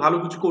ভালো হতে, ভালো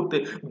কিছু করতে,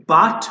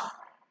 but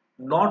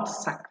not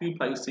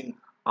sacrificing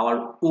our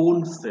own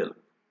self.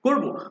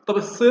 করবো,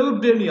 তবে সেলফ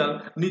ডেনিয়াল,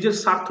 নিজের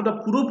স্বার্থটা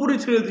পুরোপুরি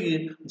ছেড়ে দিয়ে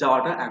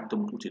যাওয়াটা একদম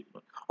উচিত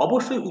নয়।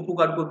 অবশ্যই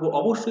উপকার করবো,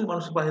 অবশ্যই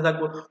মানুষের পাশে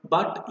থাকবো,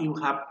 but you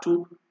have to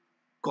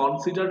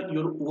consider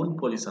your own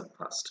position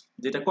first,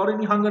 যেটা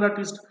করেনি হাঙ্গার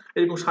আর্টিস্ট।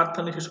 এরকম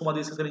স্বার্থান্বেষী সমাজে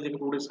এসে নিজেকে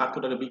পুরো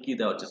স্বার্থটাকে বিকিয়ে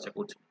দেওয়ার চেষ্টা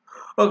করছে।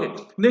 ওকে,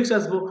 নেক্সট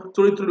আসবো,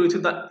 চরিত্র রয়েছে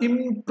দ্য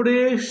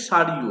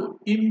ইমপ্রেসারিও।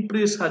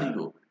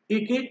 ইমপ্রেসারিও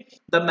একে,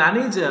 the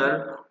manager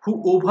who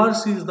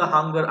overseas the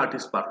hunger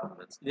artist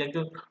performance.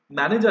 একজন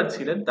ম্যানেজার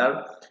ছিলেন তার,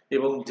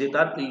 এবং যে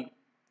তার এই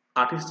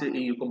আর্টিস্টের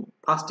এইরকম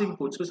ফাস্টিং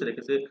করছিল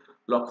সেটাকে সে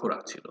লক্ষ্য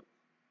রাখছিল।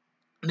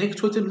 নেক্সট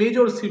হচ্ছে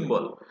মেজর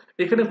সিম্বল।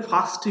 এখানে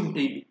ফাস্টিং,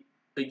 এই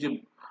এই যে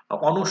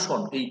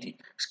অনশন, এইটি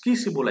কি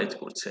সিম্বলাইজ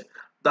করছে?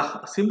 The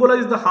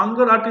symbolise the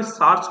hunger artist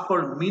search for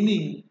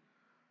meaning,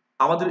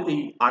 আমাদের এই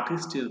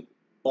আর্টিস্টের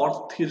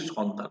অর্থের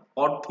সন্ধান,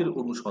 অর্থের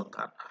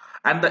অনুসন্ধান,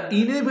 and the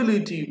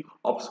inability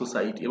of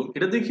society, এবং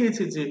এটা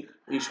দেখিয়েছে যে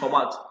এই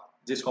সমাজ,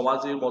 যে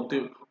সমাজের মধ্যে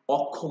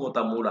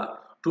অক্ষমতা মোড়া,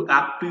 two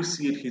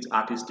appreciate his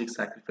artistic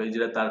sacrifice,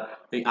 যেটা তার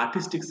এই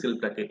আর্টিস্টিক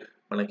সেলফটাকে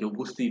মানে কেউ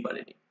বুঝতেই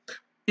পারেনি।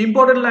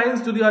 ইম্পর্টেন্ট লাইন্স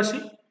যদি আসি,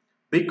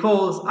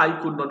 because I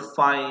could not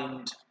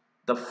find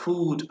the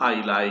food I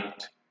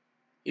liked,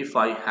 if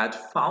I had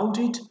found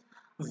it,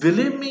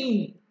 believe me,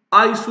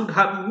 I should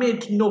have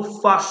made no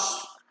fuss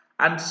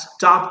and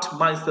starved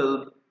myself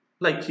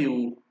like you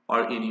or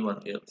anyone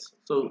else.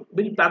 So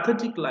very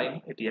pathetic line,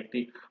 এটি একটি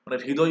মানে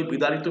হৃদয়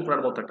বিদারিত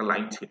করার মতো একটা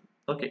line ছিল।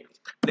 ওকে,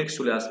 next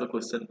চলে আসবে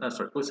question,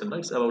 sorry question নয়,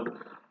 it's about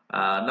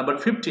number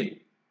 15,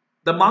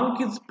 The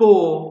Monkey's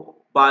Paw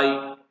by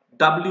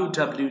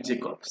W.W.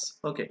 Jacobs.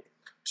 Okay,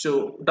 so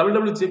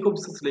W.W.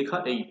 Jacobs লেখা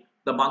এই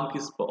দ্য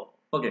মাঙ্কিস প।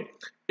 ওকে,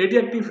 এটি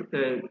একটি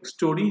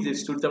স্টোরি, যে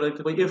স্টোরিতে আমরা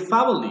দেখতে পাই এ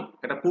ফ্যামিলি,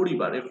 একটা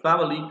পরিবার, এ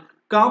family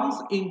comes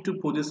into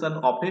position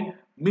of A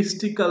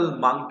mystical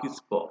monkeys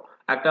প,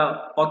 একটা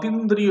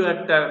অতীন্দ্রিয়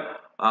একটা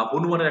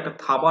হনুমানের একটা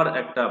থাবার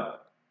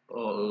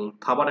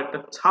একটা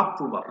ছাপ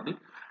প্রবাবলি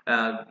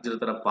যেটা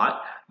তারা পায়,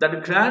 দ্যাট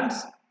গ্র্যান্টস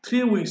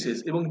 3 উইশেস,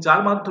 এবং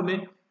যার মাধ্যমে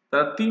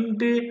তারা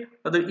 3টে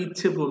তাদের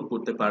ইচ্ছে পূরণ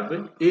করতে পারবে,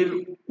 এর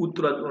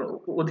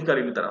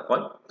অধিকারী তারা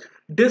হয়।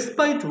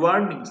 ডেসপাইট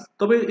ওয়ার্নিংস,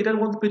 তবে এটার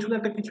মধ্যে পেছনে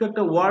একটা কিছু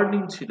একটা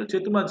ওয়ার্নিং ছিল,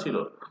 চেতনা ছিল,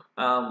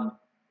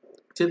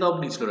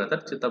 চেতাবনী ছিল,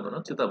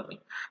 চেতাবনী।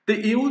 দে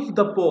ইউজ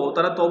দ্য প,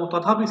 তারা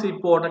তথাপি সেই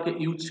পটাকে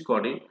ইউজ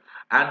করে,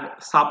 অ্যান্ড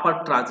সাফার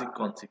ট্রাজিক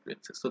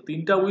কনসিকুয়েন্সেস। তো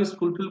 3টা উইশ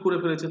ফুলফিল করে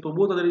ফেলেছে,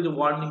 তবুও তাদের এই যে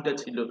ওয়ার্নিংটা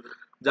ছিল,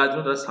 যার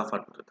জন্য তারা সাফার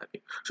করতে থাকে।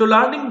 সো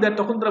লার্নিং দ্যাট,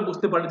 তখন তারা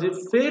বুঝতে পারে যে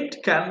ফেট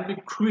ক্যান বি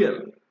ক্রুয়েল,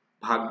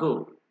 ভাগ্য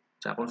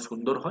যেমন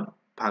সুন্দর হয়,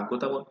 ভাগ্য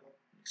তেমন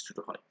নিষ্ঠুর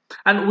হয়।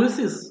 And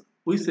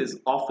wishes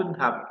often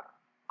have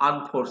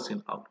unforeseen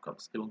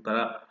outcomes, এবং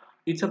তারা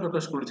ইচ্ছা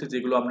প্রকাশ করেছে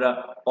যেগুলো আমরা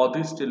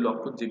অদৃষ্টের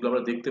লক্ষণ, যেগুলো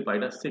আমরা দেখতে পাই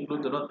না, সেগুলো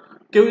যেন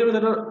কেউ যেন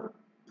তারা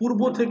পূর্ব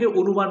থেকে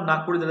অনুমান না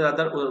করে,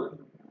 যারা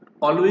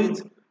অলওয়েজ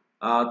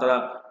তারা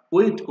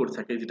ওয়েট করে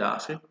থাকে যেটা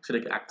আসে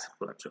সেটাকে অ্যাকসেপ্ট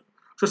করার জন্য।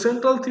 সো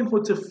সেন্ট্রাল থিম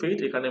হচ্ছে ফেট,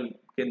 এখানে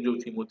কেন্দ্রীয়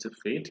থিম হচ্ছে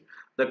ফেট,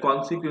 the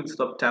consequence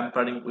of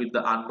tampering with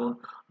the unknown.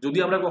 যদি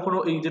আমরা কখনো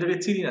এই যেটাকে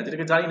চিনি না,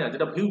 যেটাকে জানি না,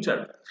 যেটা ফিউচার,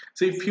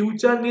 সেই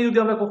ফিউচার নিয়ে যদি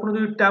আমরা কখনো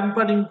যদি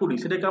ট্যাম্পারিং করি,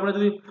 সেটাকে আমরা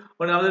যদি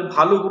মানে আমাদের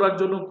ভালো করার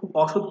জন্য খুব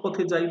অসৎ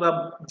পথে যাই বা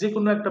যে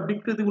কোনো একটা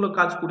বিকৃতিমূলক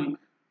কাজ করি,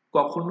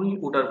 কখনোই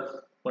ওটার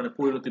মানে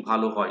পরিণতি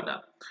ভালো হয় না।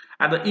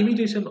 and the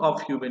imitation of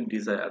human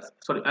desires,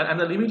 and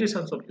the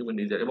limitations of human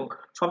desire, এবং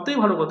সবথেকে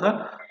ভালো কথা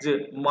যে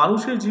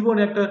মানুষের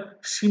জীবনে একটা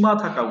সীমা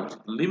থাকা উচিত,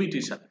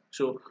 limitation.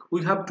 So we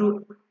have to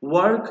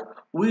work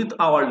with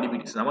our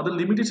limitation, আমাদের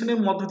লিমিটেশনের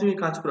মধ্যে থেকে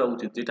কাজ করা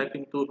উচিত, যেটা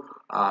কিন্তু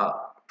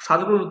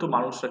সাধারণত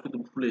মানুষরা কিন্তু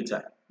ভুলে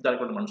যায়, যার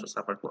কারণে মানুষরা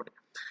সাফার করে।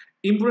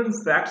 ইম্পর্টেন্ট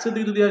ফ্যাক্টস এর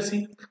দিকে যদি আসি,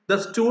 the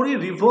story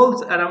revolves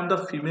around the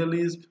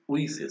ফিমেলিজ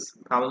wishes,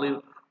 ফ্যামিলির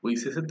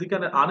উইসেস এর দিকে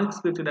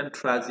unexpected and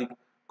tragic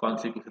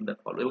consequence that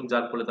follow, এবং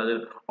যার ফলে তাদের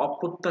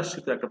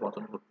অপ্রত্যাশিত একটা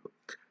পতন ঘটলো।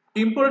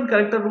 ইম্পর্টেন্ট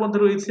ক্যারেক্টারের মধ্যে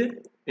রয়েছে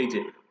এই যে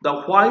দ্য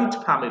হোয়াইট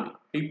ফ্যামিলি,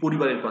 এই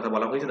পরিবারের কথা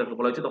বলা হয়েছে, তাকে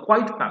বলা হয়েছে the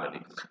white family.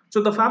 So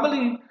the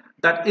family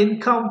that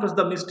encounters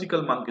the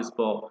mystical monkeys প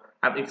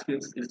and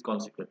experience it's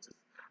consequences.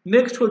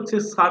 Next হচ্ছে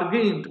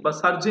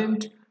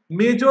sergeant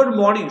major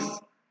Morris,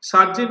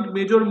 sergeant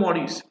major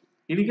Morris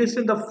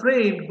indication the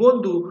friend,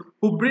 বন্ধু,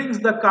 হু ব্রিংস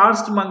দ্য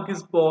কার্সড মাঙ্কিস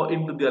প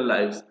ইনটু দেয়ার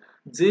লাইভস,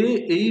 যে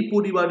এই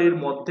পরিবারের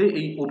মধ্যে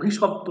এই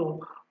অভিশপ্ত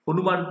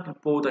হনুমান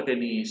পটাকে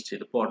নিয়ে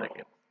এসেছিল,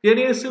 পটাকে কে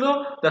নিয়ে এসেছিল?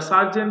 দ্য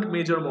সার্জেন্ট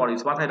মেজর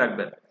মরিস, মাথায়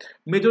রাখবেন।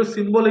 মেজর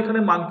সিম্বল এখানে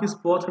মাঙ্কিস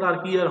প ছাড়া আর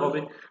কি আর হবে।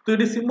 তো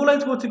এটি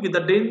সিম্বলাইজ করছে কি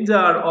the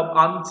danger of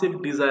uncheck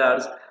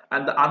desires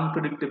and the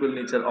unpredictable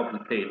nature of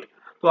ফেট।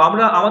 তো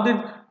আমরা আমাদের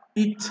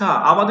ইচ্ছা,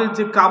 আমাদের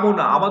যে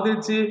কামনা, আমাদের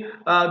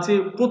যে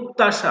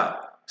প্রত্যাশা,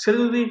 সেটা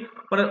যদি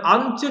মানে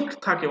আনচেক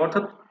থাকে,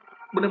 অর্থাৎ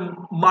মানে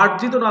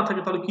মার্জিত না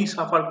থাকে, তাহলে কি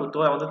সাফার করতে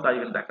হয় আমাদের, তাই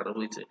এখানে দেখানো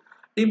হয়েছে।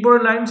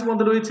 ইম্পর্টেন্ট লাইনস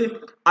মধ্যে রয়েছে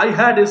I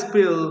had a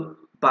spell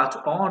but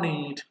on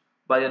it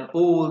by an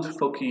old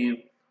fakir,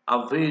 a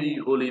very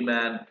holy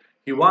man.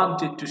 He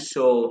wanted to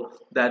show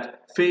that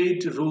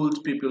fate ruled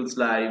people's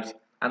lives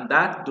and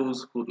that those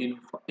who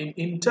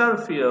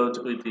interfered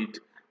with it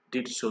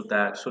did so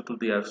to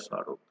their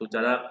sorrow. তো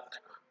যারা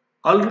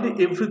already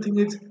everything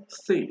is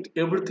set,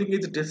 everything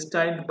is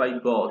destined by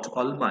God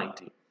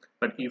Almighty,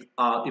 but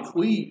if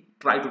we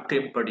try to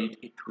temper it,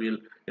 it will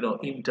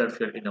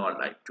interfere in our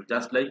life too,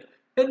 just like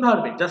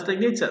environment, just like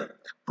nature.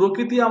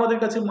 প্রকৃতি আমাদের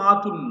কাছে মা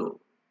তুল্য,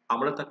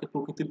 আমরা তাকে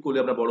প্রকৃতির কোলে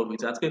আমরা বড়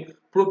হয়েছি। আজকে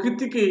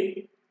প্রকৃতিকে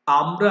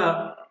আমরা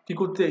কি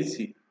করতে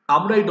চাইছি,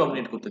 আমরাই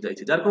ডমিনেট করতে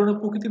চাইছি, যার কারণে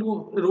প্রকৃতির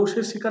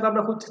রোষের শিকার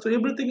আমরা হচ্ছি। তো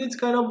everything is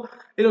kind of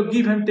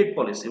give and take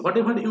policy,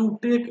 whatever you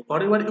take,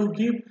 whatever you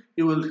give,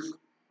 you will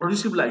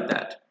receive like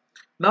that.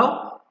 নাও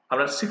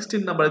আমরা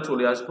 16 নম্বরে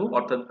চলে আসবো,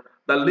 অর্থাৎ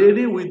the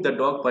lady with the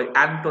dog by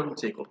Anton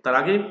Chekhov. তার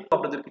আগে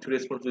আপনাদের কিছু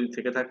রেসপন্স যদি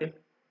থেকে থাকে।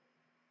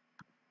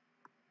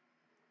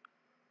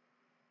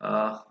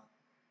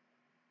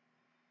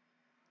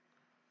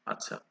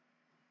 আচ্ছা,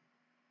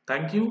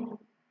 থ্যাংক ইউ,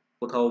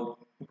 কোথাও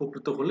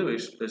উপকৃত হলে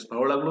বেশ বেশ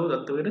ভালো লাগলো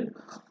জানতে পেরে,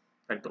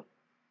 একদম।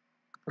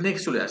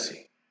 নেক্সট চলে আসি।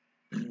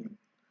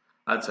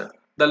 আচ্ছা,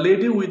 the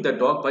lady with the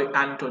dog by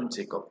Anton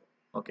Chekhov.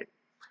 Okay,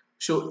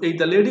 so এই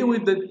the lady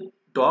with the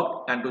dog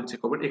Anton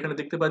Chekhov, এখানে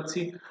দেখতে পাচ্ছি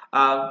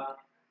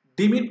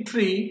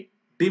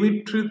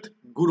ডিমিট্রি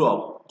গুরভ।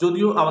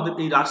 যদিও আমাদের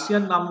এই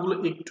রাশিয়ান নামগুলো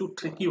একটু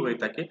ট্রিকি হয়ে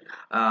থাকে,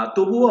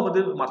 তবুও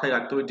আমাদের মাথায়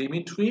রাখতে হবে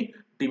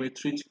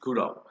ডিমিট্রি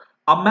গুরভ।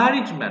 আ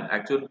ম্যারিড ম্যান,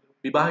 একজন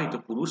বিবাহিত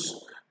পুরুষ,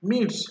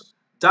 মিটস,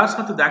 যার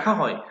সাথে দেখা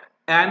হয়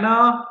Anna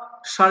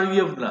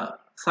সার্গিয়েভনা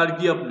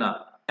সার্গিয়েভনা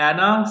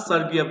Anna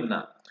সার্গিয়েভনা,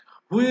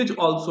 who is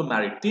also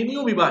married,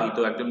 তিনিও বিবাহিত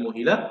একজন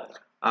মহিলা,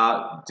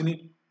 যিনি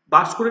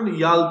বাস করেন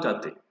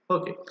ইয়ালটাতে।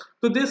 ওকে,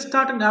 তো দে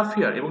স্টার্ট অ্যান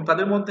অ্যাফেয়ার, এবং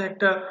তাদের মধ্যে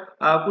একটা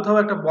কোথাও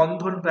একটা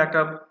বন্ধন বা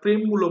একটা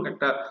প্রেমমূলক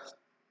একটা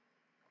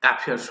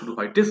অ্যাফেয়ার শুরু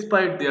হয়,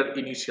 ডিসপাইট দেয়ার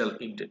ইনিশিয়াল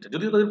ইন্টেনশন,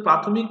 যদিও তাদের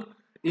প্রাথমিক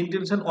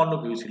ইন্টেনশন অন্য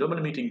কিছু ছিল,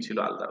 মানে মিটিং ছিল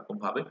আলাদা রকম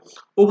ভাবে।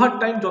 ওভার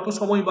টাইম, যত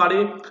সময় বাড়ে,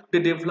 they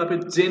develop a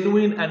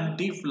genuine and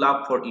deep love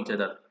for each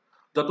other,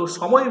 যত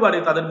সময় বাড়ে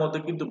তাদের মধ্যে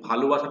কিন্তু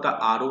ভালোবাসাটা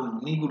আরো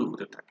নিগুড়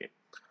হতে থাকে।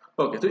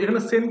 ওকে, তো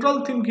এখানে সেন্ট্রাল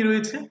থিম কি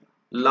রয়েছে?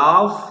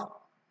 লাভ,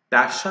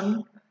 passion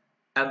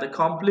and the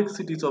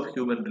complexities of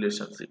human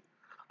relationship.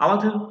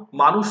 আমাদের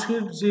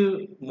মানুষের যে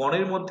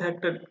মনের মধ্যে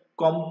একটা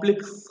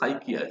কমপ্লেক্স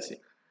সাইকি আছে,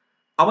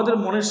 আমাদের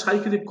মনের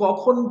সাইকেলে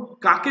কখন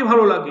কাকে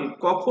ভালো লাগে,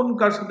 কখন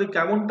কার সাথে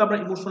কেমনটা আমরা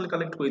ইমোশনালি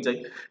কানেক্ট হয়ে যাই,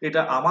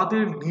 এটা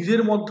আমাদের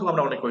নিজের মধ্যেও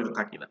আমরা অনেক হয়তো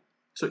থাকি না।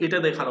 সো এটা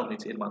দেখানো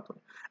হয়েছে এর মাধ্যমে।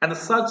 And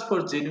search for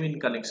genuine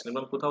connection,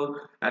 এবং কোথাও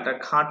একটা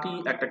খাঁটি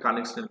একটা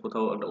কানেকশনের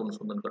কোথাও একটা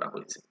অনুসন্ধান করা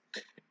হয়েছে।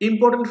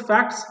 Important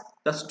facts,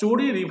 the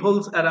story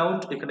revolves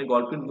around, এখানে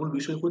গল্পের মূল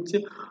বিষয় হচ্ছে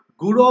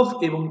গুরভ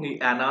এবং এই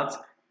অ্যানাজ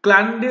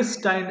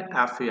ক্ল্যান্ডেস্টাইন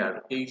অ্যাফেয়ার,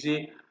 এই যে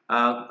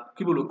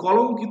কি বলবো,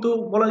 কলঙ্কিত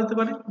বলা যেতে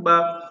পারে, বা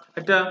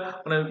একটা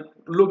মানে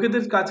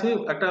লোকেদের কাছে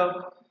একটা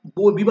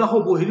বিবাহ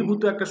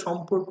বহির্ভূত একটা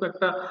সম্পর্ক,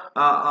 একটা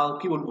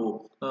কি বলবো,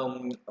 উম,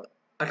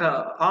 একটা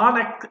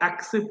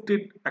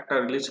আনঅ্যাকসেপ্টেড একটা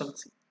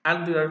relationship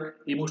and there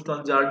emotional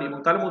journey, এবং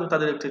তার মধ্যে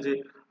তাদের একটা যে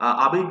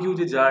আবেগীয়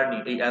যে জার্নি,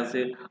 এই অ্যাজ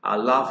এ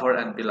লাভার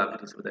অ্যান্ড বেলাভেড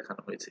হিসেবে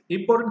দেখানো হয়েছে।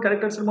 ইম্পর্টেন্ট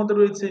ক্যারেক্টার্স এর মধ্যে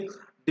রয়েছে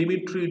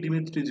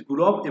ডিমিট্রিজ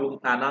গুরভ এবং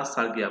অ্যানা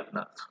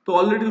সার্গিয়াভনা। তো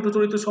অলরেডি দুটো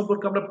চরিত্র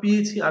সম্পর্কে আমরা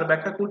পেয়েছি, আর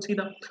ব্যাখ্যা করছি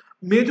না।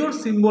 মেজর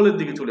সিম্বলের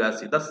দিকে চলে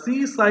আসি, দ্য সি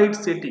সাইড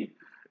সেটিং।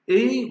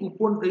 এই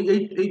উপর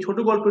এই ছোট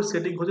গল্পের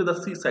সেটিং হচ্ছে দ্য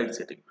সি সাইড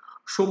সেটিং,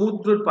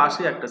 সমুদ্রের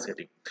পাশে একটা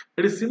সেটিং।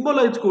 এটি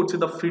সিম্বলাইজ করছে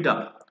দ্য ফ্রিডম,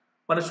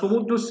 মানে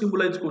সমুদ্র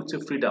সিম্বলাইজ করছে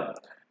freedom,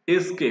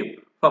 escape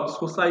from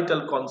societal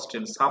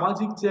constraint,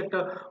 সামাজিক যে একটা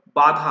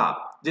বাধা,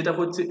 যেটা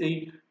হচ্ছে এই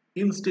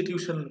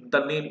institution,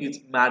 the name is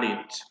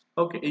marriage.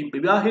 ওকে, এই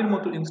বিবাহের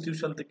মতো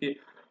ইনস্টিটিউশন থেকে,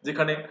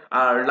 যেখানে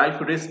লাইফ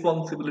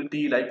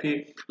রেসপন্সিবিলিটি, লাইফে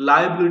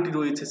লায়াবিলিটি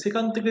রয়েছে,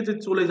 সেখান থেকে যে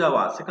চলে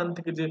যাওয়া, সেখান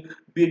থেকে যে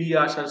বেরিয়ে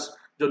আসার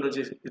জন্য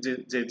যে যে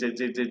যে যে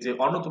যে যে যে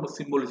অন্যতম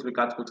সিম্বল হিসেবে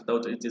কাজ করছে, তা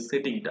হচ্ছে এই যে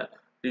সেটিংটা,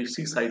 এই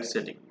সি সাইড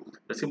সেটিং,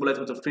 সিম্বলাইজ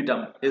হচ্ছে ফ্রিডম,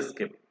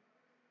 এসকেপ।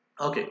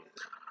 ওকে,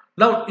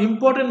 নাও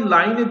ইম্পর্টেন্ট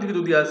লাইনের দিকে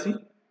যদি আসি,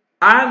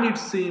 and it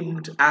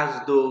seemed as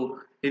though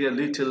in a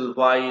little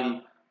while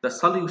the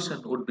solution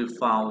would be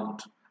found,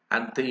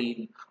 and then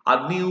a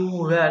new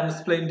and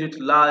splendid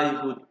life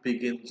would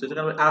begin. So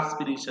সেখানে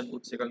aspiration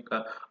হচ্ছে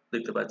এখানকার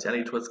দেখতে পাচ্ছি, and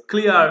it was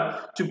clear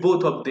to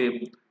both of them,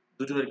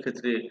 দুজনের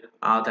ক্ষেত্রে,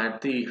 that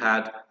they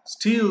had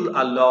still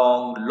a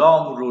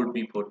long road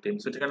before them.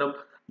 So এটা kind of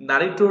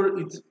narrator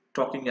is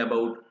talking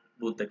about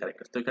both the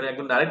characters. তো এখানে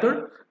একজন narrator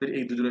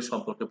এই দুজনের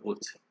সম্পর্কে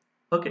বলছে।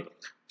 ওকে,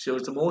 সে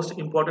হচ্ছে মোস্ট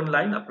ইম্পর্টেন্ট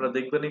লাইন, আপনারা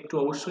দেখবেন একটু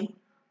অবশ্যই।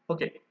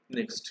 ওকে,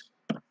 নেক্সট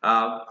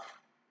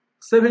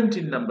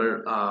 17 নাম্বার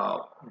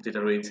যেটা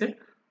রয়েছে,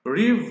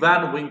 রিভ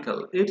ভ্যান উইঙ্কেল।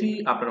 এটি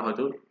আপনারা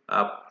হয়তো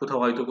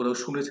কোথাও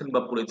শুনেছেন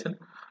বা পড়েছেন।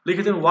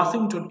 লিখেছেন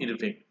Washington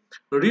Irving.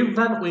 Reeve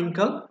Van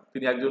Winkle,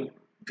 তিনি একজন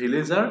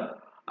ভিলেজার,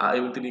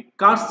 এবং তিনি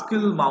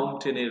কার্সকিল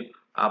মাউন্টেনের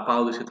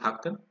পাদদেশে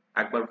থাকতেন।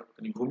 একবার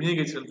তিনি ঘুমিয়ে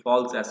গেছিলেন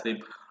false asleep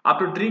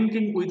after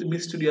drinking with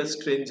mysterious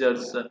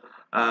strangers,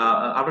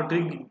 after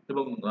drinking,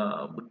 এবং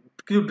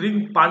কিছু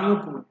পানীয়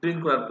ড্রিঙ্ক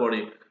করার পরে,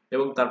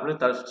 এবং তারপরে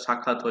তার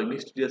সাক্ষাৎ হয়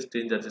মিস্টিরিয়াস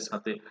স্ট্রেঞ্জার্সের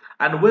সাথে,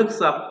 and wakes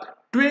up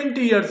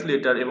 20 years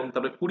later, এবং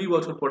তারপরে 20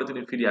 বছর পরে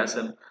তিনি ফিরে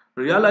আসেন,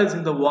 রিয়ালাইজিং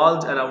the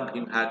world around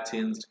him had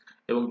changed,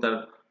 এবং তার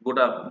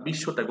গোটা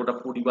বিশ্বটা, গোটা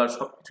পরিবার,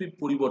 সবকিছুই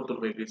পরিবর্তন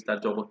হয়ে গেছে, তার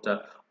জগৎটা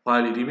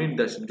while he remained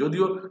the same,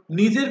 যদিও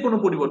নিজের কোনো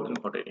পরিবর্তন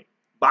ঘটেনি,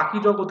 বাকি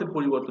জগতের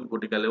পরিবর্তন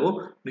ঘটে গেলেও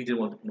নিজের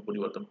মধ্যে কোনো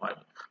পরিবর্তন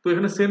হয়নি। তো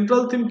এখানে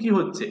সেন্ট্রাল থিম কি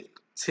হচ্ছে?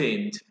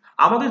 চেঞ্জ।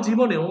 আমাদের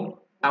জীবনেও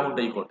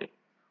এমনটাই ঘটে,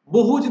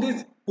 বহু জিনিস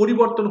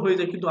পরিবর্তন হয়ে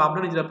যায়, কিন্তু আমরা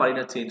নিজেরা পারি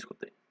না চেঞ্জ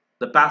হতে।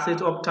 দ্য প্যাসেজ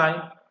অফ টাইম,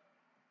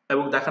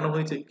 এবং দেখানো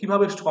হয়েছে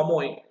কিভাবে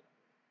সময়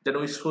যেন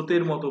ওই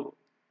স্রোতের মতো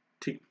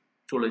ঠিক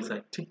চলে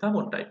যায়, ঠিক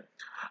তেমনটাই।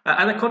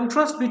 And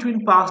contrast between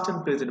past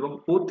and present, এবং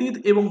অতীত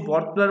এবং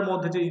বর্তমানের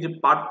মধ্যে যে এই যে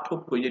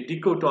পার্থক্য, এই যে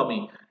ডিকোটমি,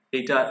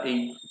 এটা এই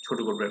ছোট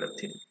গল্পের একটা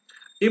থিম।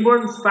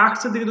 ইম্পর্টেন্ট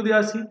ফ্যাক্টস এর দিকে যদি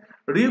আসি,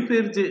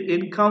 রিপের যে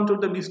এনকাউন্টার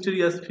দ্য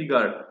মিস্টেরিয়াস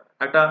ফিগার,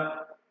 একটা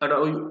একটা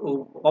ওই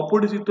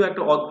অপরিচিত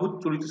একটা অদ্ভুত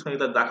চরিত্রের সঙ্গে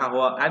তার দেখা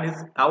হওয়া, অ্যান্ড হিজ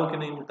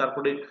অ্যাওকেনিং,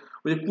 তারপরে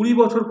ওই যে 20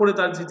 বছর পরে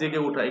তার যে জেগে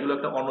ওঠা, এগুলো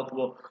একটা অন্যতম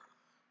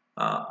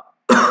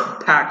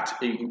ফ্যাক্ট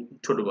এই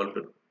ছোট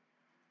গল্পের,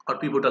 আর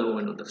পিভটাল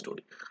মোমেন্ট অফ দ্য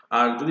স্টোরি।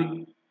 আর যদি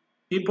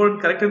ইম্পর্টেন্ট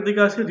ক্যারেক্টার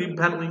দিকে আসে, রিপ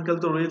ভ্যান উইঙ্কেল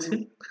তো রয়েছে,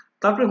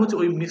 তারপরে হচ্ছে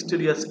ওই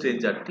মিস্টেরিয়াস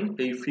স্ট্রেঞ্জারটি,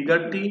 এই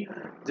ফিগারটি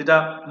যেটা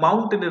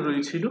মাউন্টেনে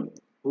রয়েছিল,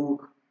 হু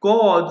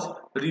cause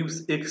Reeves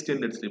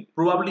extended slip,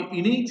 probably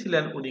ইনিই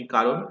ছিলেন উনি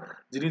কারণ,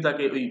 যিনি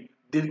তাকে ওই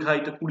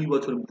দীর্ঘায়িত 20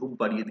 বছর ঘুম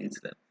পাড়িয়ে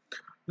দিয়েছিলেন।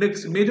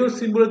 নেক্সট মেজর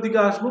সিম্বলের দিকে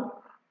আসবো।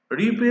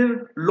 রিপের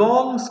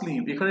লং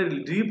স্লিপ, এখানে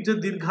রিপ যে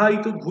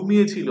দীর্ঘায়িত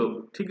ঘুমিয়েছিল,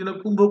 ঠিক না,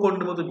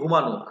 কুম্ভকর্ণের মতো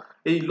ঘুমানো,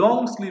 এই long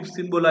sleeve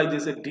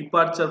symbolises A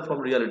departure from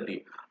reality.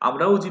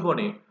 আমরাও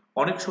জীবনে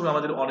অনেক সময়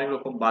আমাদের অনেক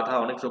রকম বাধা,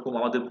 অনেক রকম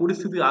আমাদের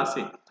পরিস্থিতি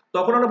আসে,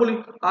 তখন আমরা বলি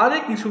আরে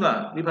কিছু না,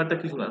 ব্যাপারটা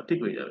কিছু না, ঠিক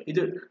হয়ে যাবে। এই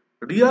যে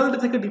রিয়ালিটি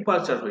থেকে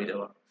ডিপারচার হয়ে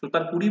যাওয়া, তো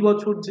তার 20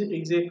 বছর যে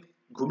এই যে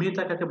ঘুমিয়ে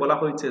থাকাকে বলা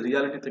হয়েছে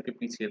রিয়ালিটি থেকে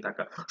পিছিয়ে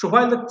থাকা। So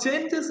while the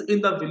changes in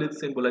the village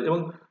symbolise, এবং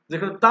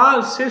যেখানে তার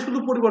সে শুধু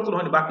পরিবর্তন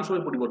হয়নি, বাকি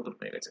সবাই পরিবর্তন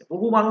হয়ে গেছে।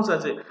 বহু মানুষ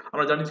আছে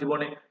আমরা জানি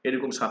জীবনে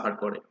এরকম সাফার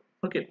করে।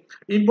 ওকে,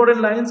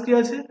 ইম্পর্টেন্ট লাইন্স কি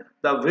আছে?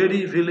 The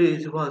very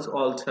village was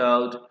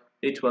অলটার্ড,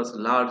 it was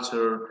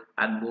larger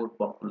and more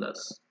populous.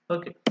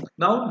 Okay,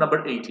 now number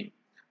 18,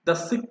 the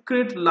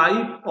secret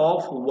life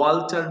of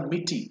Walter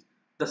মিটি।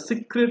 The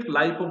secret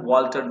life of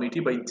Walter মিটি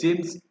by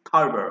James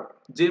থার্বার।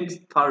 James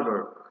থার্বার,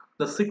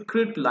 the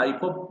secret life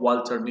of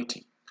Walter মিটি।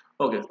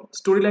 ওকে,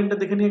 story লাইনটা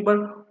দেখে নিই একবার।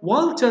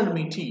 Walter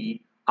মিটি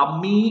আ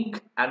মিক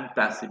and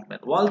passive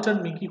man. Walter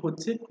Mickey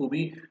হচ্ছে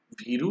খুবই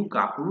ভীরু,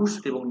 কাপুরুষ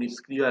এবং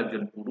নিষ্ক্রিয়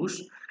একজন পুরুষ।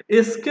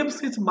 এসকেপস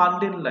হিজ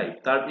মান্ডেন লাইফ,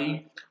 তার এই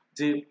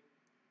যে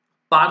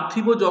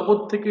পার্থিব জগৎ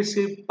থেকে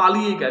সে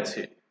পালিয়ে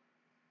গেছে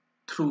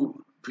থ্রু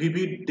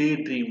ভিভিড ডে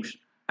ড্রিমস,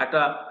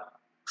 একটা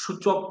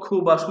সুচক্ষ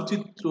বা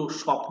সুচিত্র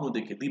স্বপ্ন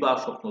দেখে, দিবা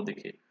স্বপ্ন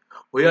দেখে।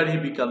 হোয়ার হি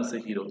বিকামস এ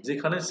হিরো,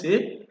 যেখানে সে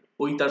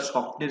ওই তার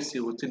স্বপ্নের সে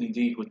হচ্ছে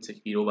নিজেই হচ্ছে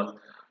হিরো বা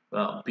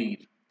বীর।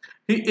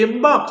 হি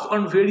এমবার্কস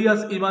অন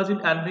ভেরিয়াস ইমাজিন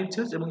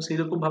অ্যাডভেঞ্চার্স, এবং সেই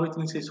রকম ভাবে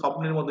তিনি সেই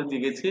স্বপ্নের মধ্যে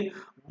দিয়ে গেছে,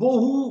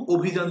 বহু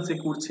অভিযান সে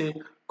করছে,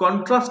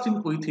 contrasting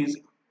with his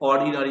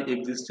ordinary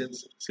existence.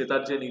 সে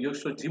তার যে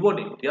নিজস্ব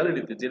জীবনে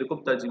রিয়ালিটিতে যেরকম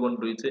তার জীবন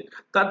রয়েছে,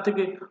 তার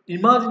থেকে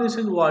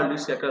ইমাজিনেশন ওয়ার্ল্ডে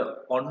সে একটা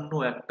অন্য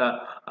একটা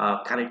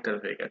ক্যারেক্টার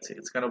হয়ে গেছে।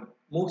 It's kind of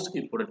most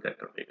important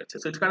character হয়ে গেছে।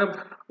 So it's kind of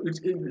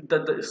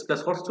the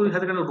short story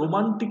has a kind of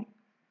romantic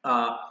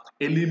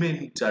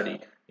elementary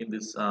in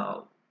this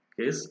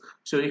case.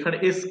 So এখানে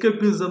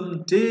escapism,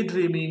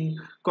 daydreaming,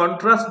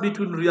 contrast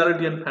between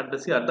reality and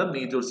fantasy are the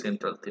major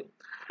central theme.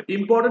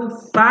 Important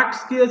facts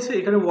কি আছে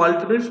এখানে?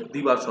 ওয়াল্টারের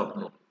দিবা স্বপ্ন,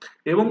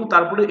 এবং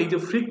তারপরে এই যে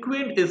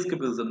ফ্রিকুয়েন্ট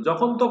এসকেপিজম,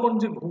 যখন তখন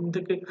যে ঘুম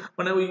থেকে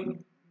মানে ওই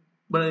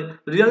মানে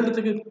রিয়ালিটি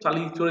থেকে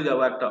চালিয়ে চলে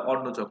যাওয়া একটা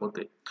অন্য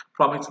জগতে,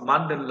 from its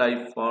mundane life,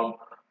 from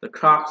the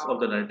crux of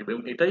the narrative.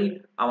 এবং এটাই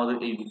আমাদের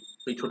এই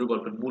ছোট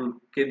গল্পের মূল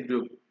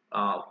কেন্দ্রীয়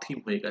থিম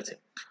হয়ে গেছে।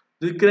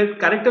 যদি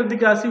ক্যারেক্টার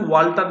দিকে আসি,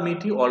 ওয়াল্টার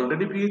মিটি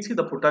অলরেডি পেয়েছি,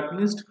 the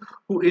protagonist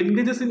who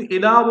এনগেজেস in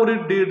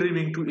elaborate day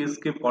dreaming to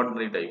escape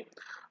ordinary life.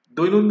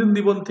 দৈনন্দিন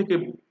জীবন থেকে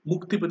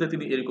মুক্তি পেতে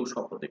তিনি এরকম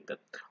স্বপ্ন দেখতেন।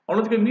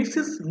 অন্যদিকে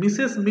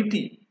মিসেস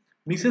মিটি,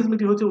 মিসেস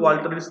মিটি হচ্ছে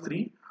ওয়াল্টারের স্ত্রী,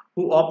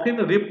 হু অফেন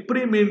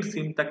রেপ্রিমেন্ডস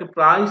হিম, তাকে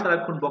প্রায়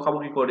সারাক্ষণ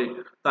বকাবকি করে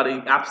তার এই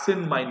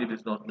অ্যাবসেন্ট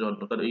মাইন্ডের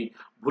জন্য, তার এই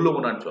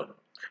ভুলমনার জন্য।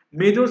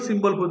 মেজর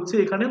সিম্বল হচ্ছে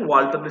এখানে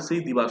ওয়াল্টারের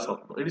সেই দিবা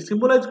স্বপ্ন, এটি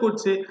সিম্বলাইজ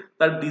করছে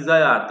তার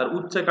ডিজায়ার, তার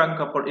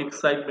উচ্চাকাঙ্ক্ষা ফর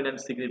এক্সাইটমেন্ট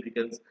অ্যান্ড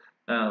সিগনিফিকেন্স,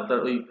 তার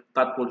ওই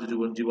তাৎপর্য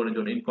জীবনের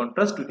জন্য, in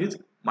contrast to his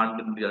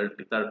mundane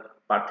reality, তার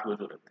পার্থিব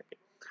জগৎ থেকে।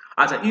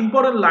 আচ্ছা,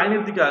 ইম্পর্টেন্ট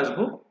লাইনের দিকে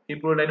আসবো।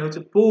 ইম্পর্টেন্ট লাইন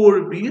হচ্ছে পোর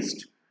beast,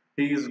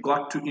 he is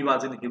got to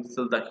imagine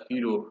himself the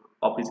hero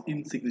of his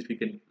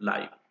insignificant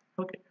life.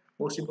 Okay,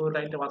 most important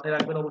লাইনটা মাথায়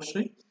রাখবেন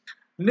অবশ্যই।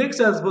 নেক্সট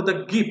আসবো দ্য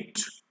গিফট।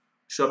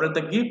 সো আমরা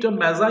দ্য গিফট অফ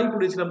ম্যাজাই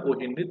পড়েছিলাম ও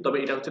হিন্দি, তবে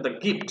এটা হচ্ছে the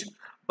gift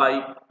by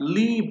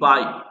Li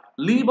by.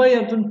 Li by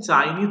একজন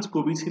চাইনিজ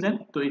কবি ছিলেন।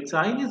 তো এই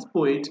Chinese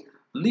poet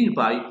Li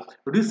by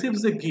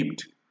receives a gift,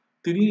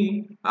 তিনি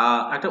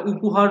একটা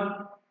উপহার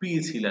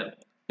পেয়েছিলেন,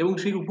 এবং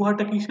সেই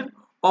উপহারটা কিসের?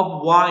 অফ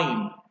ওয়াইন,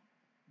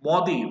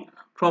 মদের,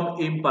 ফ্রম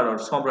এম্পারার,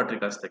 সম্রাটের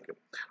কাছ থেকে।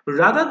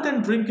 রাদার দ্যান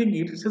ড্রিঙ্কিং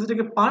ইট, সে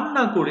সেটাকে পান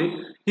না করে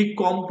হি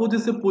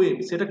কম্পোজেস এ পোয়েম,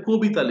 সেটা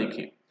কবিতা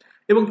লেখে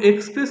এবং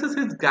এক্সপ্রেসেস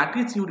হিজ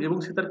গ্র্যাটিটিউড, এবং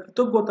সে তার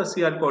কৃতজ্ঞতা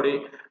শেয়ার করে,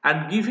 and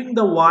giving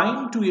the wine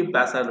two A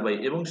passer by,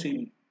 এবং সেই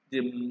যে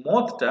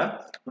মদটা,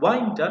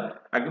 ওয়াইনটা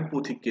একজন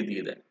পথিককে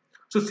দিয়ে দেয়।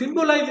 So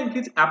সিম্বলাইজিং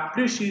his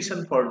appreciation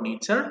for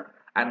nature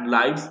and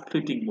lives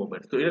fleeting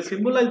moment. তো এটা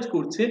সিম্বলাইজ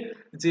করছে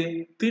যে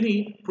তিনি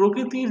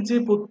প্রকৃতির যে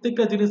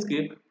প্রত্যেকটা জিনিসকে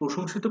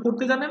প্রশংসিত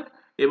করতে জানেন,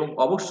 এবং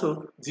অবশ্য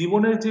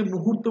জীবনের যে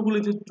মুহূর্তগুলি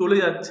যে চলে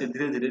যাচ্ছে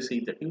ধীরে ধীরে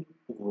সেইটাকে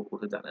উপভোগ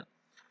করতে জানেন।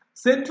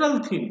 Central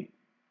theme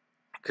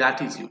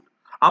gratitude.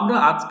 আমরা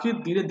আজকের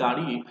দিনে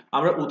দাঁড়িয়ে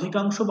আমরা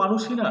অধিকাংশ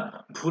মানুষই না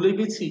ভুলে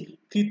গেছি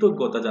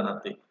কৃতজ্ঞতা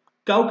জানাতে,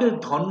 কাউকে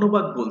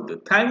ধন্যবাদ বলতে,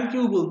 থ্যাংক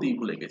ইউ বলতেই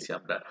ভুলে গেছি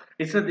আমরা।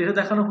 এছাড়া যেটা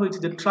দেখানো হয়েছে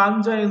যে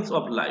ট্রানজায়েন্স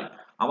অফ লাইফ,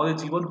 আমাদের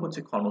জীবন হচ্ছে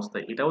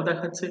ক্ষণস্থায়ী, এটাও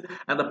দেখাচ্ছে,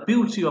 and the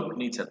beauty of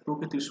nature,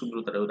 প্রকৃতির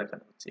সুন্দরতাটাও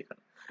দেখানো হচ্ছে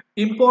এখানে।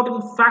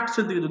 ইম্পর্টেন্ট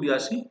ফ্যাক্টসের দিকে যদি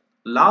আসি,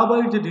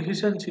 লাভার যে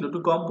ডিসিশন ছিল to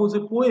compose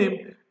a poem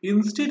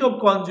instead of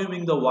consuming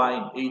the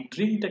wine, এই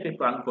ড্রিঙ্কটাকে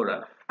পান করা,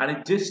 and a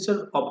gesture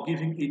of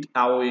giving it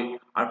away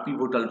are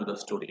pivotal to the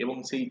story, এবং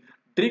সেই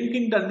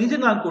ড্রিঙ্কিংটা নিজে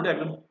না করে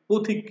একজন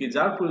পথিককে,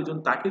 যার প্রয়োজন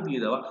তাকে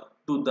দিয়ে দেওয়া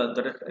দুর্দান্ত,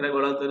 এটা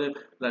বলা হচ্ছে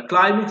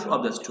ক্লাইম্যাক্স অফ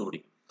দ্য স্টোরি।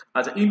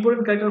 আচ্ছা,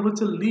 ইম্পর্টেন্ট ক্যারেক্টার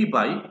হচ্ছে লি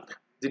বাই,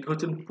 যিনি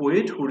হচ্ছেন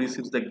poet who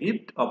receives the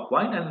gift of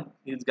wine and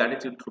his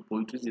gratitude through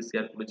poetry, যে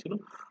শেয়ার করেছিল।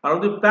 আর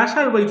আমাদের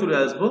প্যাসার বাই চলে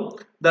আসবো,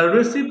 দ্য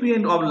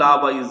রেসিপিয়েন্ট অফ লা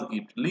বাইজ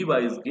gift, Li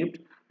বাইজ gift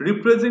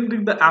representing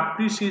the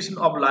appreciation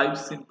of life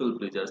simple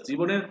pleasures.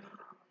 জীবনের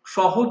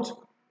সহজ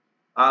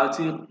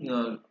যে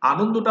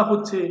আনন্দটা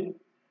হচ্ছে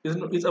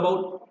ইজ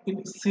অ্যাবাউট ইন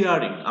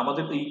শেয়ারিং,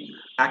 আমাদের এই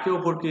একে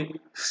অপরকে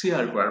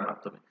শেয়ার করার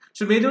মাধ্যমে।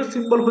 সো মেজর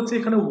সিম্বল হচ্ছে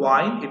এখানে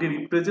ওয়াইন, এটি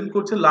রিপ্রেজেন্ট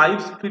করছে লাইফ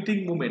ফ্লিটিং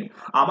মুমেন্ট।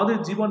 আমাদের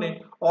জীবনে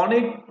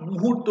অনেক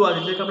মুহূর্ত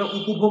আছে যেটাকে আমরা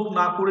উপভোগ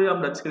না করে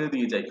আমরা ছেড়ে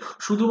দিয়ে যাই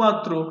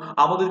শুধুমাত্র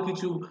আমাদের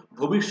কিছু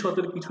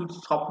ভবিষ্যতের কিছু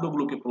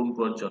স্বপ্নগুলোকে পূরণ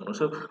করার জন্য।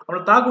 সো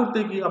আমরা তা করতে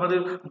গিয়ে আমাদের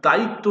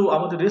দায়িত্ব,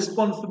 আমাদের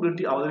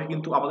রেসপন্সিবিলিটি আমাদের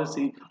কিন্তু আমাদের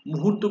সেই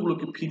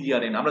মুহূর্তগুলোকে ফিরিয়ে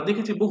আনে না। আমরা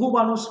দেখেছি বহু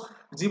মানুষ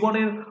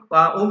জীবনের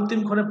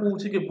অন্তিম ক্ষণে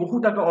পৌঁছে গিয়ে বহু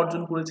টাকা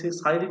অর্জন করেছে,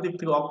 শারীরিক দিক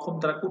থেকে অক্ষম,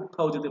 তারা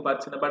কোথাও যেতে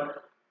পারছে না, but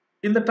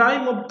in the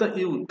time of the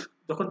youth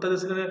যখন তাদের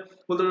সেখানে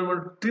বলতে পারবেন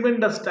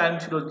ট্রিমেন্ডাস টাইম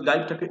ছিল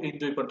লাইফটাকে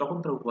এনজয় করে, তখন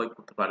তারা উপভোগ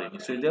করতে পারেনি।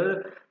 So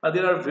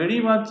there are very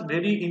much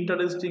very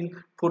interesting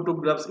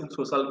photographs in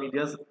social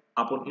medias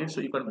upon it, so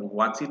you can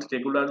watch it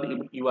regularly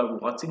if you are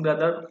watching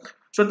rather.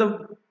 So the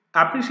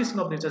appreciation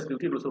of nature's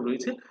beauty also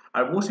রয়েছে।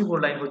 আর most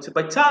important line হচ্ছে,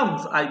 by chance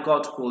I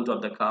got hold of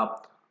the cup,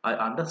 I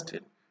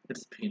understand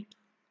it's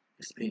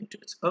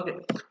vintage. ওকে,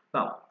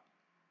 নাও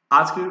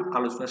আজকের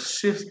আলোচনার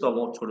শেষতম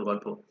ছোট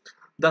গল্প,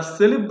 the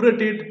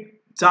celebrated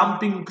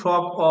jumping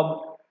frog of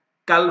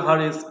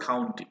ক্যালভারেজ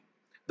county.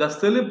 The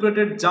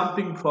celebrated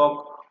jumping frog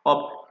of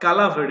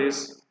ক্যালাভারেজ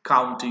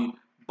county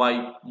by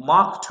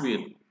mark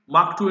Twain.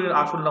 Mark টুয়েনের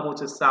আসল নাম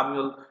হচ্ছে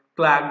Samuel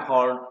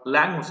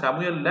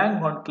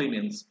ল্যাংহর্ন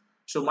clemency.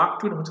 So mark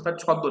Twain হচ্ছে তার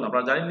ছদ্মনাম।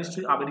 আপনারা জানেন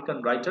নিশ্চয়ই, আমেরিকান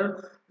রাইটার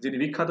যিনি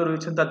বিখ্যাত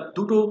রয়েছেন তার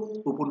দুটো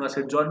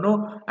উপন্যাসের জন্য,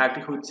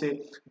 একটি হচ্ছে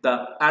দ্য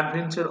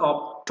অ্যাডভেঞ্চার অফ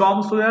টম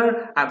সোয়ার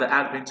and the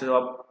adventure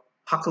of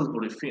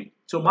হাকলবরি fin.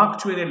 So mark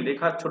টুয়েনের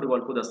লেখা ছোট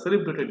গল্প the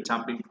celebrated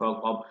jumping frog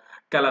of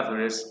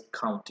ক্যালাভারেজ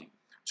county.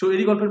 So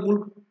এই গল্পের মূল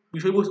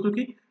বিষয়বস্তু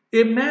কি?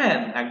 এ ম্যান,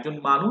 একজন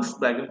মানুষ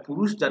বা একজন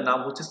পুরুষ যার নাম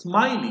হচ্ছে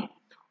স্মাইলি,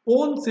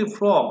 ওনস এ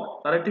ফ্রগ,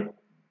 তার একটি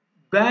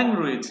ব্যাং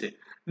রয়েছে,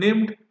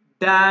 নেমড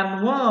Dan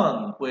One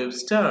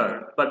Webster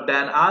বা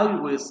Dan I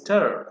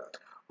Webster,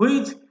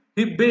 which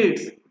he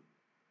bets,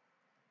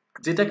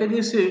 যেটাকে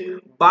নিয়ে সে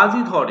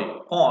বাজি ধরে,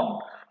 on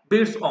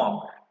bets on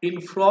in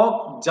frog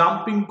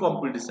jumping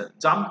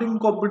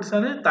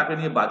কম্পিটিশনে তাকে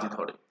নিয়ে বাজি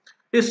ধরে।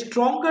 এ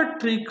stronger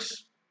tricks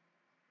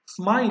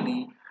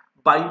Smiley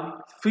by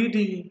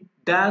feeding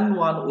Dan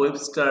One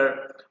Webster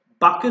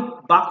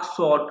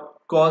buckshot,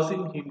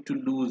 causing him to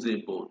lose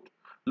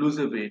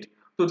a bet.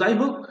 তো যাই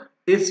হোক,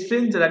 এ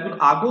স্ট্রেঞ্জার, একজন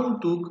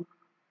আগন্তুক,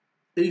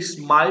 এই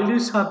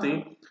স্মাইলির সাথে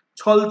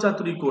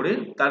ছলচাতুরি করে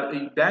তার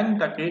এই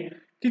ব্যাংকটাকে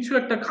কিছু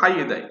একটা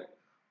খাইয়ে দেয়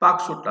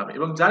বাক্সর নামে,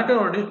 এবং যার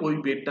কারণে ওই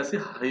বেটটা সে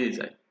হারিয়ে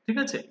যায়। ঠিক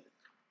আছে,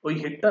 ওই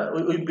হেডটা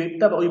ওই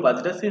বেটটা বা ওই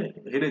বাজিটা সে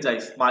হেরে যায়,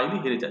 স্মাইলি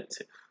হেরে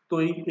যাচ্ছে। তো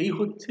এই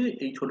হচ্ছে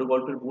এই ছোট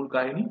গল্পের মূল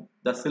কাহিনী,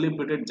 the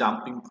celebrated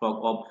jumping frog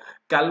of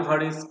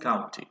ক্যালভারেজ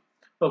county.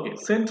 Okay,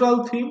 central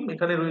theme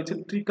এখানে রয়েছে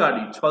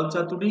trickery,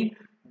 ছলচাতুরি,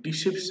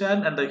 deception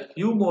and the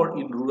humour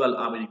in rural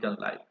American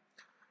life.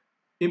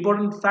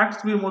 Important facts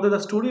গুলির মধ্যে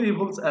the story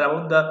revolves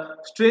around the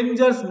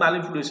strangers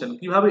manipulation,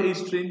 কিভাবে এই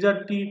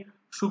স্ট্রেঞ্জারটি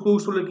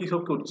সুকৌশলে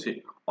কিসব করছে,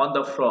 on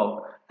the frog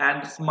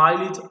and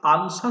স্মাইলিজ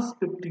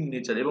আনসাসপেক্টিং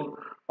nature, এবং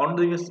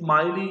অন্যদিকে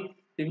স্মাইলি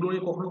এগুলো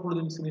নিয়ে কখনো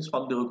কোনোদিন তিনি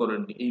সন্দেহ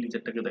করেননি, এই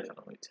নেচারটাকে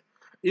দেখানো হয়েছে।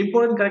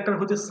 ইম্পর্টেন্ট ক্যারেক্টার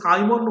হচ্ছে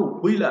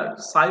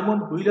Simon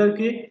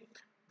হুইলারকে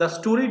the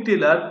story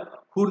teller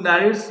who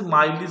narrate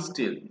স্মাইলিজ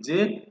টেল, যে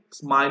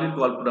স্মাইলির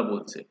গল্পটা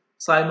বলছে,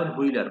 সাইমন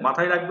হুইলার।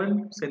 মাথায় রাখবেন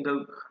সেন্ট্রাল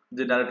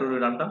যে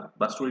ন্যারেটরের নামটা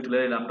বা স্টোরি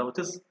টেলারের নামটা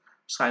হচ্ছে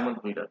সাইমন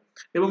হুইলার।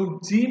 এবং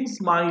জিম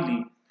স্মাইলি,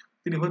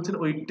 তিনি হচ্ছেন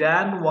ওই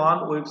ড্যান ওয়ান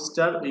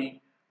ওয়েবস্টার, এই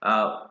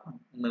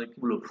মানে কি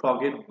বলবো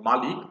ফ্রগের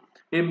মালিক।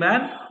 A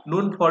man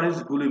known for his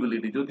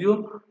গুলিবিলিটি, যদিও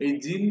এই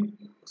জিম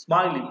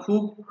স্মাইলি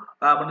খুব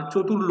মানে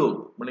চতুর লোক,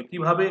 মানে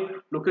কিভাবে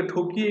লোকে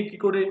ঠকিয়ে কি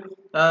করে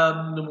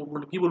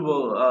মানে কি বলবো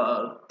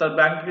তার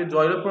ব্যাংককে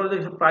জয়লাভ করা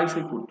যায়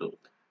প্রায়শই করতো।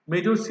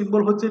 মেজর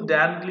সিম্বল হচ্ছে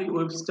ড্যানলি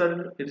ওয়েবস্টার,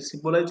 এটি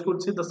সিম্বলাইজ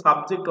করছে দ্য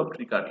সাবজেক্ট অফ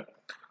ট্রিকারি,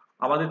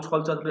 আমাদের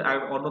ছলচাতুরি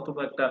অন্যতম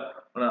একটা,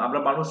 মানে আমরা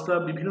মানুষরা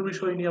বিভিন্ন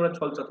বিষয় নিয়ে আমরা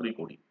ছলচাতুরি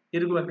করি,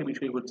 এরকম একটা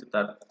বিষয় হচ্ছে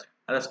তার।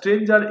 আর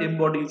স্ট্রেঞ্জার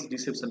এমবডিজ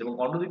ডিসেপশন, এবং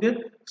অন্যদিকে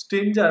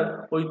স্ট্রেঞ্জার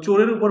ওই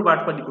চোরের উপর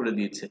বাটপাটি করে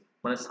দিয়েছে,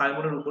 মানে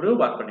সাইমনের উপরেও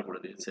বাটপাটি করে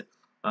দিয়েছে।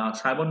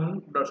 সাইমন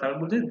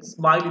বলছে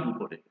স্মাইলির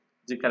উপরে,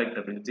 যে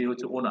ক্যারেক্টার যে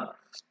হচ্ছে ওনার।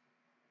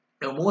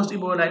 মোস্ট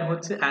ইম্পর্টেন্ট লাইন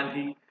হচ্ছে, and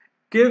he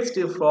catched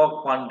a frog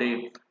one day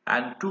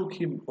and took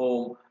him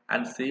home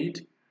and said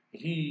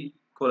he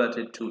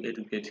collated to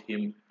educate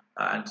him,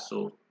 and so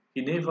he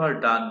never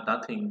done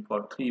nothing for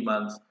 3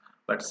 months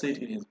but sit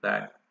in his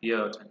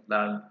backyard and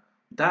learn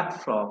that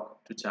frog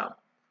to jump.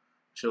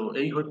 So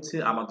এই হচ্ছে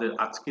আমাদের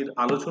আজকের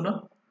আলোচনা।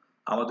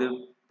 আমাদের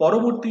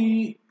পরবর্তী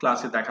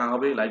ক্লাসে দেখা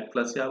হবে, লাইভ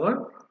ক্লাসে আবার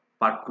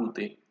পার্ট 2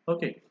 তে।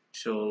 ওকে,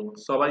 সো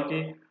সবাইকে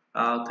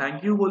থ্যাংক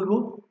ইউ বলবো।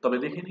 তবে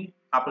দেখে নিই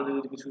আপনাদের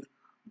যদি কিছু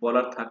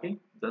বলার থাকে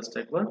জাস্ট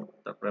একবার,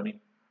 তারপর আমি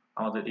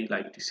আমাদের এই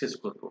লাইভটি শেষ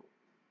করব।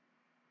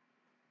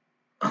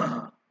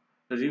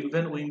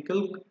 রিভেন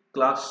উইঙ্কেল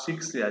ক্লাস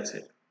 6 এ আছে,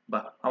 বা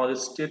আমাদের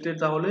স্টেটে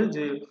তাহলে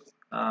যে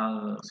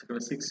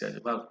সেখানে 6 এ আছে,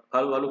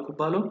 ভালো ভালো, খুব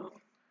ভালো,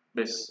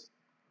 বেশ।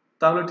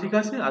 তাহলে ঠিক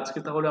আছে, আজকে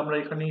তাহলে আমরা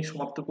এখানেই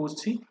সমাপ্ত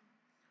করছি।